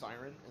Mr.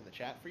 Siren in the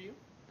chat for you.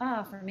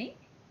 Ah, for me?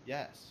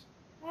 Yes.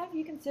 Have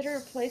you considered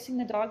replacing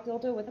the dog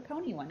dildo with a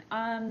pony one?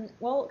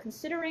 Well,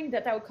 considering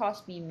that would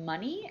cost me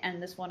money,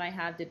 and this one I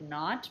have did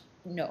not,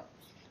 no.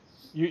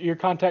 Your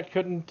contact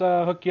couldn't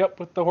hook you up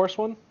with the horse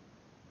one?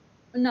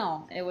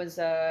 No, it was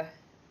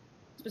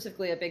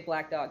specifically a big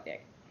black dog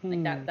dick.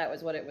 Like that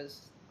was what it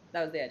was.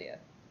 That was the idea.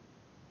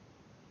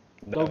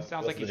 that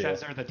Sounds was like you the deal.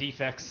 censor the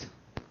defects.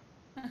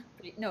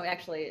 No,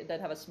 actually, it did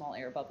have a small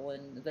air bubble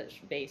in the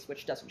base,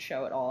 which doesn't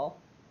show at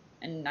all,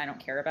 and I don't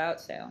care about,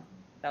 so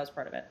that was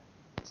part of it.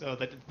 So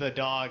the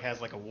dog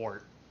has like a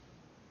wart.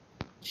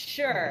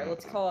 Sure,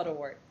 let's call it a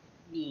wart.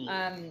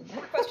 More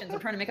questions. I'm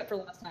trying to make up for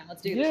last time.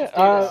 Let's do this. Yeah, Let's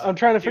do this. I'm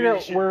trying to figure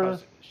out Shit where.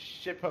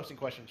 Shit posting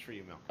questions for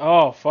you, Milk.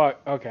 Oh fuck.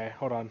 Okay,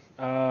 hold on.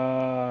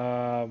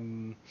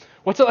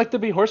 What's it like to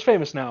be horse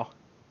famous now?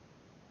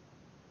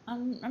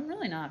 I'm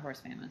really not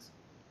horse famous.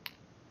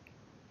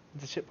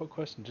 It's a shitpost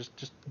question.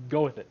 Just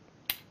go with it.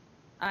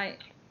 I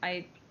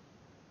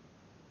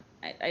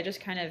just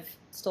kind of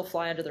still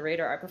fly under the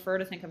radar. I prefer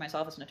to think of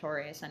myself as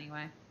notorious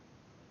anyway.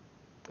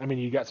 I mean,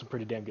 you got some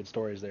pretty damn good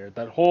stories there.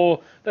 That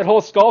whole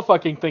skull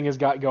fucking thing has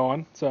got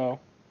going. So.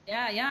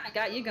 Yeah, I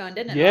got you going,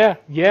 didn't it?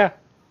 Yeah.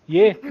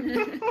 Yeah.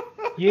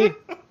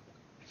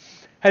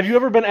 Have you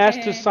ever been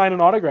asked to sign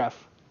an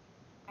autograph?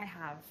 I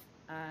have.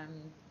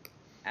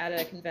 At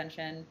a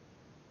convention,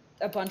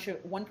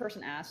 one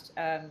person asked,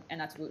 and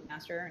that's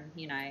Wootmaster, and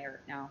he and I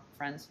are now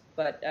friends.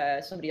 But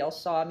somebody else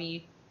saw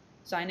me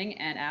signing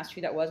and asked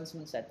who that was, and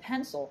someone said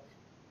Pencil.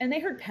 And they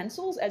heard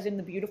Pencils as in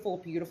the beautiful,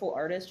 beautiful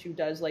artist who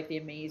does like the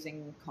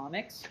amazing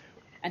comics.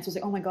 And so it's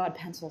like, oh my God,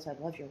 Pencils, I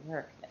love your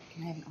work.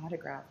 Can I have an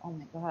autograph? Oh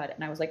my God.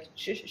 And I was like,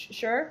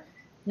 sure.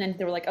 And then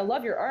they were like, I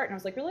love your art. And I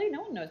was like, really?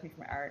 No one knows me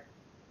for my art.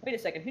 Wait a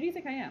second, who do you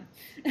think I am?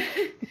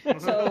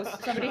 So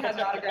somebody has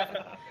an autograph.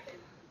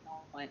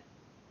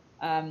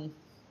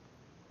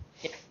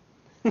 Yeah.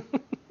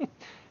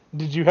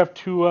 Did you have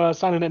to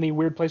sign in any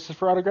weird places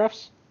for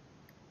autographs?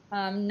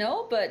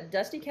 No, but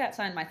Dusty Cat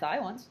signed my thigh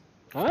once.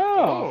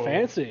 Oh,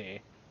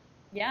 fancy.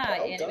 Yeah,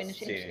 Oh, in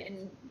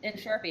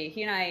Sharpie.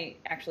 he and I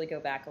actually go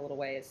back a little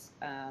ways,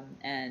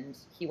 and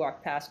he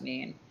walked past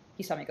me and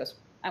he saw me. He goes,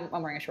 I'm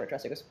wearing a short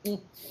dress. He goes,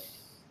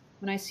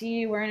 when I see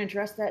you wearing a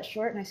dress that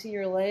short and I see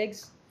your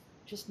legs,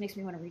 it just makes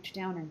me want to reach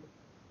down and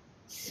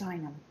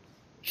sign them.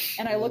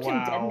 And I looked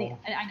him dead in the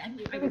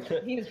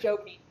and he was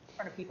joking in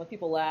front of people.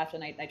 People laughed,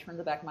 and I turned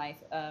the back of my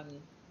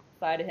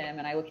thigh to him,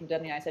 and I looked him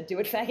dead in the eye. I said, "Do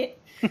it, faggot."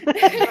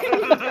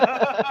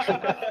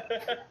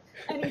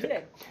 And he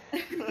did.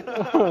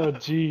 Oh,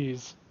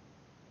 jeez.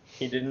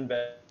 He didn't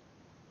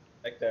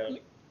back down.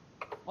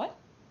 What?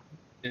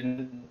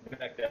 Didn't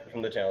back down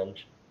from the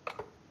challenge.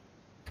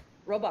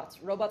 Robots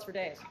for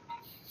days.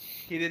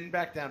 He didn't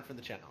back down from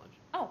the challenge.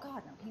 Oh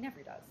God, no, he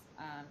never does.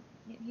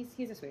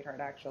 He's a sweetheart,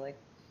 actually.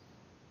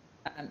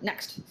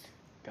 Next.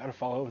 Gotta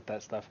follow up with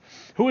that stuff.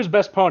 Who is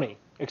best pony?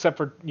 Except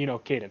for,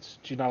 Cadence.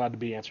 She's not allowed to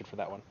be answered for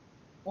that one.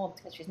 Well,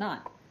 because she's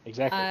not.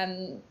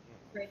 Exactly.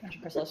 Great Punch or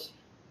Chrysalis?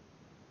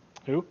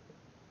 Who?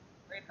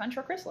 Great Punch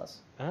or Chrysalis?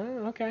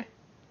 Oh, okay.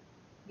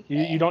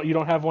 You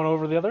don't have one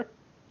over the other?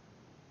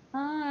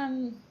 I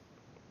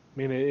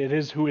mean, it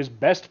is who is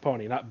best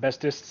pony, not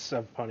bestest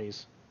of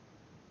ponies.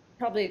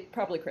 Probably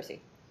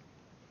Chrissy.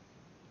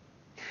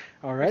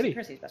 Alrighty.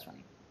 Chrissy's best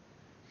pony.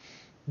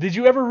 Did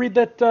you ever read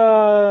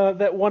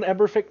that one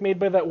Emberfic made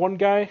by that one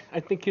guy? I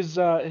think his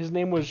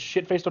name was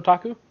Shitfaced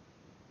Otaku.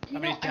 How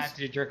many times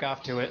did you jerk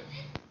off to it?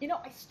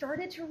 I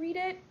started to read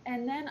it,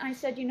 and then I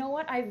said, you know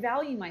what? I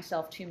value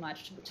myself too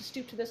much to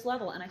stoop to this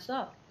level, and I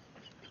stopped.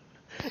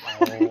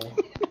 Oh.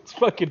 It's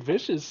fucking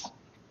vicious.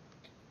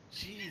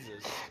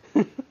 Jesus.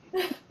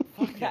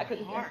 Back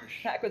with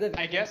a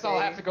I guess I'll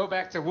have to go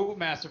back to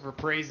Wootmaster for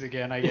praise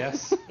again, I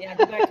guess. Yeah,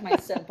 go back to my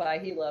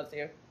senpai. He loves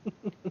you.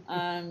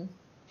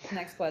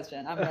 Next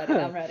question.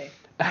 I'm ready.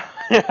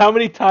 How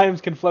many times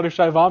can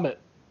Fluttershy vomit?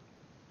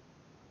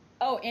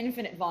 Oh,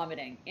 infinite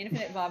vomiting.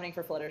 Infinite vomiting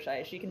for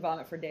Fluttershy. She can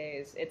vomit for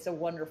days. It's a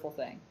wonderful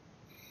thing.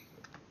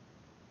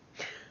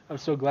 I'm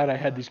so glad I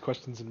had these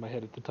questions in my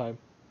head at the time.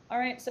 All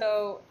right,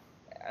 so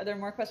are there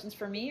more questions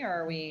for me, or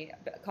are we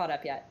caught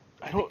up yet?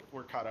 I think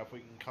we're caught up. We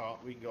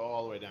can go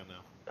all the way down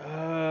now.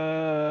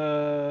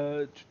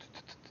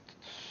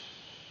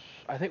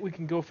 I think we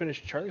can go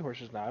finish Charlie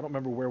Horses now. I don't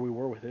remember where we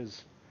were with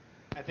his.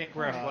 I think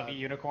we're at Fluffy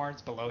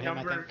Unicorns below him,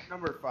 I think.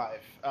 Number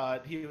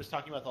 5. He was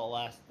talking about the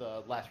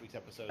last week's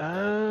episode.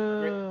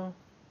 Oh.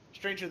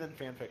 Stranger Than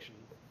Fan Fiction.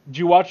 Did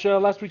you watch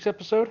last week's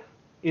episode?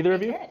 Either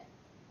of you? Did.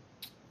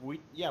 We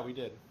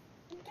did.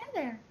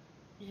 Together.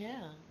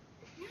 Yeah.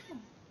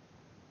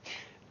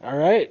 All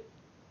right.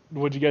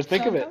 What'd you guys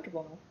think of it?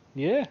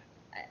 Yeah.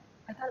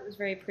 I thought it was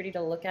very pretty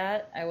to look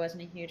at. I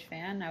wasn't a huge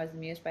fan. I was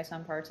amused by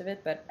some parts of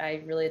it, but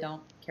I really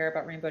don't care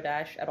about Rainbow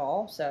Dash at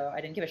all, so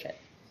I didn't give a shit.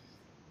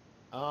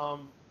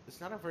 It's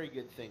not a very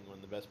good thing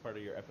when the best part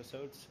of your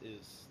episodes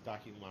is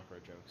docking Makro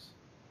jokes.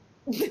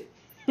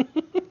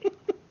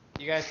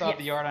 You guys saw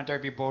the art on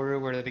Derby Boru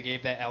where they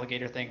gave that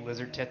alligator thing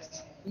lizard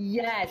tits?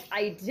 Yes,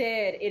 I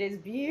did. It is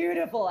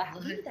beautiful. How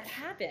did that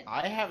happen?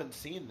 I haven't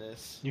seen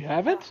this. You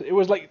haven't? It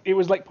was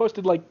like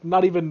posted like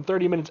not even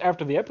 30 minutes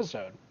after the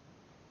episode.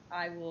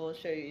 I will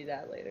show you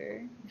that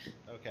later.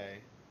 Okay.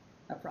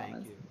 I promise.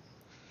 Thank you.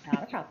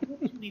 Not a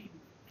problem.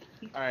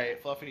 All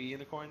right, Fluffy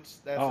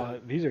Unicorns.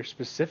 These are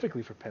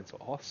specifically for Pencil.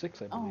 All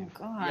 6, I believe. Oh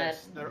God.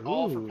 Yes, they're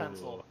all for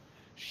Pencil.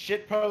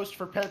 Shit post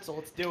for Pencil.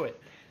 Let's do it.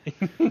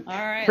 All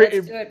right,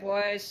 let's do it,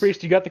 boys.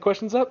 Priest, you got the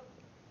questions up?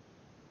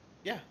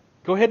 Yeah.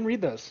 Go ahead and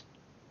read those.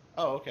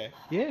 Oh, okay.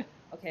 Yeah.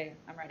 Okay,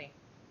 I'm ready.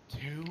 To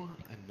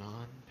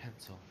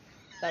Anonpencil.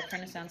 Stop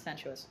trying to sound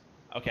sensuous.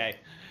 Okay.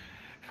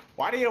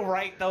 Why do you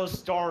write those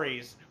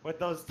stories with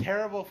those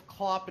terrible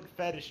clopping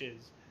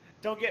fetishes?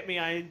 Don't get me,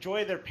 I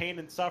enjoy their pain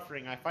and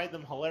suffering. I find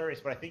them hilarious,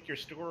 but I think your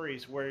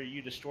stories where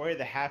you destroy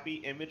the happy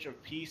image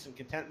of peace and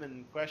contentment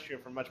in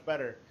Equestria are much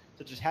better,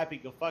 such as Happy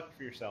Go Fuck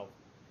for Yourself.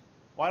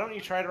 Why don't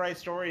you try to write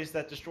stories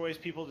that destroys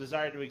people's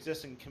desire to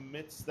exist and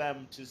commits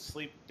them to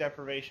sleep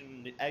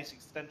deprivation and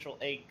existential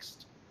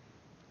angst?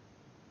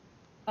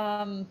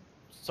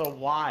 So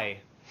why?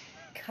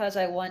 Because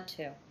I want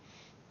to.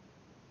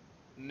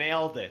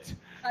 Nailed it.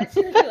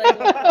 Seriously, like,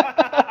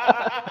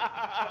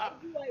 why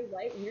do I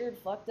write weird,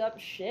 fucked up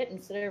shit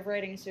instead of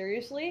writing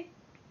seriously?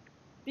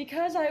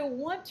 Because I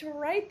want to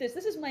write this.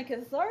 This is my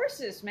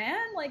catharsis,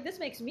 man. Like, this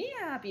makes me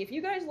happy. If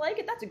you guys like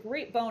it, that's a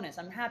great bonus.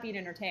 I'm happy and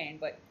entertained,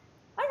 but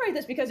I write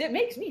this because it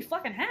makes me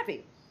fucking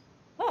happy.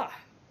 Ah.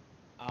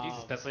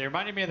 Jesus, Besley, it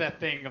reminded me of that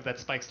thing, of that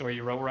Spike story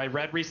you wrote, where I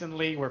read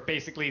recently, where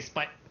basically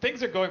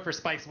things are going for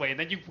Spike's way, and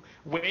then you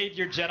wave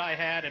your Jedi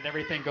hat and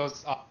everything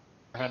goes off.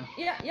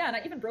 Yeah, and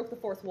I even broke the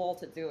fourth wall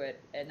to do it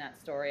in that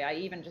story. I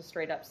even just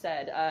straight up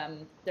said,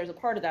 there's a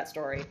part of that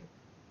story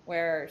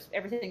where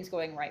everything's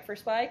going right for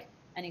Spike,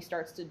 and he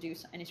starts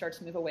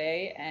to move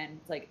away, and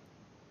it's like,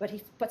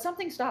 but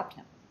something stopped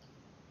him.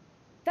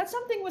 That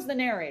something was the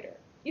narrator.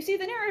 You see,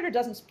 the narrator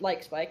doesn't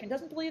like Spike and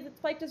doesn't believe that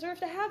Spike deserves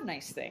to have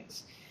nice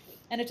things.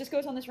 And it just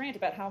goes on this rant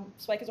about how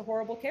Spike is a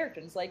horrible character.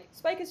 And it's like,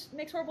 Spike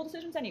makes horrible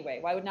decisions anyway.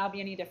 Why would now be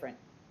any different?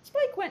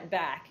 Spike went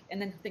back, and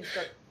then things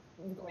start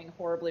going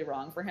horribly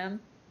wrong for him.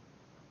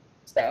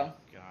 So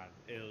God,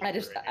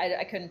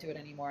 I couldn't do it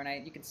anymore,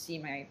 and you could see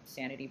my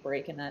sanity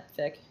break in that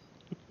fic.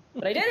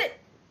 But I did it.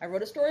 I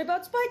wrote a story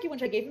about Spike, in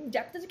which I gave him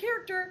depth as a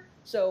character.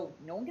 So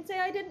no one can say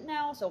I didn't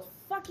now. So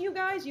fuck you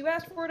guys. You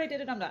asked for it. I did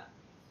it. I'm done.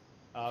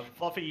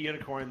 Fluffy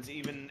Unicorns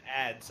even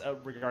adds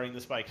regarding the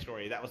Spike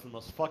story. That was the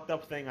most fucked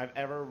up thing I've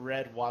ever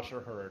read, watched,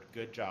 or heard.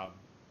 Good job.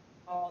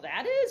 Oh,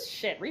 that is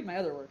shit. Read my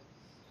other work.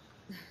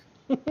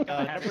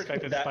 I have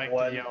expected Spike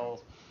to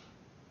yell.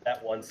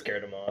 That one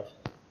scared him off.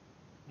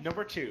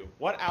 Number 2.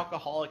 What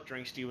alcoholic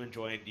drinks do you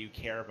enjoy, and do you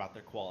care about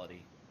their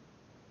quality?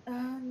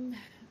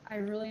 I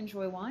really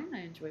enjoy wine. I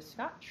enjoy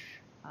scotch.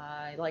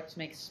 I like to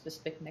make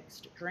specific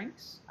mixed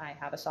drinks. I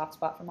have a soft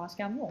spot for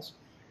Moscow mules.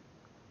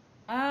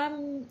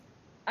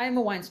 I'm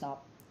a wine snob.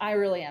 I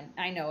really am.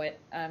 I know it.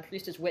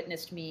 Priest has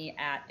witnessed me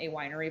at a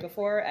winery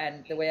before,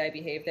 and the way I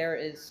behave there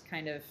is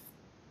kind of...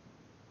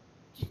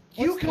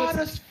 You got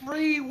us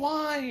free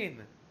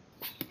wine!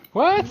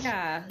 What?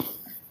 Yeah.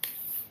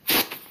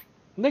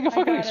 Nigga,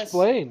 fucking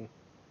explain.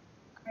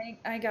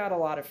 I got a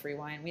lot of free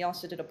wine. We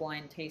also did a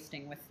blind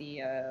tasting with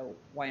the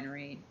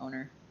winery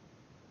owner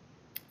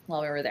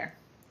while we were there.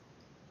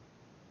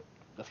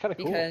 That's kind of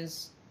cool.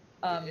 Because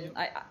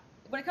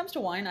when it comes to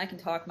wine, I can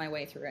talk my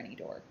way through any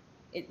door.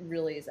 It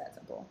really is that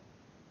simple.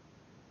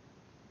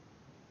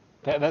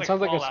 That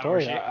sounds like a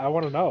story. I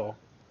want to know.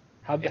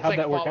 How'd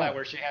that work out?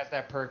 Where she has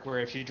that perk where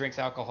if she drinks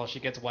alcohol, she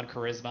gets 1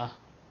 charisma.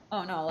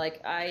 Oh no! Like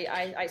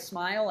I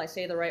smile, I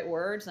say the right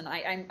words, and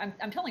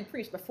I'm telling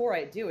Priest before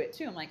I do it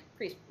too. I'm like,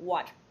 Priest,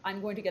 watch. I'm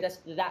going to get us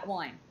that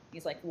wine.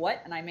 He's like,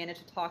 what? And I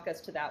managed to talk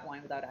us to that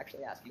wine without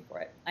actually asking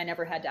for it. I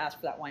never had to ask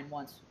for that wine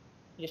once.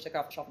 He just took it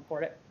off the shelf and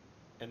poured it.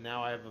 And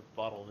now I have a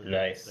bottle of it.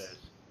 Nice. Upstairs.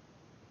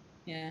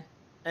 Yeah.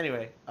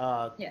 Anyway,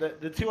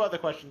 the 2 other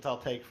questions I'll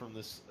take from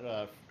this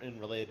in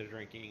related to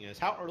drinking is,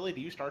 how early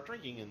do you start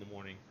drinking in the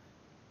morning?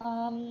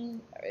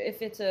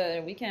 If it's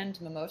a weekend,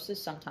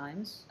 mimosas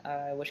sometimes,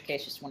 in which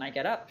case just when I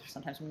get up.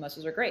 Sometimes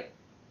mimosas are great.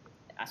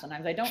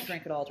 Sometimes I don't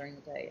drink at all during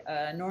the day.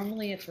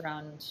 Normally it's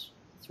around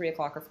 3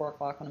 o'clock or 4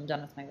 o'clock when I'm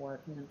done with my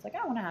work, and then it's like,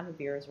 I want to have a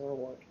beer as a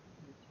reward.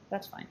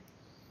 That's fine.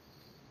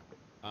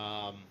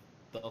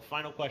 The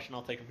final question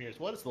I'll take from here is,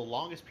 what is the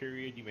longest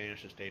period you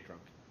managed to stay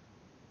drunk?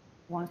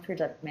 Longest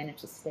period I've managed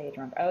to stay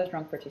drunk. I was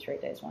drunk for 2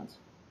 straight days once,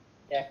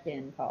 back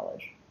in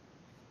college.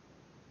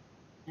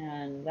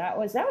 And that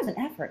was an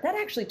effort. That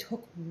actually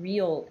took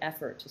real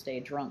effort to stay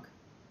drunk.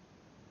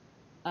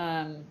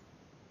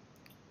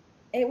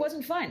 It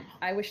wasn't fun.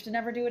 I wish to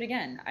never do it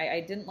again.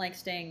 I didn't like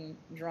staying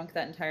drunk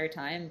that entire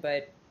time,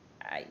 but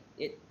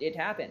it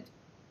happened.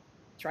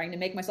 Trying to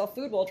make myself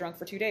food while drunk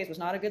for 2 days was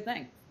not a good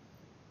thing.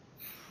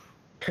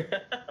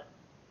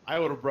 I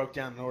would have broke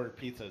down and ordered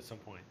pizza at some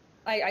point.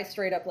 I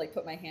straight up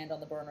put my hand on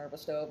the burner of a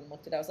stove and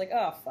looked at it. I was like,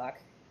 oh fuck.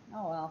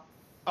 Oh well.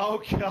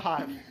 Oh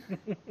god.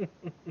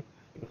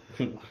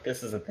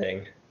 This is a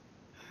thing.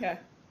 Yeah.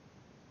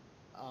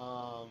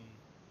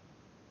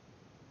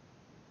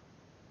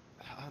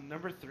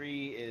 Number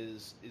 3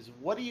 is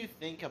what do you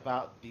think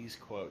about these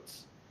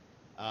quotes?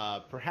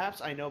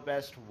 Perhaps I know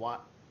best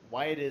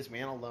why it is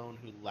man alone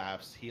who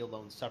laughs, he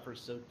alone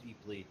suffers so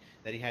deeply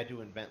that he had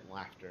to invent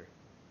laughter.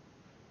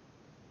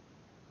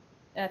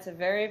 That's a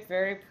very,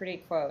 very pretty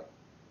quote.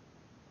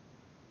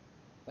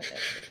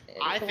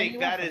 I think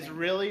that is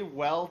really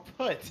well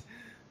put.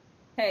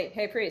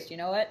 Hey, Priest, you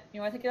know what? You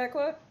know what I think of that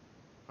quote?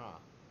 Huh.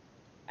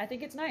 I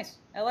think it's nice.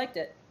 I liked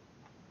it.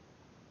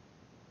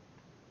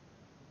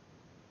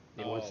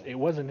 It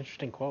was an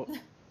interesting quote.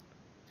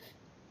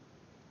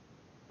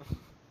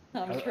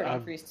 I'm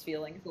hurting Priest's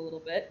feelings a little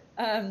bit.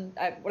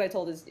 What I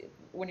told is,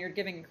 when you're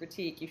giving a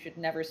critique, you should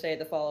never say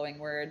the following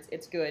words: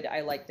 "It's good.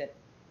 I liked it."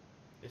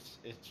 It's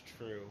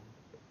true.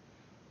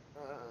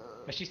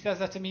 But she says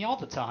that to me all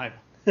the time.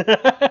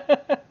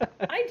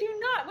 I do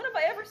not. When have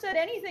I ever said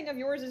anything of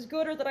yours is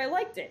good or that I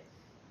liked it?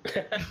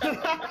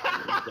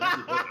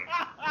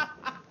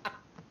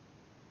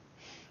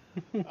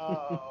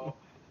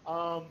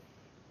 Oh,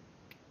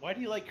 why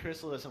do you like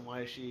Chrysalis and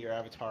why is she your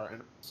avatar?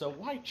 And so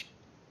why?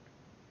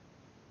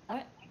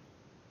 What?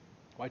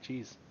 Why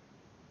cheese?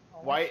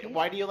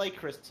 Why do you like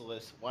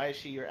Chrysalis? Why is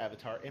she your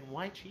avatar? And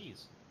why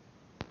cheese?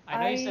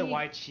 I know you said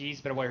why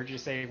cheese, but I heard you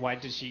say why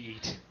did she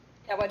eat?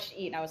 Yeah, what did she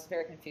eat? And I was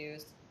very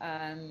confused.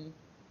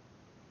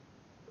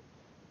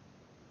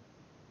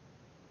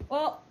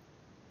 Well,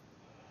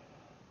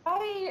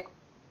 I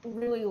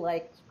really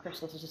liked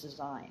Chrysalis's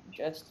design.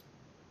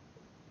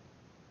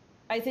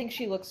 I think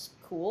she looks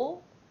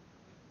cool,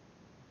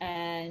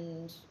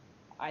 and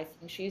I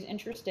think she's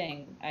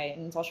interesting.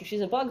 And also,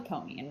 she's a bug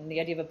pony, and the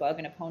idea of a bug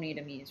and a pony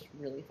to me is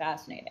really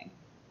fascinating.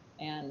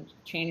 And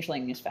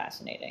Changeling is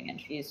fascinating,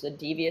 and she's a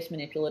devious,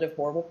 manipulative,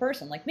 horrible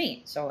person like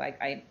me, so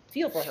I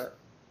feel for her.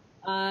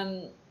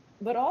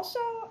 But also,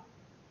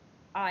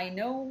 I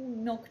know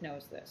Milk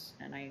knows this,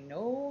 and I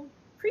know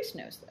Priest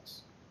knows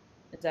this,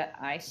 is that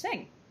I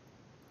sing.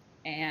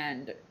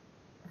 And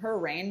her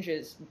range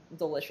is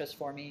delicious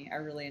for me. I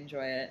really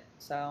enjoy it.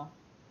 So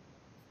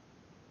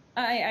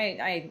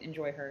I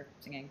enjoy her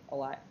singing a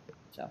lot.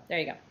 So there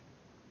you go.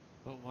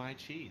 But why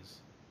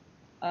cheese?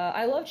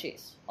 I love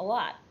cheese a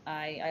lot.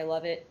 I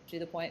love it to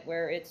the point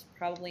where it's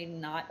probably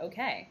not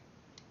okay.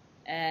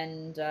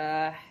 And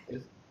yeah,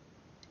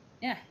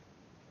 I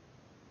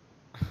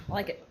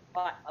like it a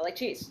lot. I like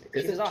cheese.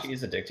 Isn't awesome.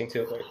 cheese addicting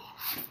to it?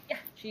 Yeah,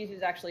 cheese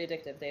is actually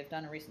addictive. They've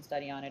done a recent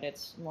study on it.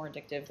 It's more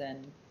addictive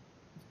than,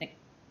 I think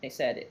they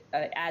said,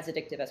 as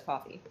addictive as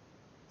coffee.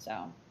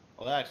 So.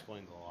 Well, that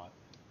explains a lot.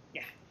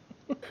 Yeah.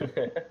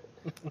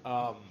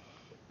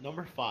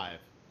 Number 5.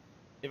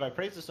 If I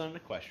praise the sun in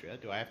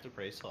Equestria, do I have to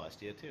praise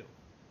Celestia too?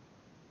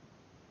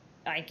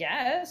 I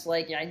guess.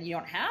 Like, yeah, you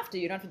don't have to.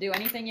 You don't have to do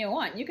anything you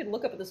want. You could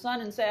look up at the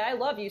sun and say, "I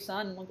love you,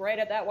 sun," and look right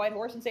at that white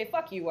horse and say,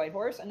 "Fuck you, white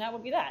horse," and that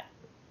would be that.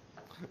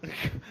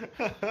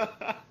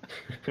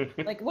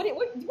 Like, what do you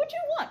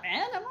want,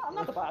 man? I'm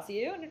not the boss of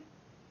you.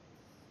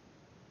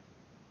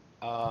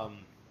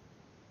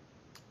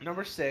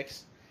 Number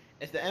 6.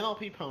 If the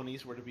MLP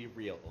ponies were to be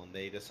real and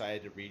they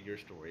decided to read your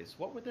stories,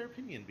 what would their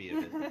opinion be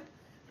of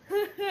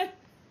it?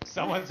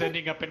 Someone's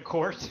ending up in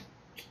court.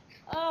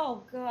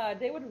 Oh God,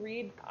 they would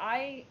read.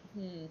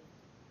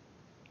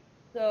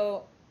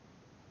 So,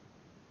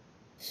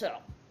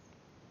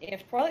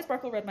 if Twilight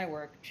Sparkle read my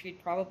work,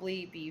 she'd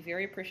probably be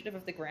very appreciative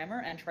of the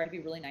grammar and try to be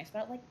really nice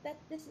about it. Like, that.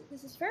 This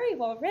is very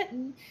well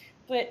written,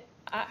 but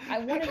I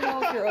want to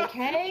know if you're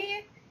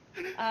okay.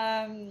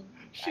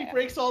 She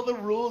breaks all the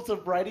rules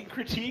of writing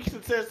critiques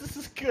and says, "This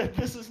is good.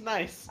 This is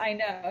nice." I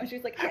know.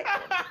 She's like,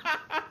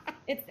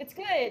 it's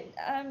good.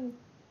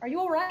 Are you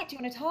all right? Do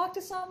you want to talk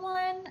to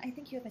someone? I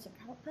think you have some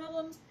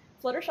problems.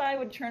 Fluttershy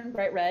would turn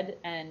bright red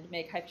and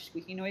make high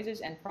squeaky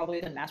noises and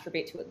probably then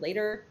masturbate to it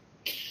later.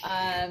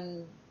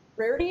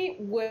 Rarity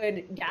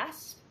would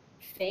gasp,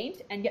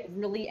 faint, and get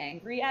really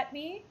angry at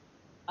me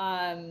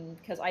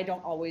because I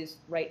don't always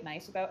write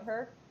nice about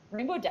her.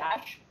 Rainbow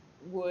Dash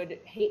would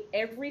hate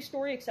every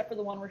story except for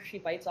the one where she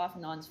bites off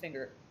Non's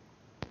finger.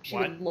 She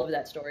would love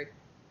that story.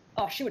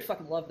 Oh, she would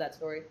fucking love that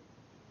story.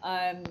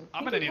 I'm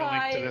gonna need a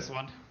link to this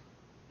one.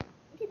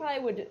 Pinkie Pie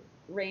would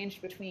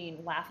range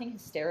between laughing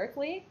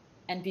hysterically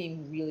and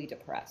being really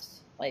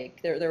depressed.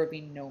 Like, there would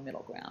be no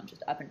middle ground,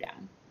 just up and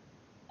down.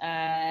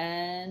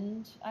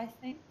 And I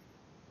think,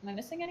 am I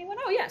missing anyone?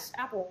 Oh yes,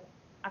 Apple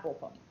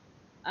Pony.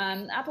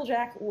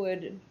 Applejack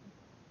would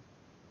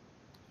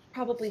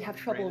probably have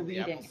trouble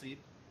reading.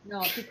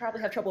 No, she'd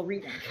probably have trouble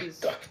reading. She's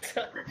so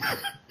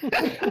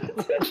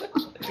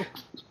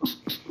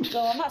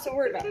I'm not so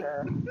worried about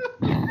her.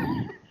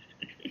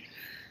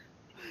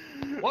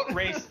 What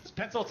race,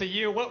 Pencil to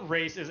you, what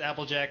race is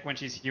Applejack when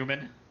she's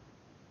human?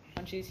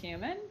 When she's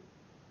human?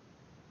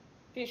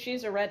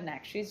 She's a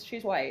redneck.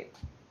 She's white.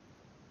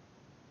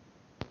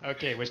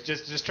 Okay, was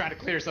just trying to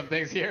clear some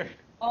things here.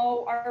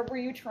 Oh, were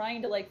you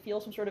trying to like feel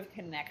some sort of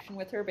connection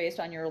with her based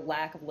on your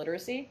lack of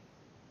literacy?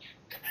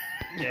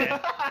 Yeah.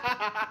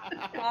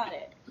 Got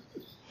it.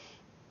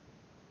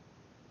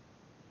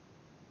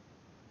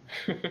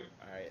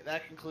 Alright,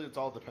 that concludes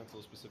all the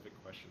pencil-specific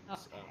questions.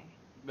 Okay.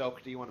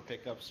 Milk, do you want to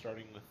pick up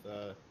starting with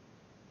Phazon?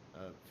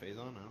 I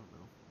don't know.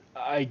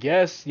 I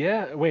guess,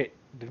 yeah. Wait,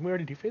 didn't we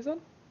already do Phazon?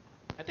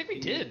 I think we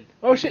did.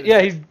 Oh shit,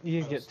 yeah,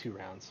 he's get 2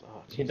 rounds.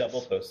 Oh, He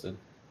double posted.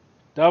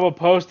 Double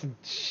posted.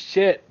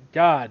 Shit,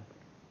 God,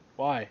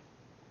 why?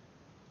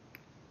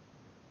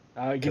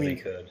 Give He me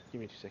could.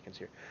 2 seconds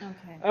here.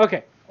 Okay.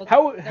 Okay. Well,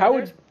 How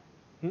would?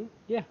 there's-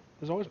 Yeah,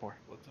 there's always more.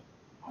 What's up?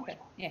 Okay.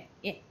 Yeah.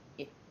 Yee.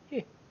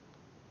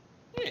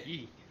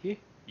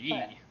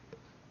 Yeah.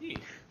 Yee.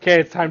 Okay,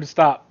 it's time to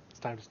stop. It's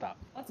time to stop.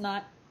 Let's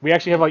not. We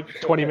actually have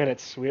like 20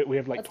 minutes. We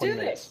have like Let's 20 do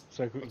minutes. this.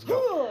 So let's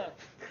go.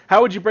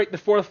 How would you break the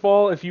fourth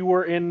wall if you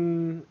were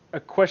in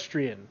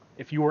Equestrian?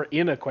 If you were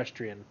in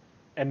Equestrian,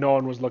 and no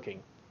one was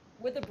looking.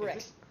 With a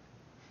brick.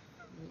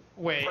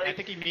 Wait, I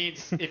think he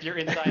means if you're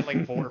inside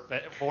like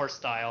Vor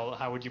style,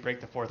 how would you break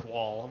the fourth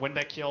wall? Wouldn't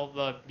that kill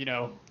the,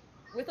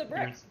 With a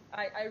brick.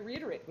 I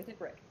reiterate, with a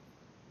brick.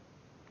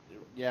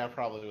 Yeah,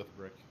 probably with a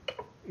brick.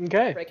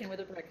 Okay. Break in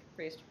with a brick,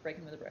 priest. Break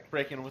in with a brick.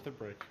 Break in with a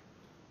brick.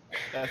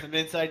 That's an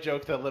inside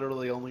joke that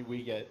literally only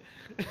we get.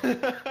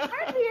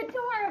 Aren't we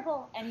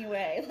adorable?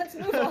 Anyway, let's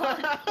move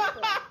on.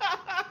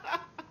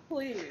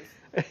 Please.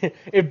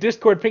 If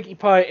Discord, Pinkie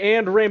Pie,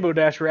 and Rainbow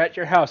Dash were at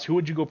your house, who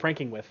would you go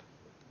pranking with?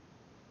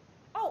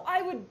 Oh,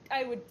 I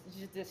would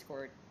just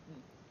Discord.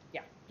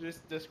 Yeah.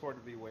 Just Discord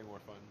would be way more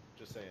fun.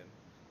 Just saying.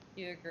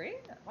 You agree?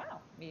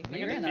 Wow. Me I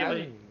get agree on the that.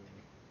 feeling,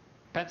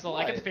 Pencil,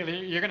 I get the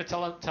feeling you're gonna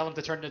tell him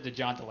to turn into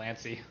John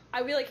Delancey.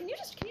 I'd be like, can you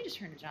just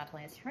turn to John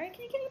Delancey, right?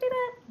 Can you do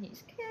that?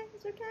 He's okay.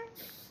 He's okay.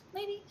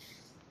 Maybe.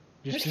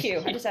 Where's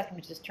Q? I just asked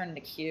him to just turn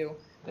into Q.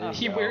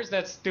 He wears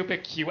that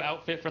stupid Q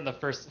outfit from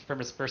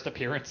his first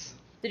appearance.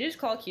 Did you just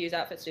call Q's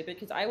outfit stupid?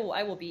 Because I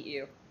will beat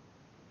you.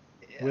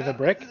 With a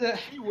brick?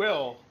 She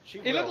will.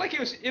 It looked like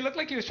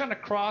he was trying to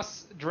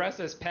cross dress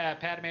as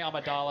Padme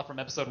Amidala from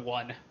Episode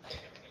 1.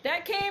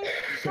 That came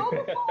so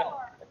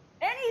before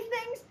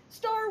anything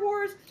Star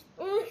Wars.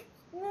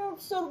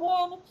 Episode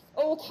 1.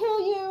 I will kill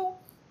you.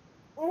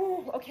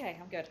 Okay,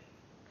 I'm good.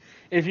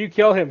 If you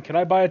kill him, can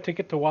I buy a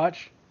ticket to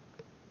watch?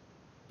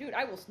 Dude,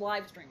 I will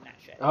live stream that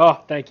shit.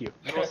 Oh, thank you.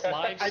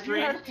 I do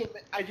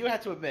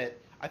have to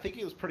admit, I think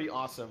he was pretty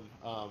awesome.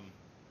 Well,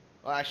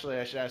 actually,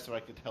 I should ask if I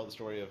could tell the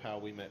story of how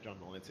we met John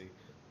Delancey.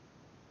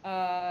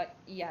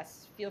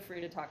 Yes. Feel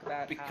free to talk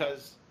about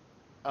because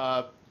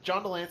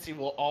John Delancey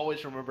will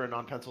always remember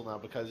Anonpencil now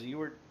because you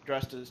were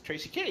dressed as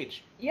Tracy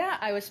Cage. Yeah,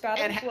 I was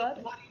spattered with blood. And had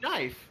a bloody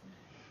knife.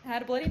 I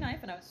had a bloody knife,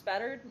 and I was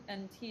spattered,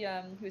 and he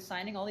was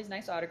signing all these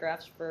nice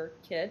autographs for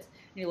kids,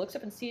 and he looks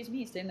up and sees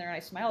me sitting there, and I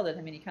smiled at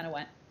him, and he kind of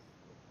went,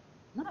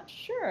 "Not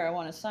sure I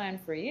want to sign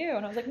for you,"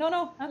 and I was like,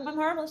 "No, I'm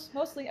harmless,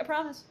 mostly, I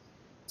promise.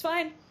 It's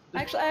fine.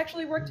 I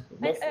actually worked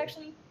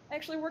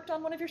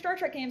on one of your Star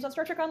Trek games on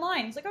Star Trek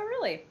Online." He's like, "Oh,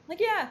 really?" I'm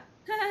like, "Yeah."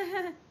 Can I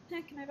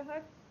have a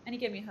hug? And he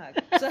gave me a hug.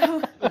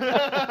 So.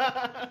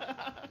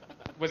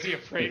 Was he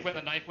afraid when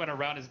the knife went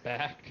around his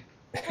back?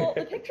 Well,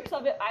 the pictures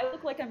of it, I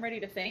look like I'm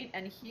ready to faint,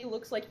 and he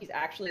looks like he's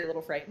actually a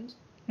little frightened.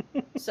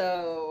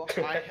 So.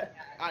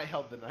 I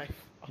held the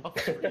knife off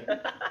screen.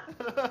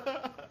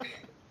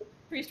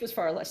 Priest was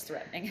far less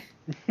threatening.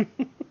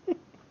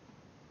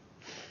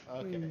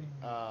 Okay.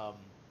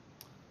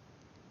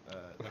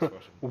 Next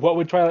question. What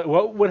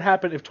would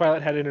happen if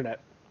Twilight had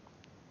internet?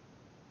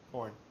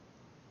 Porn.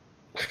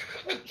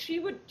 She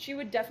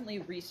would definitely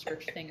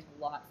research things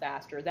a lot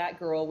faster. That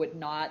girl would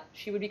not.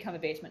 She would become a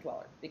basement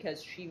dweller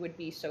because she would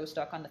be so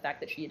stuck on the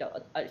fact that she had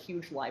a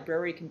huge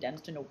library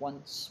condensed into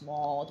one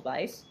small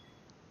device.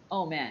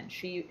 Oh man,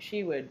 she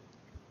would.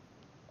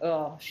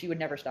 Oh, she would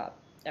never stop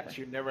ever.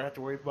 She would never have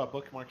to worry about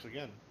bookmarks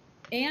again.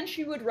 And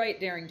she would write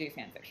daring do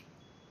fanfiction.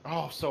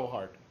 Oh, so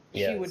hard.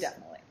 Yes. She would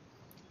definitely.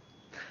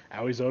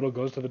 Aoi Zoto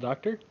goes to the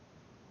doctor?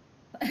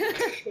 Wait,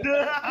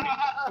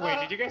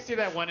 did you guys see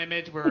that one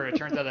image where it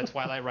turns out that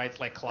Twilight writes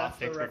like clock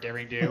dicks for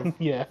Daring Do?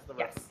 Yeah.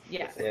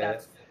 Yes. Yeah.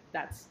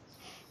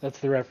 That's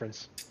the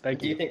reference. Thank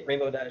Do you. you think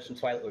Rainbow Dash and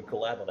Twilight would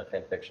collab on a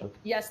fanfiction?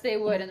 Yes, they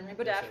would. And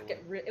Rainbow Dash would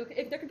get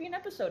if there could be an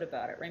episode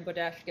about it. Rainbow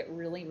Dash would get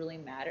really, really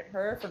mad at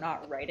her for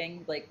not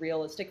writing like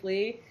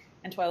realistically,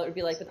 and Twilight would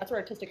be like, "But that's what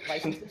artistic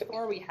license is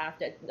for. We have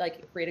to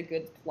like create a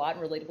good plot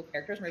and relatable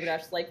characters." And Rainbow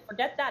Dash is like,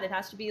 "Forget that. It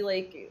has to be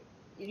like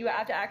you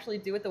have to actually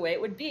do it the way it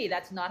would be.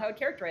 That's not how I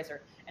characterize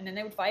her." And then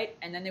they would fight,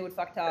 and then they would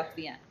fuck talk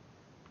the end.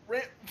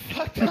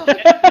 Fuck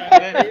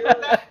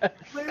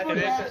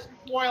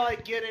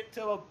Twilight get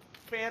into a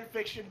fan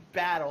fiction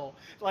battle.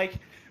 Like,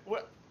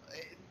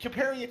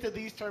 comparing it to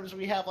these terms,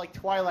 we have like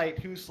Twilight,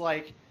 who's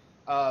like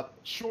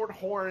short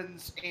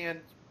horns and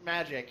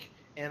magic,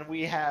 and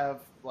we have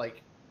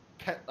like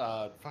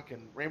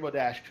fucking Rainbow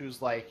Dash,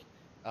 who's like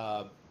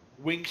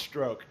wing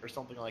stroke or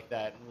something like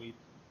that, and we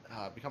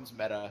becomes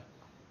meta.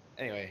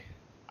 Anyway,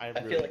 I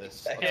feel like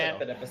this. that half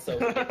an episode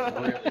would get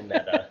really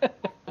meta.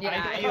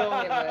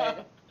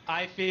 Yeah,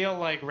 I feel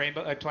like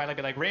Twilight would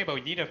be like, "Rainbow,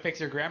 you need to fix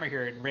your grammar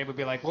here," and Rainbow would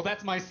be like, "Well,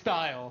 that's my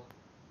style."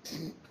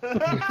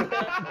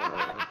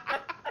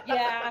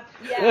 Yeah.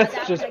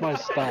 That's just my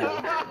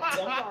style.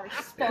 You are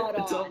spot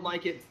on. Don't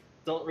like it.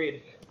 Don't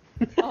read.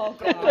 Oh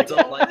god.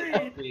 Don't like it.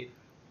 Don't read.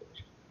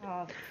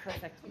 Oh,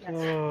 perfect. Yes.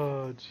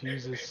 Oh,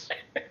 Jesus.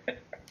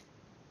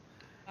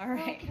 All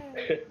right.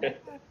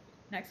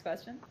 Next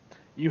question.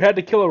 You had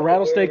to kill a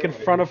rattlesnake in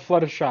front of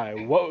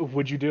Fluttershy. What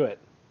would you do it?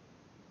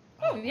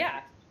 Oh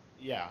yeah.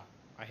 Yeah,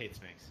 I hate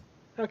snakes.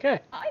 Okay.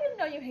 I didn't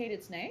know you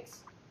hated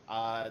snakes.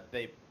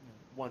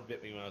 One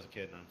bit me when I was a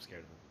kid, and I'm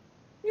scared of them.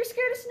 You're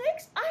scared of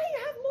snakes? I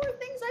have more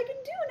things I can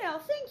do now.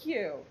 Thank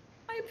you.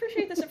 I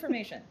appreciate this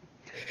information.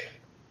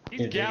 He's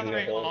You're digging a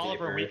gathering hole all of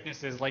her deeper.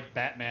 weaknesses like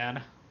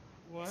Batman.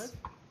 What?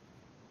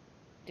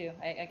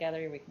 I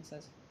gather your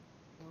weaknesses.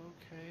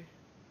 Okay.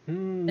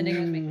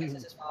 Enigma's weakness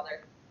is his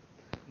father.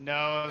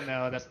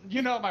 No, that's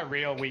my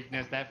real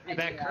weakness. That I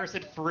that do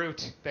cursed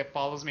fruit that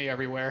follows me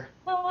everywhere.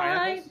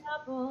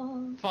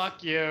 Pineapple.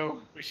 Fuck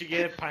you. We should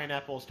give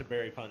pineapples to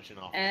Berry Punch and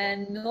off.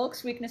 And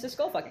Milk's weakness is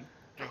skull fucking.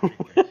 Drink,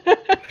 drink,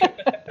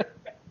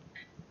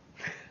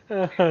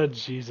 drink. Oh,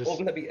 Jesus.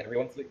 Wouldn't that be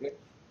everyone's weakness?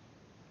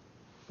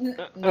 No,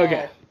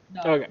 Okay.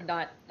 No, Okay.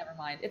 never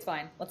mind. It's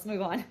fine. Let's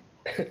move on.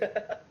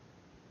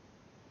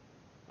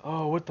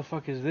 Oh, what the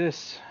fuck is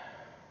this?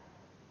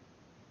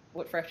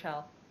 What fresh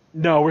hell?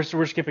 No,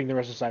 we're skipping the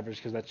rest of Cybers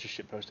because that's just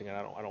shit posting, and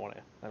I don't want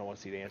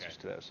to see the answers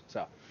to those.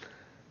 So,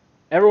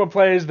 everyone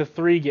plays the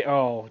 3 game.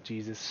 Oh,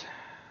 Jesus.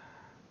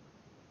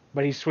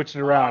 But he switched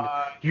it around.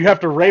 You have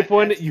to rape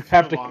one. You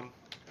have to. Long.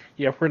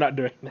 Yeah, we're not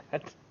doing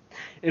that.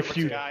 If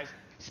you Guys,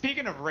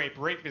 speaking of rape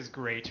is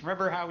great.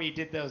 Remember how we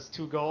did those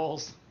 2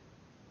 goals?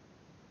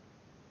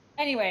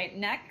 Anyway,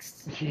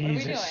 next. Jesus. What are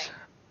we doing?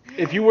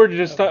 If you were to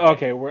just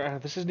okay,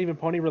 this isn't even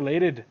pony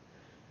related.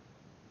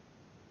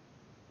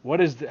 What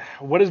is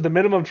the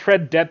minimum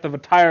tread depth of a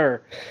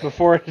tire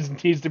before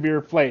it needs to be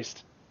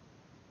replaced?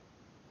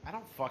 I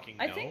don't fucking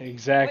know. I think-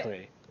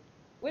 Exactly.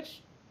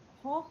 Which?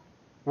 Huh?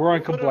 We're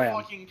on Put a Kablam.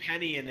 fucking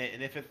penny in it,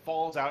 and if it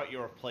falls out,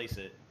 you replace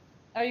it.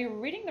 Are you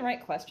reading the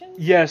right questions?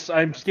 Yes,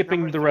 I'm That's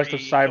skipping number the rest of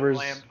 3, Cybers.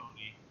 Kablam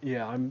Pony.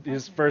 Yeah,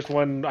 his first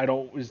one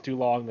is too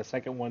long. The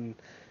second one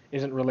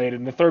isn't related,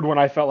 and the third one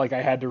I felt like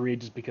I had to read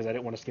just because I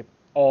didn't want to skip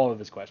all of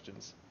his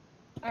questions.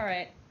 All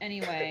right.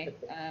 Anyway,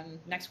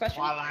 next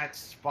question. Twilight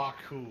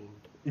Sparkle.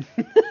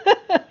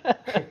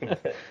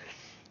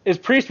 Is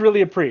priest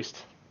really a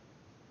priest?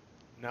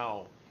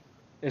 No.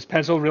 Is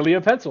pencil really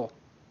a pencil?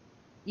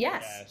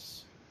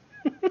 Yes.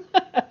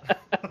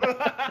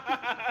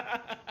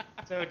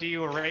 So do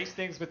you erase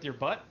things with your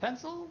butt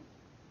pencil?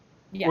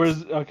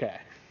 Yes. Okay.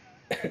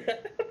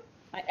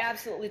 I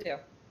absolutely do.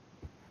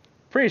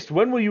 Priest,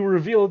 when will you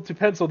reveal to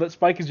pencil that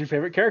Spike is your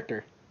favorite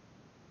character?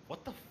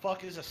 What the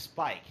fuck is a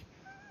spike?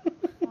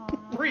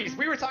 Breeze,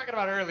 we were talking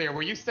about earlier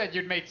where you said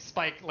you'd make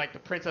Spike like the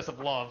Princess of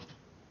Love.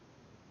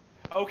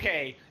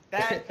 Okay,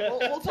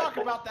 we'll talk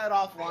about that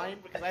offline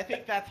because I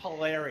think that's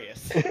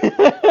hilarious.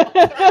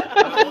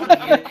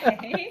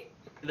 Okay.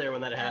 There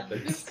when that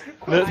happens.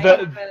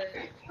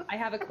 I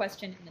have a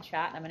question in the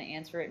chat, and I'm going to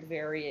answer it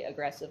very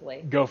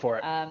aggressively. Go for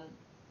it.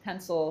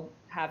 Pencil,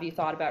 have you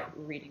thought about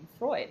reading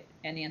Freud?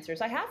 And the answer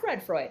is I have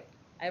read Freud.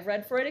 I've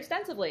read Freud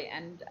extensively,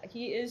 and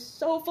he is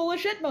so full of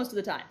shit most of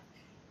the time.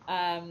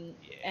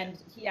 And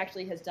he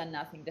actually has done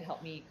nothing to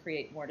help me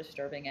create more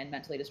disturbing and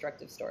mentally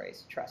destructive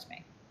stories. Trust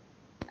me.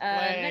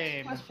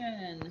 Next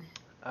question.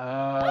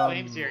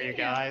 Flame's here, you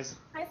guys.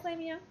 Hi,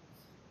 Flamia.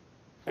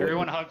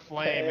 Everyone hug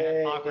Flame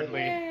Hey.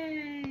 awkwardly.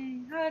 Yay!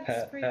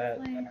 Hugs for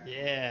you, Flame.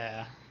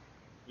 Yeah.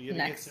 We gotta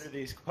Next. get through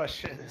these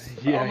questions.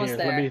 Yeah, Almost here,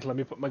 there. let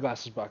me put my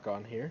glasses back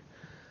on here.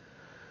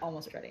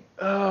 Almost ready.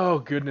 Oh,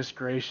 goodness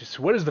gracious.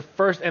 What is the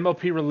first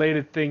MLP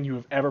related thing you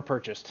have ever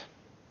purchased?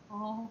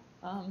 Oh,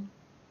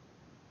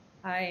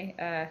 I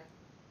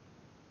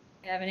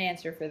have an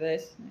answer for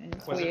this. and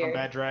It's Was it weird. from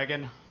Bad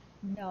Dragon?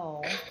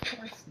 No, of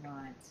course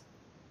not.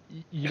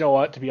 You know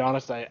what? To be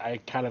honest, I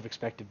kind of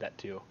expected that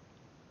too.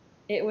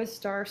 It was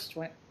Star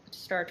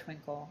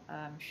Twinkle.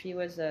 She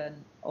was an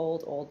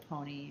old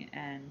pony,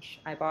 and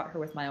I bought her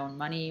with my own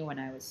money when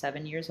I was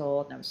 7 years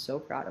old, and I was so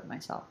proud of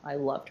myself. I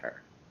loved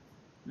her,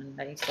 and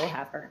I still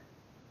have her.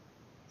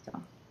 So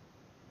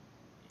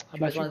she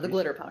was one of the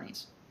glitter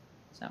ponies.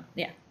 So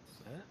yeah.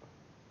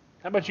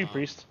 How about you,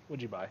 Priest?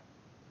 What'd you buy?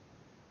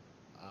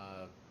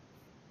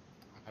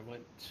 I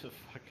went to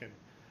fucking.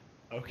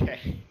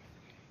 Okay.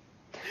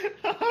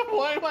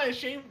 Why am I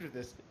ashamed of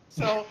this?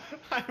 So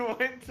I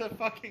went to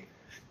fucking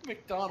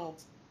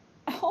McDonald's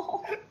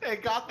Oh.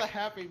 and got the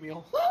Happy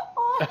Meal.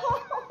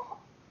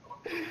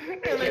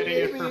 And Getting they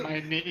gave it for me my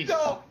niece.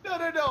 no.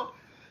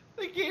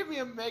 They gave me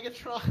a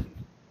Megatron.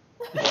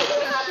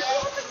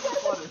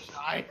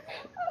 Fluttershy.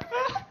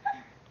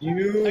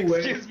 You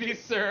Excuse me,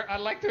 sir. I'd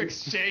like to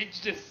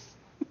exchange this.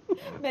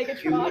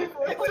 Megatron.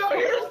 So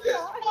here's this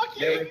There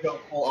fucking. we go,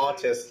 full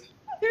autist.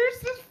 Here's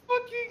this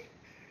fucking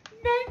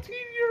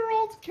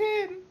 19-year-old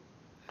kid.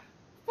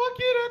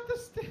 Fucking at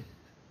the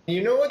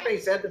You know what they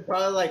said? They're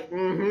probably like,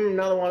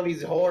 another one of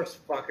these horse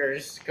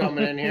fuckers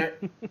coming in here.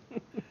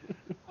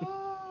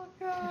 Oh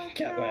god.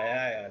 Got my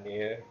eye on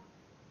you.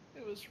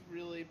 It was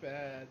really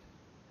bad.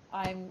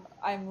 I'm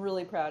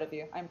really proud of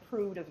you. I'm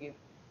proved of you.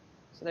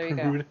 So there you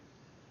go. Rude.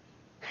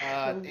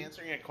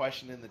 Answering a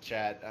question in the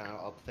chat,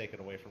 I'll take it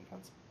away from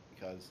Pencil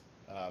because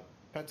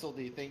Pencil,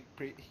 do you think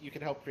you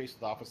can help Priest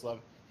with Office Love?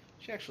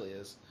 She actually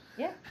is.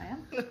 Yeah, I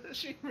am.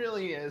 She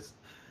really is.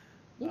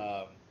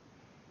 Plus,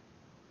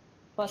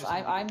 Just-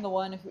 I'm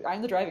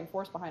the driving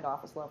force behind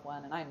Office Love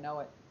 1, and I know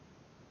it.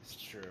 It's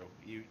true.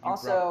 You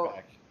Also- brought it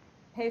back.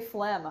 Hey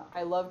Flem,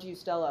 I loved you,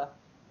 Stella.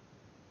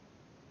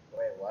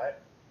 Wait,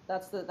 what?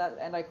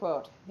 And I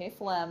quote, "Hey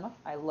Flem,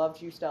 I loved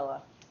you,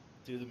 Stella."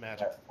 Do the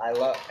magic. I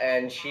love,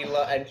 and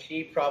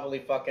she probably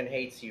fucking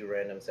hates you,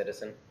 random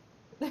citizen.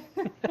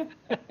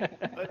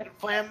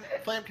 Flam,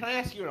 can I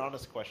ask you an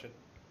honest question?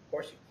 Of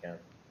course you can.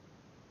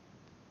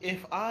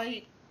 If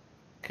I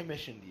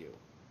commissioned you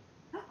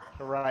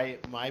to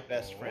write my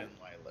best friend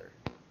Liler.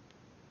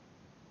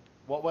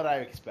 What would I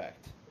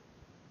expect?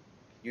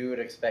 You would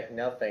expect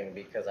nothing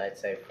because I'd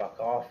say fuck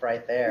off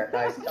right there.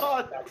 I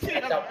God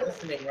damn stop it.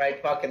 listening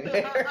right fucking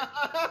there.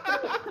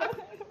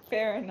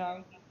 Fair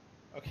enough.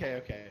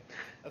 Okay.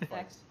 That's fine.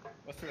 Next.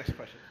 What's the next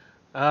question?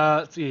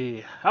 Let's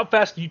see. How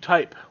fast do you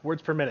type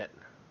words per minute?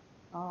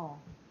 Oh.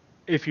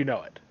 If you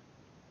know it.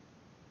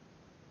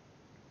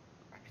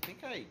 I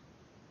think I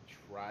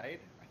tried.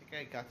 I think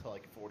I got to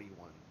like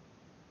 41.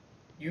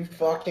 You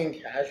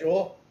fucking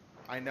casual.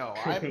 I know.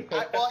 I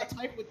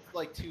type with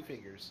like 2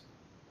 fingers.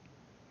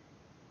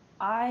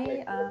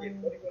 Wait,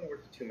 41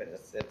 words in 2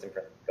 minutes. That's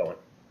impressive. Going.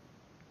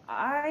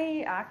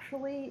 I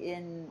actually,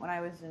 when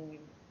I was in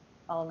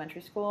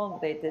elementary school,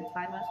 they did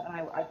time us,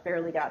 and I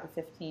barely got to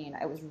 15.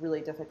 It was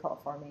really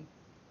difficult for me.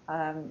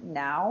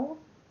 Now,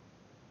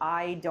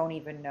 I don't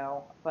even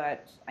know,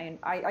 but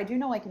I do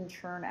know I can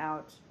churn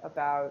out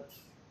about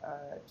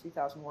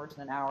 2,000 words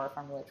in an hour if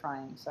I'm really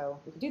trying. So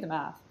we can do the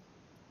math.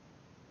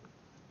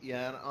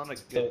 Yeah, and on a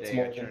So good it's day,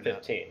 more I than churn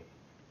out. 15.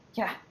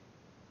 Yeah.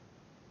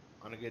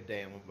 On a good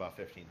day, I'm about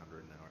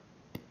 1,500 an hour.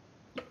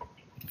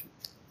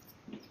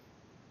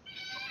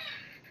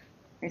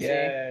 You see?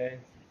 Yay.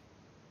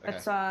 Okay.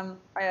 It's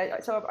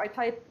so I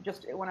type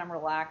just when I'm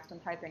relaxed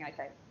and typing. I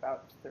type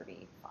about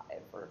 35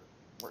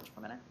 words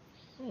per minute.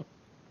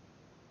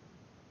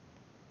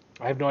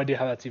 I have no idea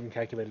how that's even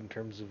calculated in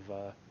terms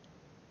of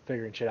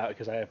figuring shit out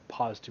because I have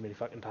paused too many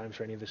fucking times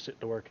for any of this shit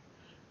to work.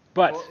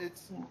 But Well,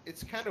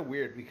 it's kind of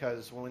weird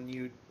because when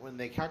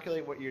they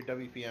calculate what your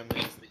WPM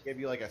is, they give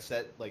you like a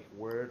set like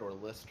word or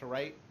list to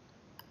write.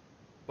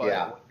 But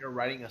when you're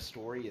writing a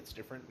story, it's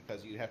different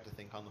because you have to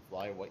think on the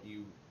fly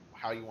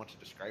how you want to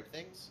describe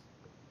things.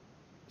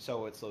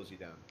 So it slows you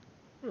down.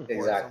 Exactly.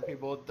 Or some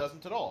people it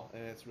doesn't at all,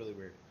 and it's really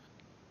weird.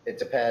 It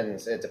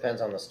depends. It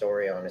depends on the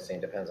story, honestly,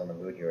 and depends on the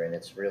mood you're in.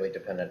 It's really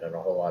dependent on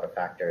a whole lot of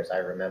factors. I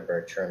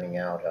remember churning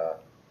out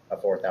a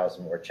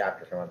 4,000 word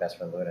chapter for my best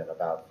friend Luna in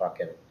about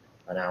fucking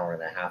an hour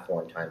and a half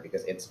one time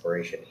because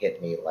inspiration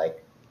hit me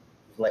like,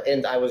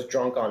 and I was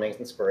drunk on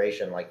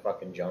inspiration like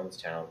fucking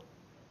Jonestown.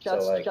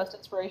 Just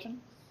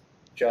inspiration?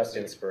 Just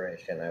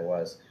inspiration, I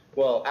was.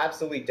 Well,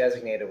 Absolutely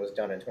Designated was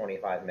done in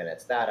 25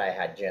 minutes. That I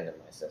had gin in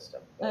my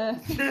system.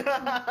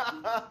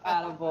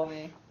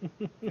 Attaboy.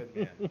 Good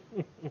man.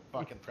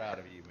 Fucking proud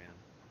of you, man.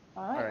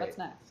 All right, All what's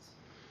right. next?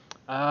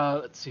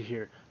 let's see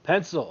here.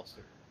 Pencil.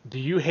 Do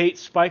you hate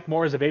Spike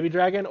more as a baby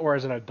dragon or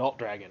as an adult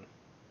dragon?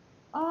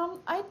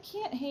 I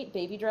can't hate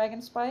baby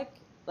dragon Spike,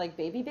 like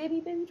baby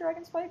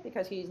dragon Spike,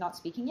 because he's not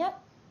speaking yet.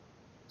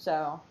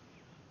 So,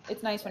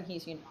 it's nice when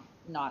he's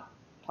not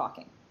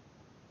talking.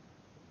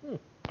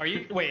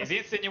 Wait, is he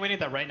insinuating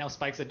that right now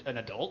Spike's an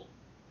adult?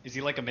 Is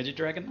he like a midget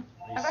dragon?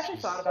 I've actually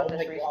thought about this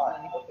recently.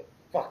 What the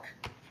fuck?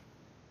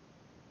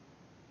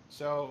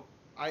 So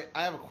I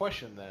have a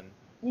question then.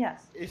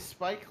 Yes. Is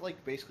Spike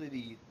like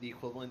basically the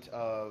equivalent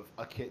of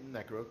a kitten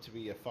that grew up to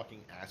be a fucking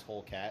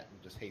asshole cat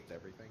and just hates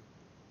everything?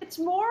 It's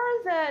more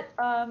that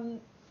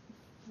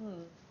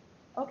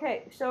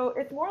okay, so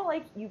it's more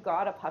like you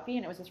got a puppy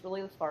and it was this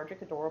really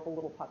lethargic, adorable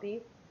little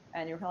puppy,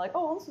 and you're kind of like,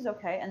 oh, well, this is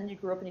okay, and then you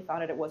grew up and you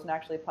found out it wasn't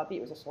actually a puppy,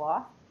 it was a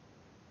sloth.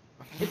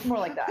 It's more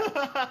like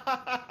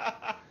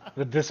that.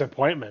 The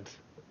disappointment.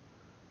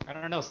 I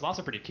don't know. Sloths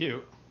are pretty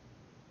cute.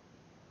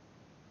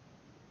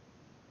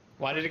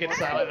 Why did it get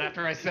silent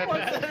after I said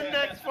What's that? the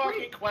next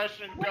fucking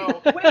question?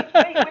 Go.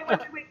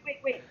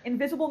 Wait.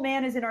 Invisible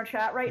Man is in our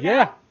chat right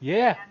now.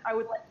 Yeah. And I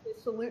would like to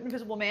salute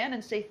Invisible Man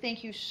and say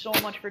thank you so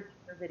much for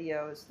your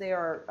videos. They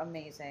are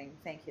amazing.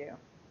 Thank you.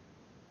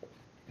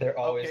 They're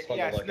always fun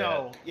to look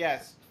at.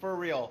 Yes, for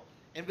real.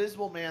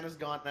 Invisible Man has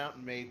gone out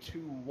and made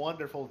 2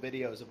 wonderful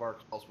videos of our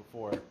calls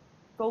before.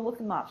 Go look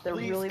them up. They're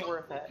Please really go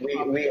worth it.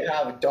 We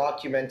have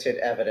documented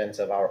evidence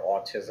of our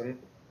autism.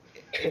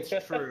 It's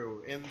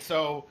true. And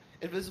so,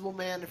 Invisible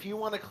Man, if you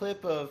want a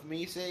clip of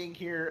me saying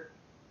here,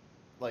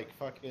 like,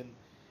 fucking,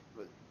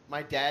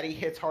 my daddy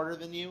hits harder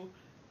than you,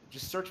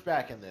 just search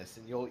back in this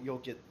and you'll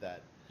get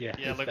that. Yeah.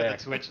 Yeah, look at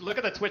the Twitch. Look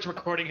at the Twitch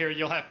recording here.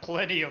 You'll have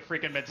plenty of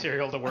freaking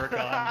material to work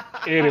on.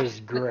 It is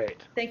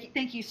great.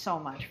 Thank you so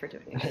much for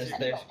doing this.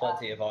 There's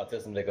plenty of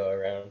autism to go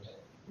around.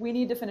 We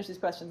need to finish these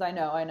questions. I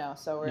know.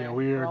 So we're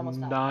We're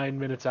almost done. 9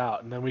 minutes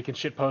out, and then we can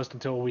shitpost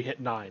until we hit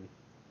 9.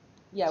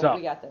 Yeah, So.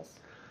 we got this.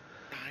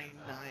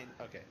 9.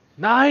 Okay.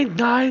 9.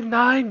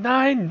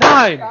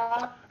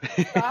 Stop.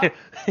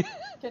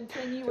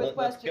 Continue with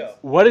Let's questions. go.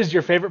 What is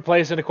your favorite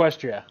place in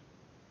Equestria?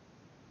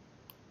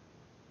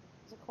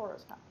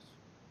 Zecoro's house.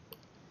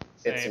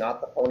 It's Same. not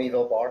the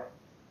Ponyville bar.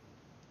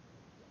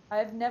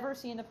 I've never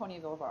seen the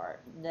Ponyville bar.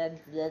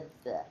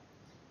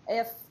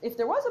 If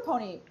there was a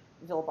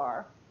Ponyville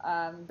bar,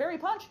 Berry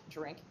Punch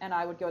drink, and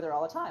I would go there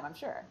all the time, I'm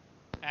sure.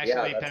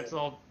 Actually, Yeah, that's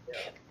Pencil,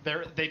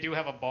 they do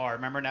have a bar.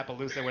 Remember in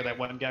Appaloosa where that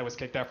one guy was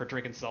kicked out for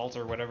drinking salt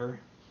or whatever?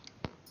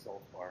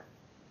 Salt bar.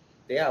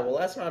 Yeah, well,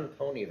 that's not in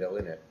Ponyville,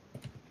 isn't it?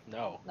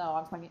 No. No,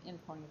 I'm talking in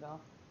Ponyville.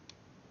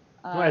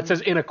 Well, it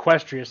says in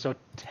Equestria, so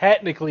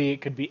technically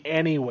it could be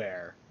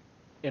anywhere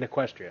in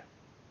Equestria.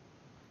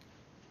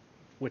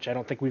 which I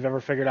don't think we've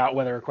ever figured out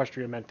whether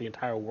Equestria meant the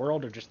entire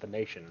world or just the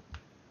nation.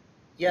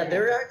 Yeah,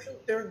 they're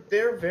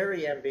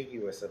very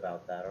ambiguous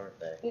about that, aren't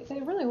they?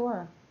 They really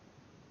were.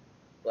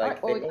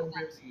 Like, Alright, well, they we don't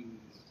got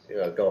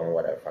really go on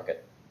whatever. Fuck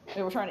it.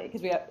 We were trying to,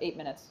 because we have 8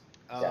 minutes.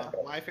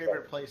 My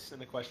favorite place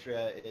in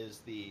Equestria is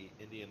the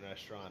Indian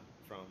restaurant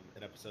from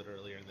an episode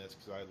earlier in this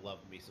because I love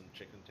me some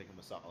chicken tikka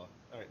masala. All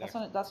right, next.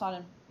 That's not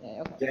in.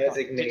 Yeah, okay.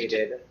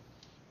 Designated.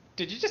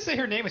 Did you just say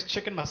her name was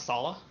Chicken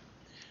Masala?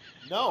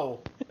 No,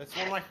 that's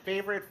one of my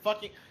favorite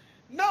fucking.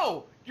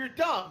 No, you're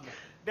dumb.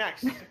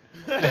 Next.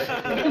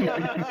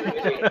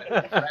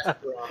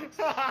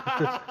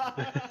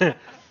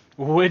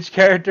 Which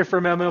character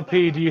from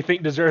MLP do you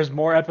think deserves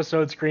more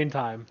episode screen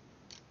time?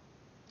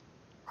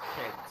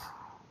 Kids.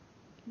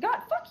 God,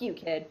 fuck you,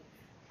 kid.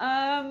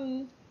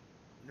 Nurse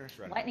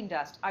Ratched. Lightning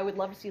Dust. I would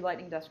love to see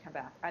Lightning Dust come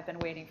back. I've been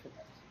waiting for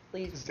this.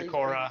 Please,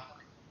 Zecora.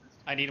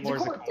 I need more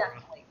Zecora.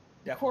 Definitely.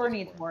 Zecora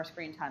needs more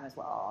screen time as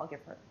well. I'll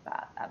give her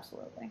that,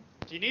 absolutely.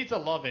 She needs a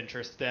love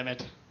interest, damn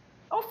it.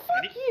 Oh,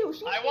 fuck you!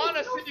 I want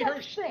to see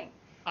her. Thing.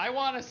 I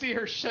want to see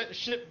her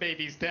ship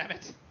babies, damn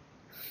it.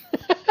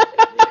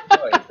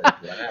 I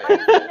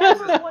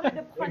never wanted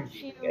to punch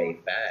you. A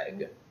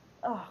bag.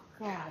 Oh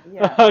God,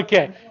 yeah.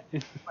 Okay.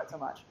 Quite so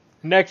much.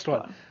 Next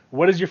one.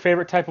 What is your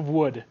favorite type of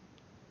wood?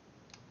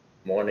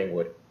 Morning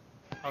wood.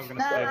 I was gonna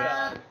say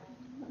that.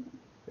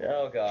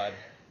 Oh God.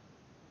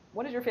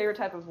 What is your favorite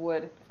type of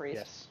wood, Priest?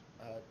 Yes.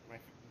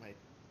 My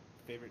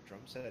favorite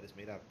drum set is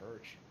made out of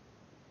birch.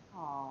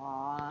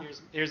 Aww.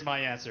 Here's my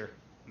answer.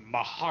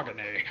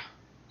 Mahogany.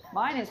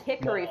 Mine is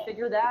hickory.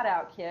 Figure that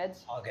out,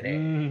 kids.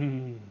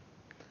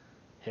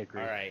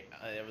 Hickory. All right,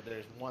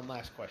 there's one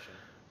last question.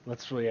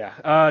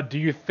 Do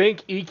you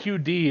think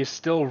EQD is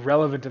still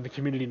relevant in the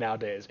community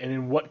nowadays, and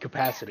in what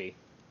capacity?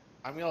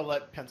 I'm gonna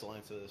let Pencil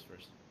answer this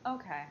first.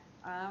 Okay.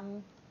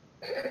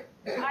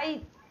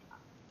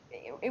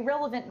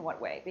 Irrelevant in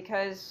what way?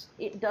 Because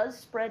it does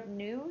spread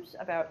news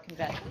about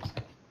conventions,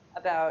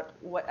 about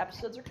what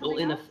episodes are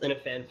coming out. In a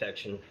fan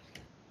fiction.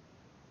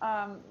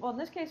 Well, in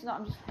this case,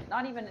 not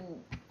even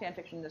in fan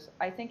fiction.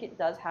 I think it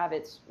does have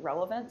its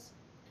relevance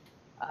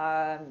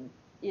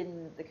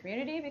in the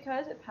community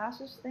because it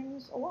passes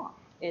things along.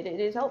 It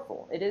is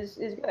helpful. It is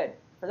good.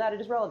 For that,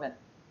 it is relevant.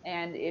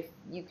 And if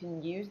you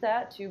can use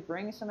that to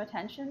bring some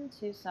attention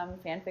to some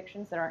fan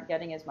fictions that aren't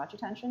getting as much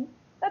attention,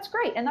 that's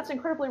great. And that's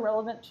incredibly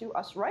relevant to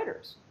us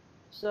writers.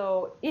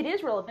 So it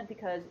is relevant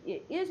because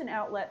it is an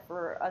outlet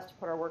for us to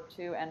put our work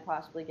to and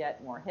possibly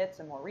get more hits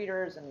and more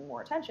readers and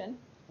more attention,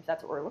 if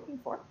that's what we're looking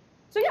for.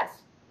 So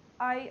yes,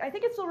 I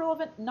think it's still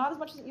relevant, not as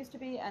much as it used to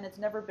be, and it's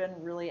never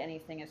been really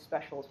anything as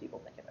special as people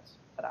think it is.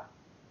 Ta-da.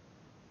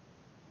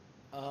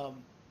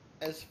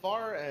 As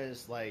far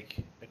as like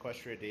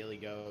Equestria Daily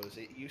goes,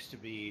 it used to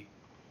be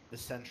the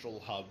central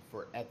hub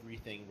for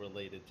everything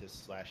related to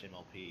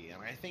 /MLP,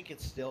 and I think it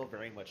still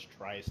very much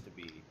tries to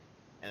be,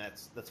 and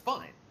that's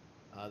fine.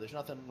 There's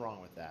nothing wrong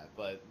with that.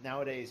 But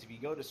nowadays, if you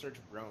go to search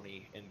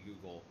Brony in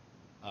Google,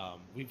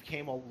 we've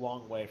came a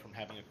long way from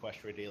having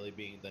Equestria Daily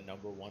being the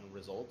 #1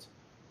 result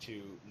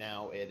to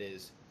now it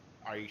is,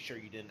 are you sure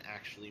you didn't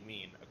actually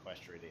mean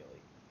Equestria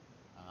Daily?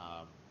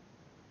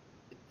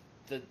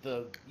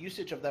 The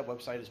usage of that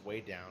website is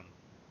way down,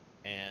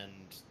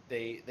 and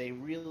they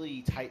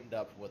really tightened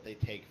up what they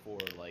take for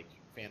like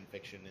fan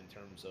fiction in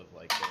terms of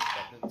like their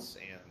acceptance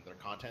and their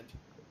content.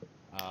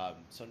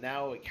 So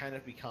now it kind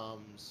of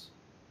becomes,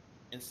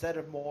 instead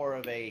of more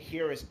of a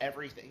here is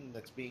everything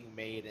that's being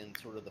made in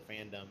sort of the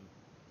fandom,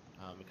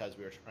 because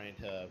we were trying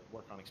to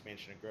work on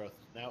expansion and growth.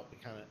 Now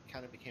it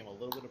kind of became a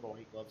little bit of a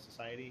white glove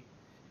society,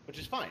 which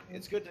is fine.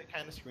 It's good to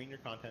kind of screen your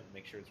content and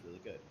make sure it's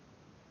really good.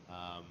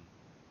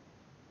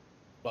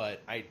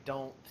 But I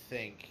don't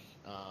think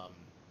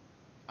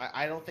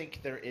I don't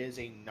think there is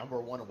a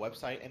 #1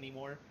 website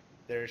anymore.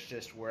 There's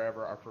just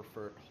wherever our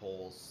preferred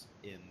holes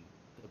in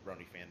the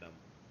Brony fandom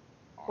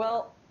are.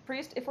 Well,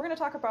 Priest, if we're going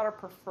to talk about our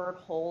preferred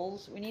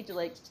holes, we need to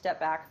like step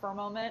back for a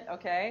moment,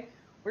 okay?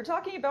 We're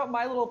talking about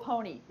My Little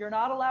Pony. You're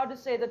not allowed to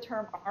say the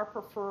term our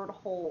preferred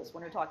holes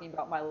when you're talking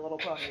about My Little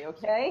Pony,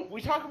 okay?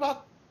 We talk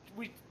about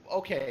waifus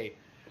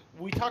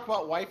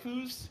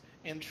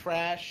and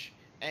trash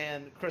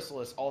and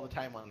Chrysalis all the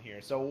time on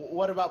here. So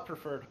what about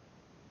preferred?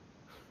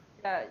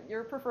 Yeah,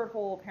 your preferred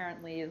hole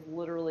apparently is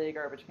literally a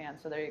garbage can,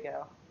 so there you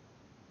go.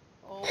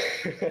 Oh,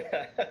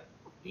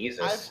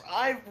 Jesus.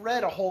 I've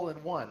read a hole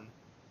in one.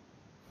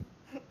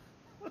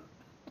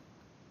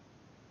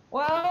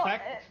 Well,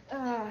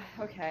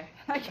 okay.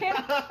 I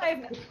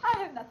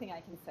have nothing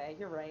I can say.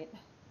 You're right.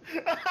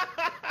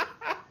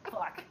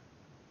 Fuck.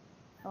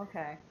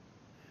 Okay.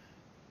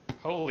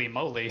 Holy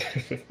moly.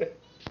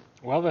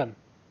 Well then.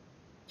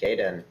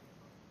 Jaden.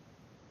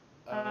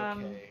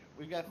 Okay,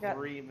 we've got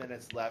 3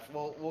 minutes left.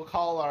 We'll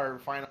call our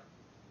final.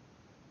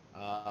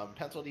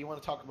 Pencil, do you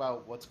want to talk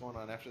about what's going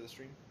on after the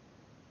stream?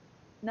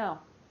 No,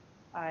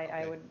 I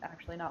Okay. would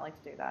actually not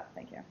like to do that.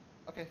 Thank you.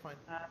 Okay, fine.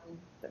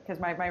 Because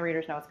my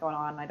readers know what's going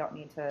on. I don't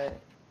need to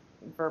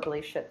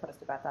verbally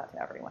shitpost about that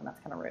to everyone. That's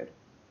kind of rude.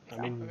 I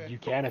mean, Okay. you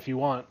can if you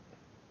want.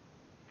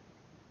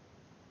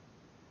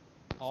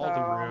 All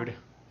the rude.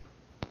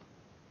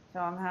 So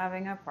I'm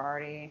having a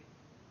party.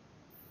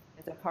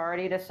 It's a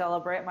party to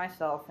celebrate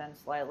myself and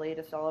slightly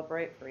to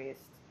celebrate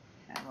Priest.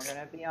 And we're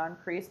going to be on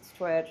Priest's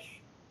Twitch.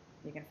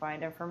 You can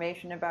find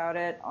information about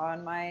it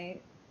on my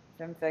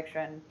sim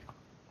fiction.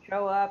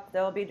 Show up,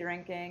 there'll be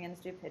drinking and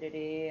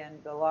stupidity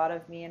and a lot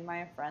of me and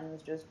my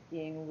friends just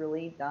being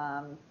really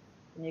dumb.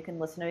 And you can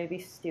listen to me be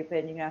stupid,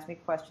 and you can ask me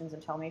questions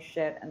and tell me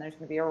shit, and there's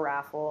going to be a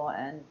raffle,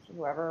 and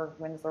whoever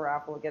wins the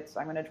raffle gets,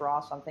 I'm going to draw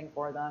something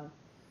for them.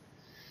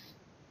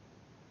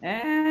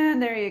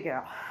 And there you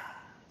go.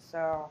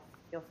 So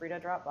feel free to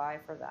drop by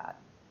for that.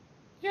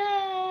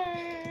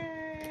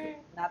 Yay!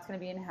 That's going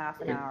to be in half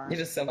an hour. You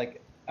just sound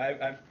like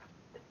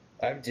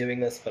I'm doing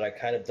this, but I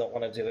kind of don't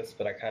want to do this,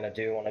 but I kind of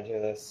do want to do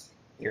this.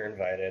 You're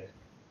invited.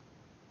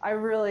 I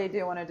really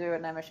do want to do it,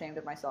 and I'm ashamed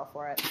of myself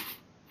for it.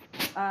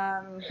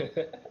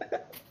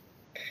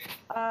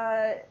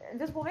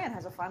 Invisible Man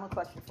has a final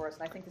question for us,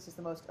 and I think this is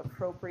the most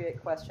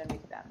appropriate question we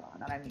could end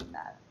on, and I mean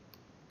that.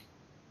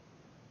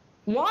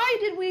 Why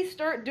did we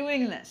start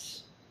doing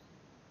this?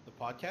 The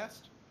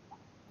podcast?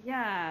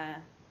 Yeah.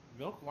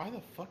 Milk, why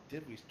the fuck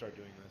did we start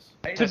doing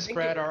this? To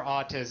spread our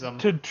autism.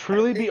 To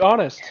truly be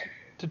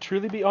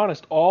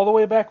honest, all the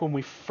way back when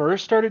we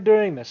first started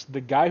doing this,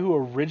 the guy who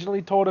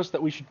originally told us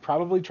that we should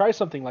probably try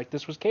something like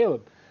this was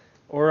Caleb.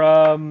 Or,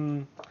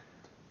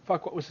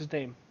 fuck, what was his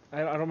name?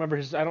 I don't remember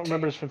his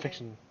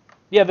fanfiction.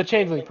 Yeah, the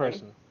Changeling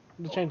person.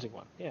 The Changeling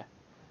one, yeah.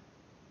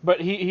 But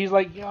he's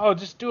like, yo,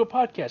 just do a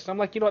podcast. I'm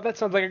like, you know what, that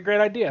sounds like a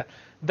great idea.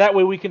 That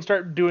way we can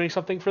start doing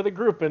something for the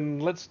group,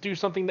 and let's do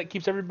something that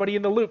keeps everybody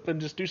in the loop, and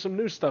just do some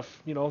new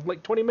stuff, you know,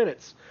 like 20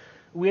 minutes.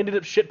 We ended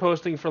up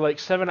shitposting for like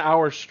 7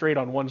 hours straight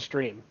on one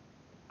stream.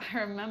 I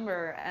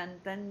remember, and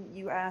then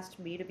you asked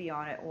me to be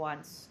on it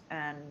once,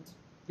 and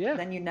Yeah.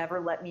 then you never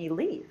let me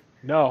leave.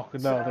 No,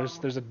 So-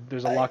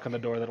 there's a lock on the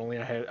door that only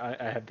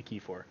I have the key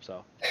for.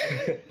 So.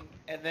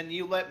 And then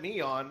you let me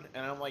on,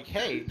 and I'm like,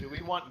 hey, do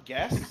we want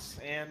guests?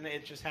 And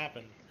it just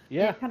happened.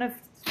 Yeah. It kind of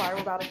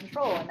spiraled out of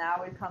control, and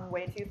now we've come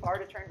way too far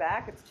to turn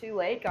back. It's too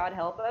late. God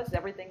help us.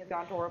 Everything has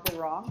gone horribly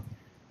wrong.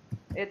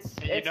 It's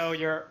You know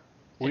you're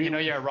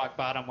at rock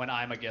bottom when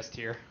I'm a guest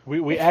here.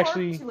 We it's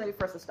actually far too late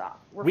for us to stop.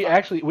 we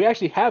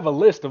actually have a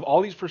list of all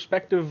these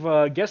prospective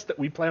guests that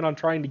we plan on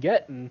trying to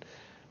get, and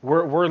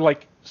we're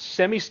like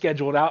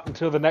semi-scheduled out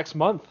until the next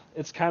month.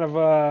 It's kind of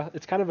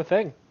a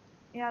thing.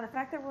 Yeah, the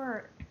fact that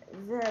we're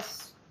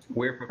this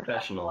We're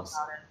professionals.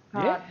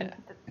 God, Yeah.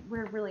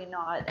 we're really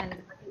not, and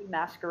we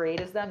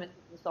masquerade as them. It's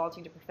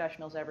insulting to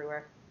professionals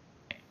everywhere.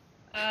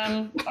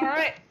 All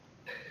right.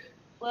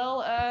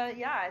 Well,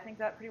 yeah, I think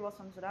that pretty well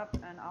sums it up,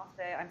 and I'll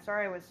say I'm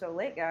sorry I was so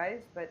late,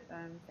 guys, but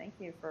thank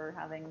you for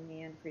having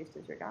me and Priest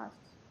as your guests.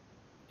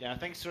 Yeah,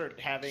 thanks for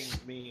having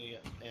me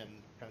and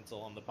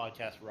Pencil on the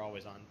podcast we're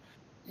always on.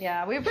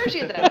 Yeah, we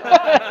appreciate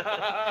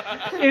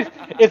that.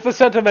 It's the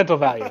sentimental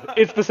value.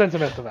 It's the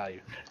sentimental value.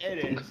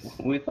 It is.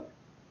 We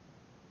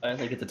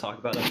finally get to talk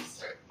about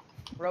us.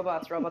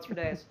 robots for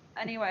days.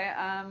 Anyway,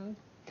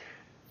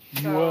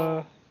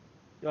 You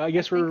I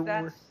guess we're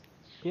that's,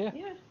 yeah.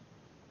 yeah.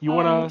 You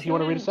wanna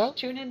Tune read us out?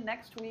 Tune in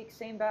next week,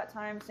 same bat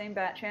time, same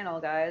bat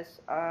channel, guys.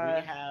 We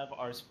have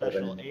our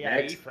special AIE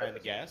next friend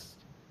guest,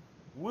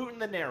 Wooten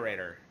the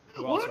narrator,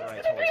 who Who's also gonna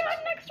writes be horses.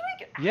 on next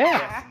week? Yeah.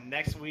 Yes,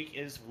 next week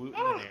is Wooten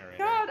Oh the narrator.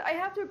 God, I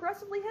have to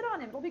aggressively hit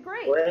on him. It'll be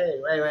great.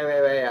 Wait.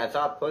 I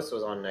thought Puss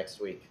was on next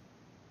week.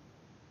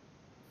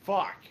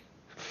 Fuck.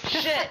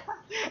 Shit.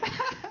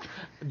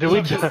 Do we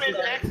Come just in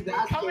next,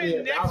 come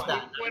in next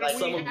week when we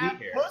Someone have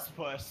be here.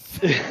 Puss.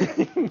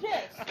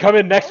 come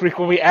in next week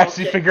when we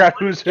actually figure out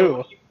who's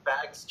who?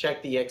 Facts,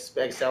 check the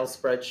Excel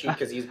spreadsheet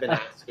because he's been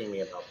asking me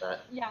about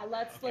that. Yeah,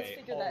 let's Okay,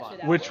 figure hold that on.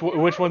 shit out.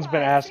 Which one's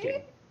been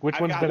asking? Which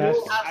I've one's got been this.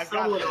 asking? I've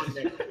got someone this. on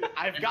next week.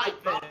 I've And got I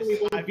probably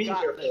this. won't I've be got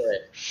here this. for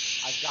it.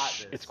 I've got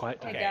this. It's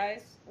quiet Hey time.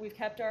 guys, we've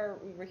kept our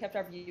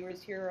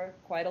viewers here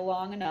quite a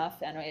long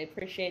enough, and I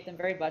appreciate them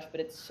very much.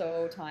 But it's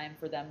so time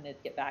for them to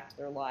get back to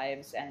their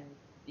lives and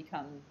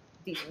become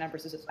decent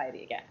members of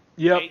society again.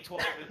 Yep.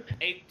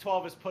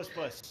 812 is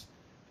Puss.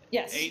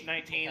 Yes.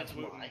 819 is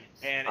Wooten.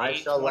 And I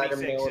shall let him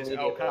 826 know is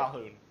immediately.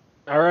 Calhoun.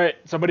 All right,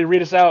 somebody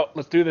read us out.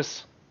 Let's do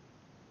this.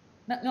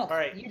 No, All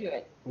right. you do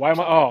it. Why am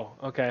I? Oh,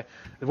 okay.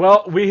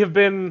 Well, we have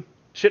been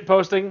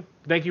shitposting.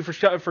 Thank you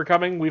for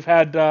coming. We've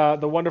had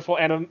the wonderful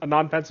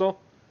Anonpencil.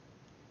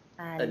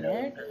 I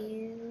love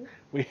you.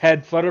 We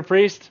had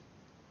Flutterpriest.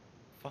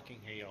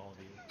 Fucking hate all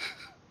of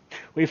you.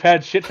 We've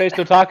had Shitfaced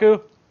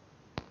Otaku.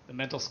 The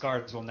mental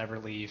scars will never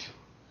leave.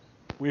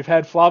 We've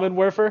had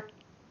Flamenwerfer.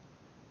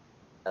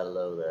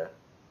 Hello there.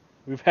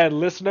 We've had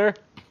Listener.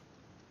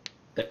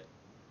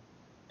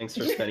 Thanks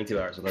for spending 2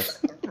 hours with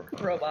us.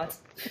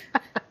 Robots.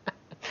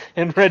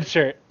 And Red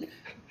Shirt.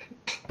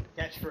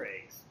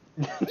 Catchphrase.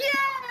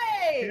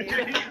 Yay!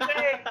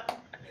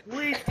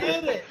 We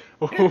did it!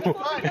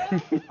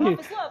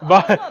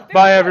 Bye,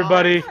 bye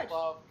everybody. Bye.